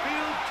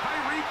downfield,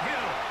 Tyreek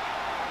Hill.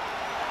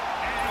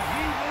 And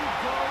he will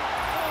go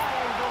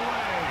all the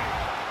way.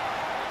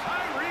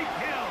 Tyreek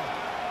Hill.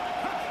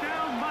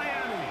 Touchdown,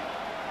 Miami.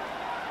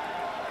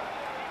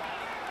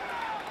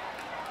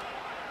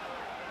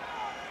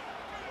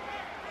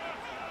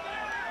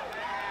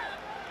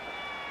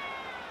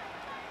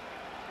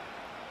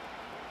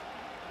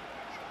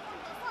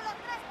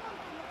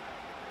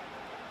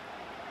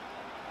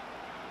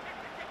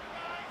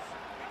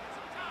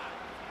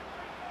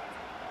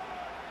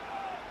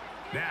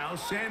 Now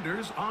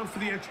Sanders on for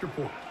the extra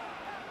point.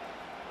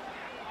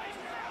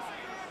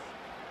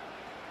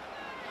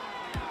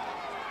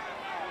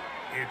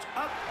 It's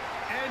up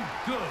and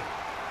good.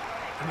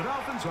 And the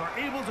Dolphins are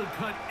able to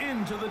cut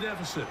into the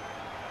deficit.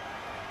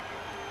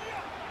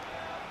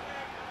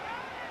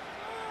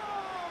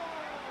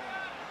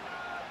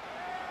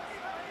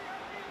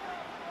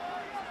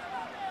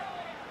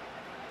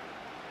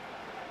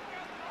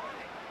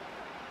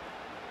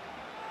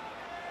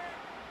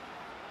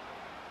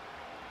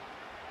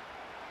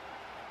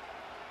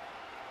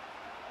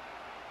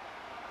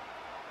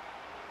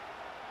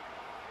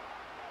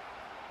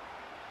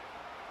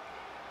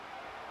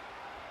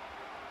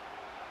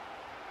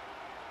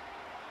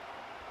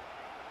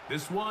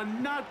 This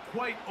one not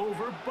quite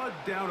over, but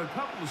down a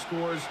couple of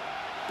scores.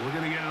 We're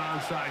going to get an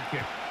onside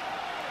kick.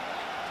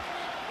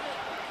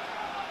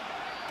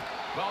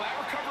 Well, that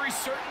recovery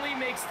certainly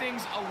makes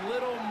things a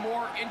little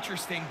more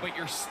interesting, but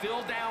you're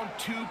still down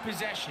 2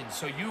 possessions,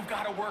 so you've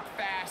got to work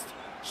fast,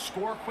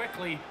 score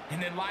quickly,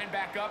 and then line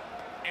back up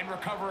and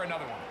recover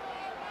another one.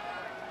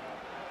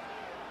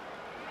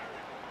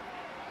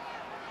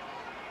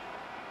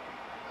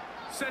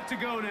 Set to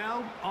go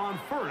now on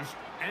 1st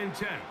and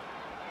 10.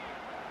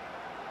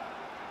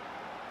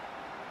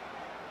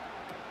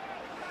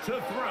 To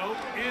throw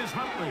is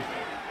Huntley.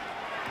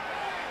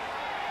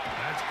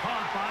 That's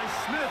caught by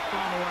Smith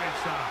on the right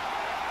side.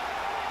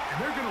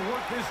 And they're going to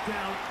work this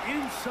down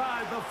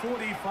inside the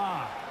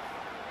 45.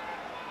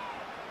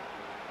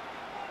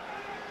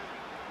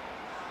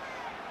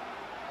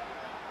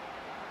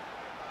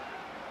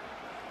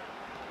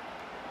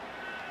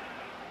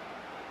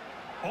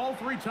 All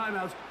 3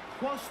 timeouts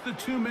plus the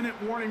 2-minute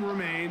warning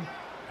remain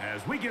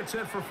as we get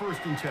set for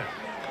 1st and 10.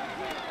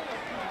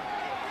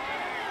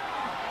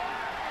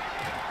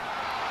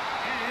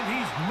 And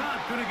he's not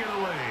going to get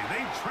away.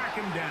 They track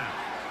him down.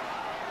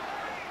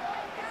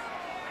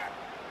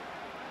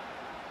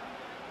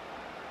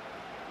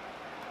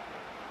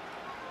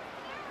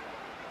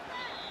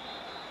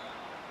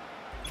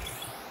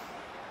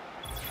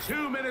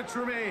 2 minutes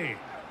remain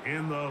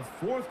in the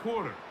fourth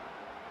quarter.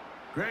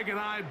 Greg and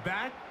I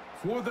back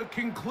for the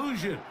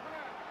conclusion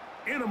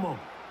in a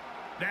moment.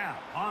 Now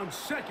on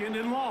 2nd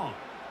and long.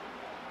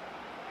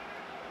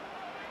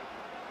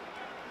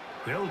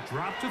 They'll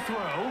drop to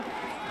throw.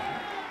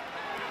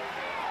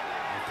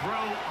 The throw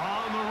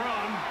on the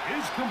run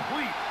is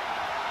complete.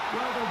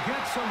 Well, they'll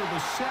get some of the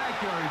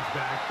sack yards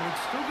back, but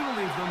it's still going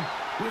to leave them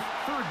with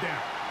 3rd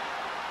down.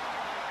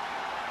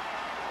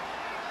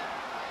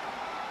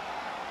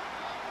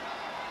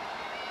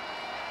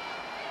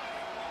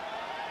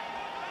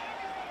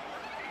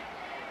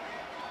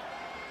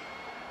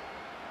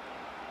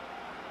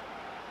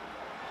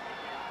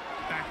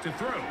 Back to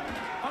throw.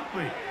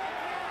 Huntley.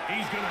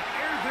 He's going to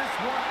air this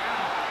one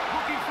out.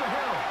 Looking for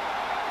Hill.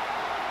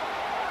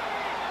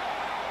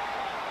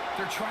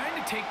 They're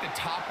trying to take the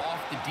top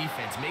off the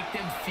defense, make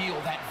them feel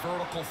that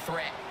vertical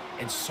threat,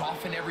 and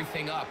soften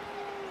everything up.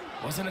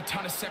 Wasn't a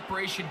ton of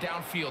separation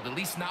downfield, at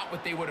least not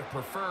what they would have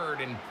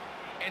preferred, and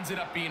ends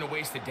up being a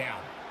wasted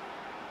down.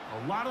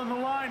 A lot on the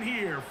line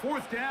here.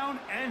 4th down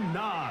and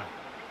 9.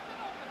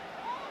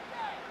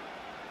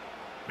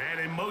 Man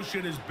in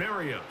motion is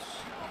Berrios.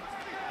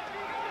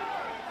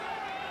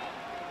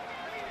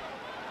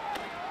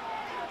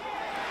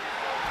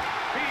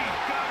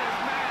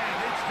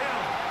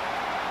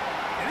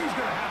 He's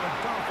going to have a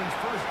Dolphins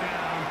 1st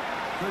down.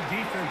 The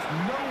defense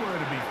nowhere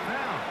to be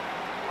found.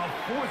 A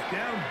 4th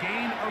down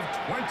gain of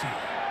 20.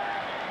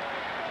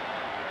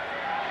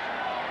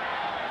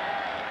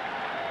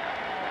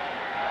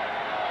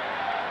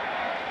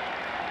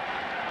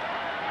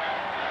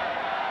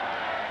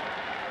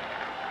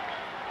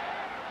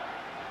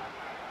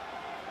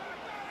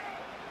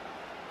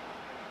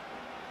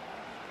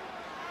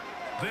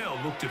 They'll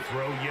look to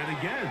throw yet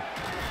again.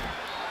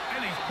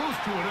 And he's close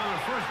to another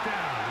 1st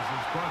down as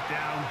he's brought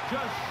down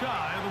just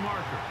shy of the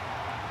marker.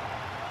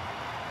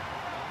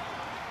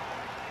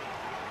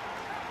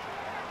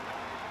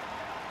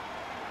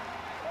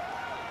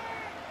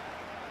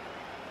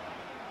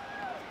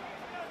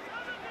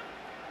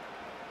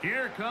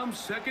 Here comes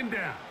 2nd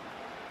down.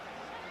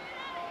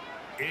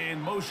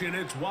 In motion,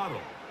 it's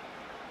Waddle.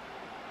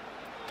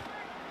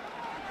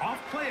 Off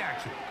play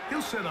action.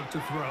 He'll set up to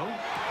throw.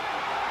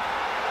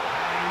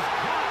 And he's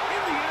caught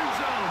in the end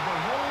zone, but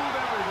hold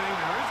everything.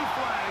 There is a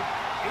flag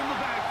in the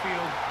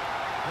backfield.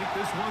 I think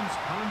this one's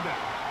coming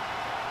back.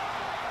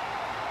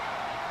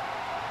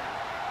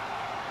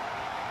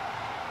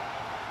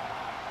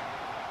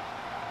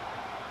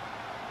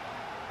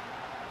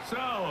 So,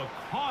 a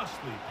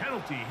costly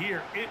penalty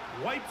here. It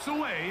wipes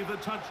away the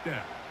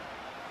touchdown.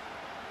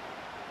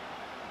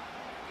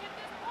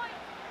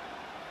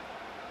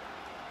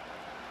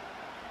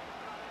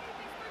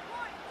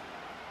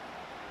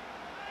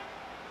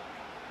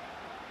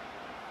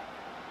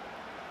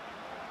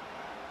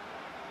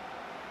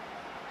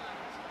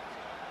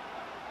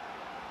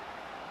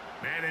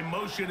 Man in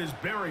motion is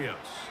Berrios.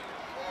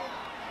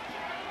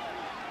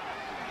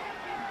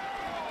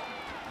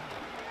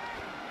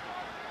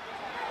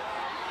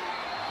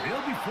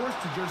 They'll be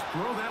forced to just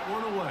throw that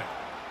one away.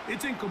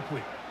 It's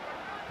incomplete.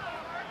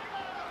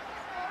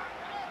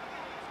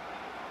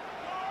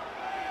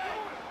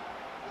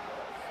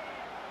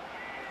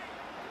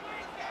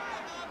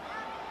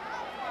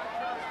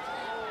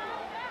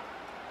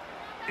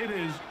 It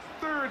is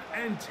 3rd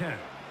and 10.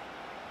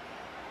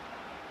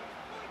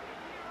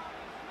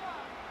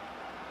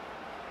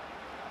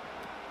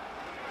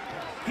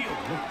 He'll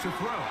look to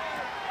throw.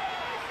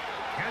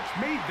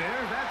 Catch made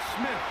there. That's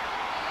Smith.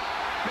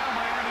 Now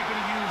Miami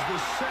going to use the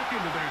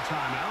 2nd of their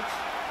timeouts.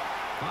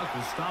 Clock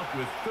will stop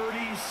with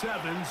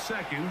 37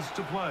 seconds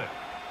to play.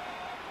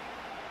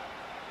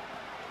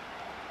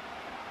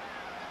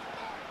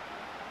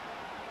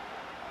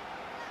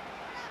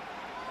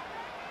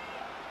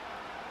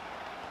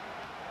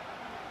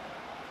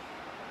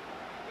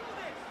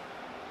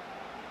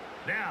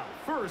 Now,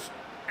 1st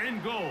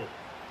and goal.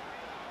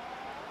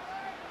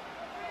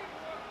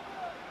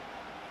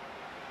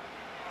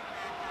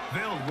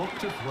 They'll look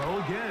to throw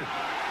again.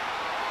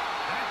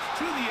 That's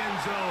to the end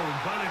zone,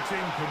 but it's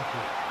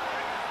incomplete.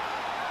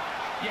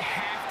 You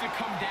have to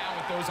come down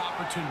with those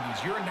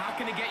opportunities. You're not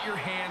going to get your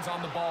hands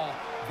on the ball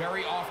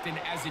very often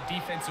as a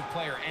defensive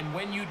player. And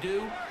when you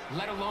do,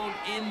 let alone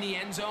in the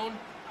end zone,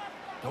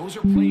 those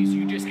are plays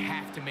you just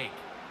have to make.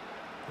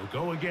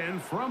 They'll go again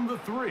from the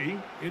 3.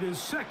 It is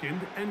 2nd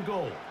and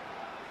goal.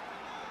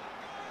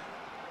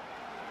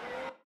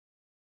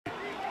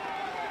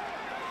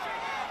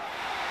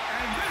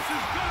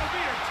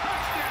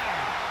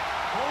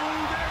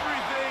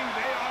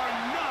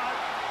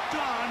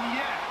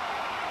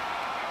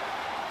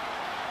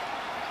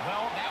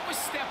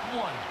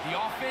 The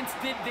offense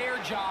did their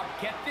job,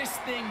 get this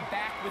thing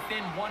back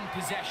within 1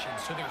 possession,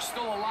 so they're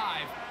still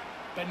alive.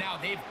 But now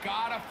they've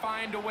got to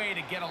find a way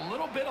to get a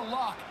little bit of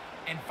luck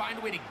and find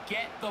a way to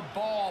get the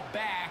ball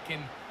back,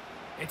 and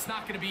it's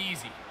not going to be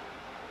easy.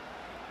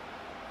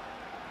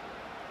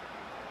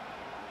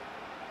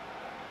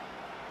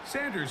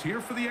 Sanders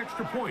here for the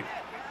extra point.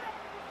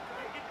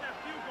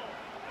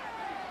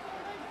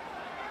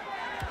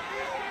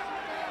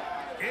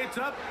 It's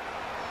up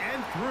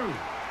and through.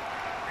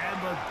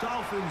 And the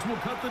Dolphins will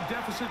cut the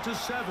deficit to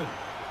 7.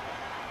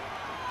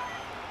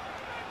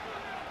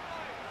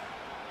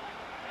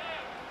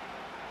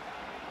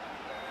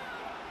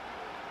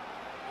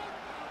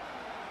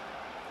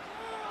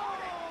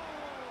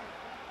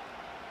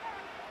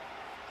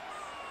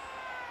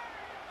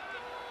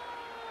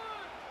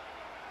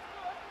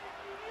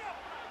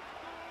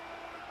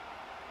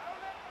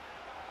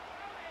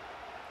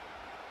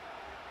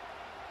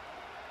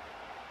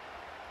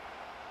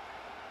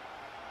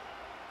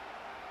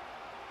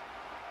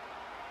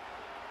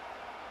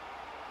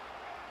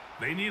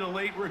 They need a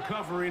late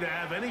recovery to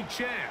have any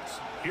chance.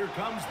 Here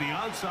comes the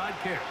onside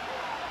kick.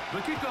 The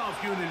kickoff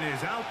unit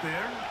is out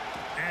there,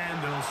 and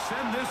they'll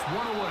send this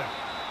one away.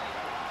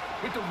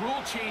 With the rule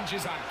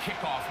changes on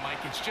kickoff,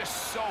 Mike, it's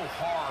just so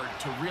hard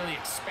to really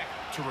expect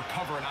to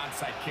recover an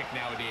onside kick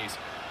nowadays.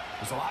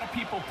 There's a lot of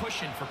people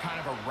pushing for kind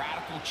of a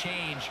radical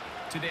change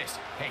to this.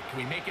 Hey, can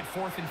we make it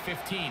 4th and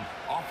 15?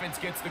 Offense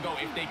gets the go.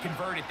 If they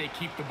convert it, they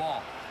keep the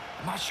ball.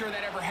 I'm not sure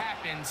that ever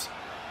happens,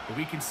 but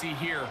we can see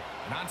here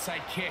an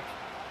onside kick.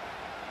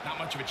 Not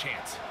much of a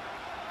chance.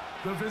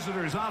 The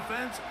visitors'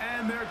 offense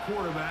and their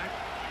quarterback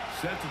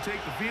set to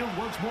take the field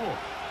once more.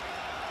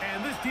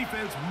 And this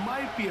defense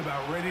might be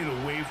about ready to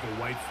wave the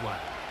white flag.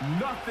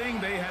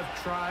 Nothing they have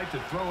tried to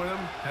throw at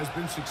him has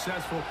been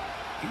successful.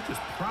 He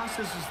just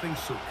processes things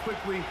so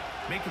quickly,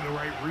 making the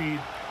right read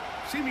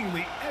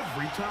seemingly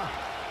every time.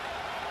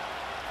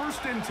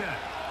 1st and 10.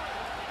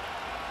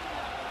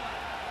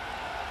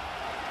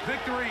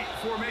 Victory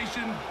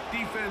formation,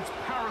 defense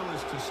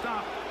powerless to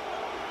stop.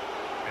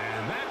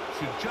 And that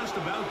should just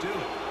about do it.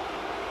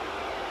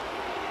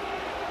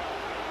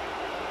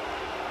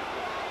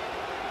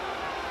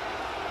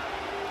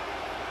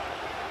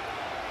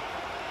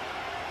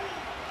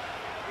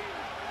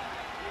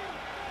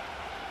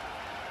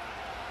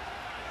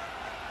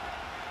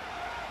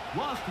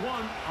 Lost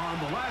one on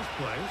the last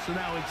play, so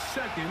now it's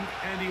 2nd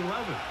and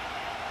 11.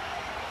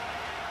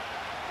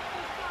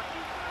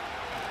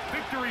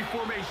 Victory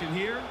formation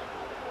here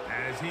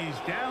as he's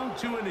down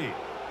to a knee.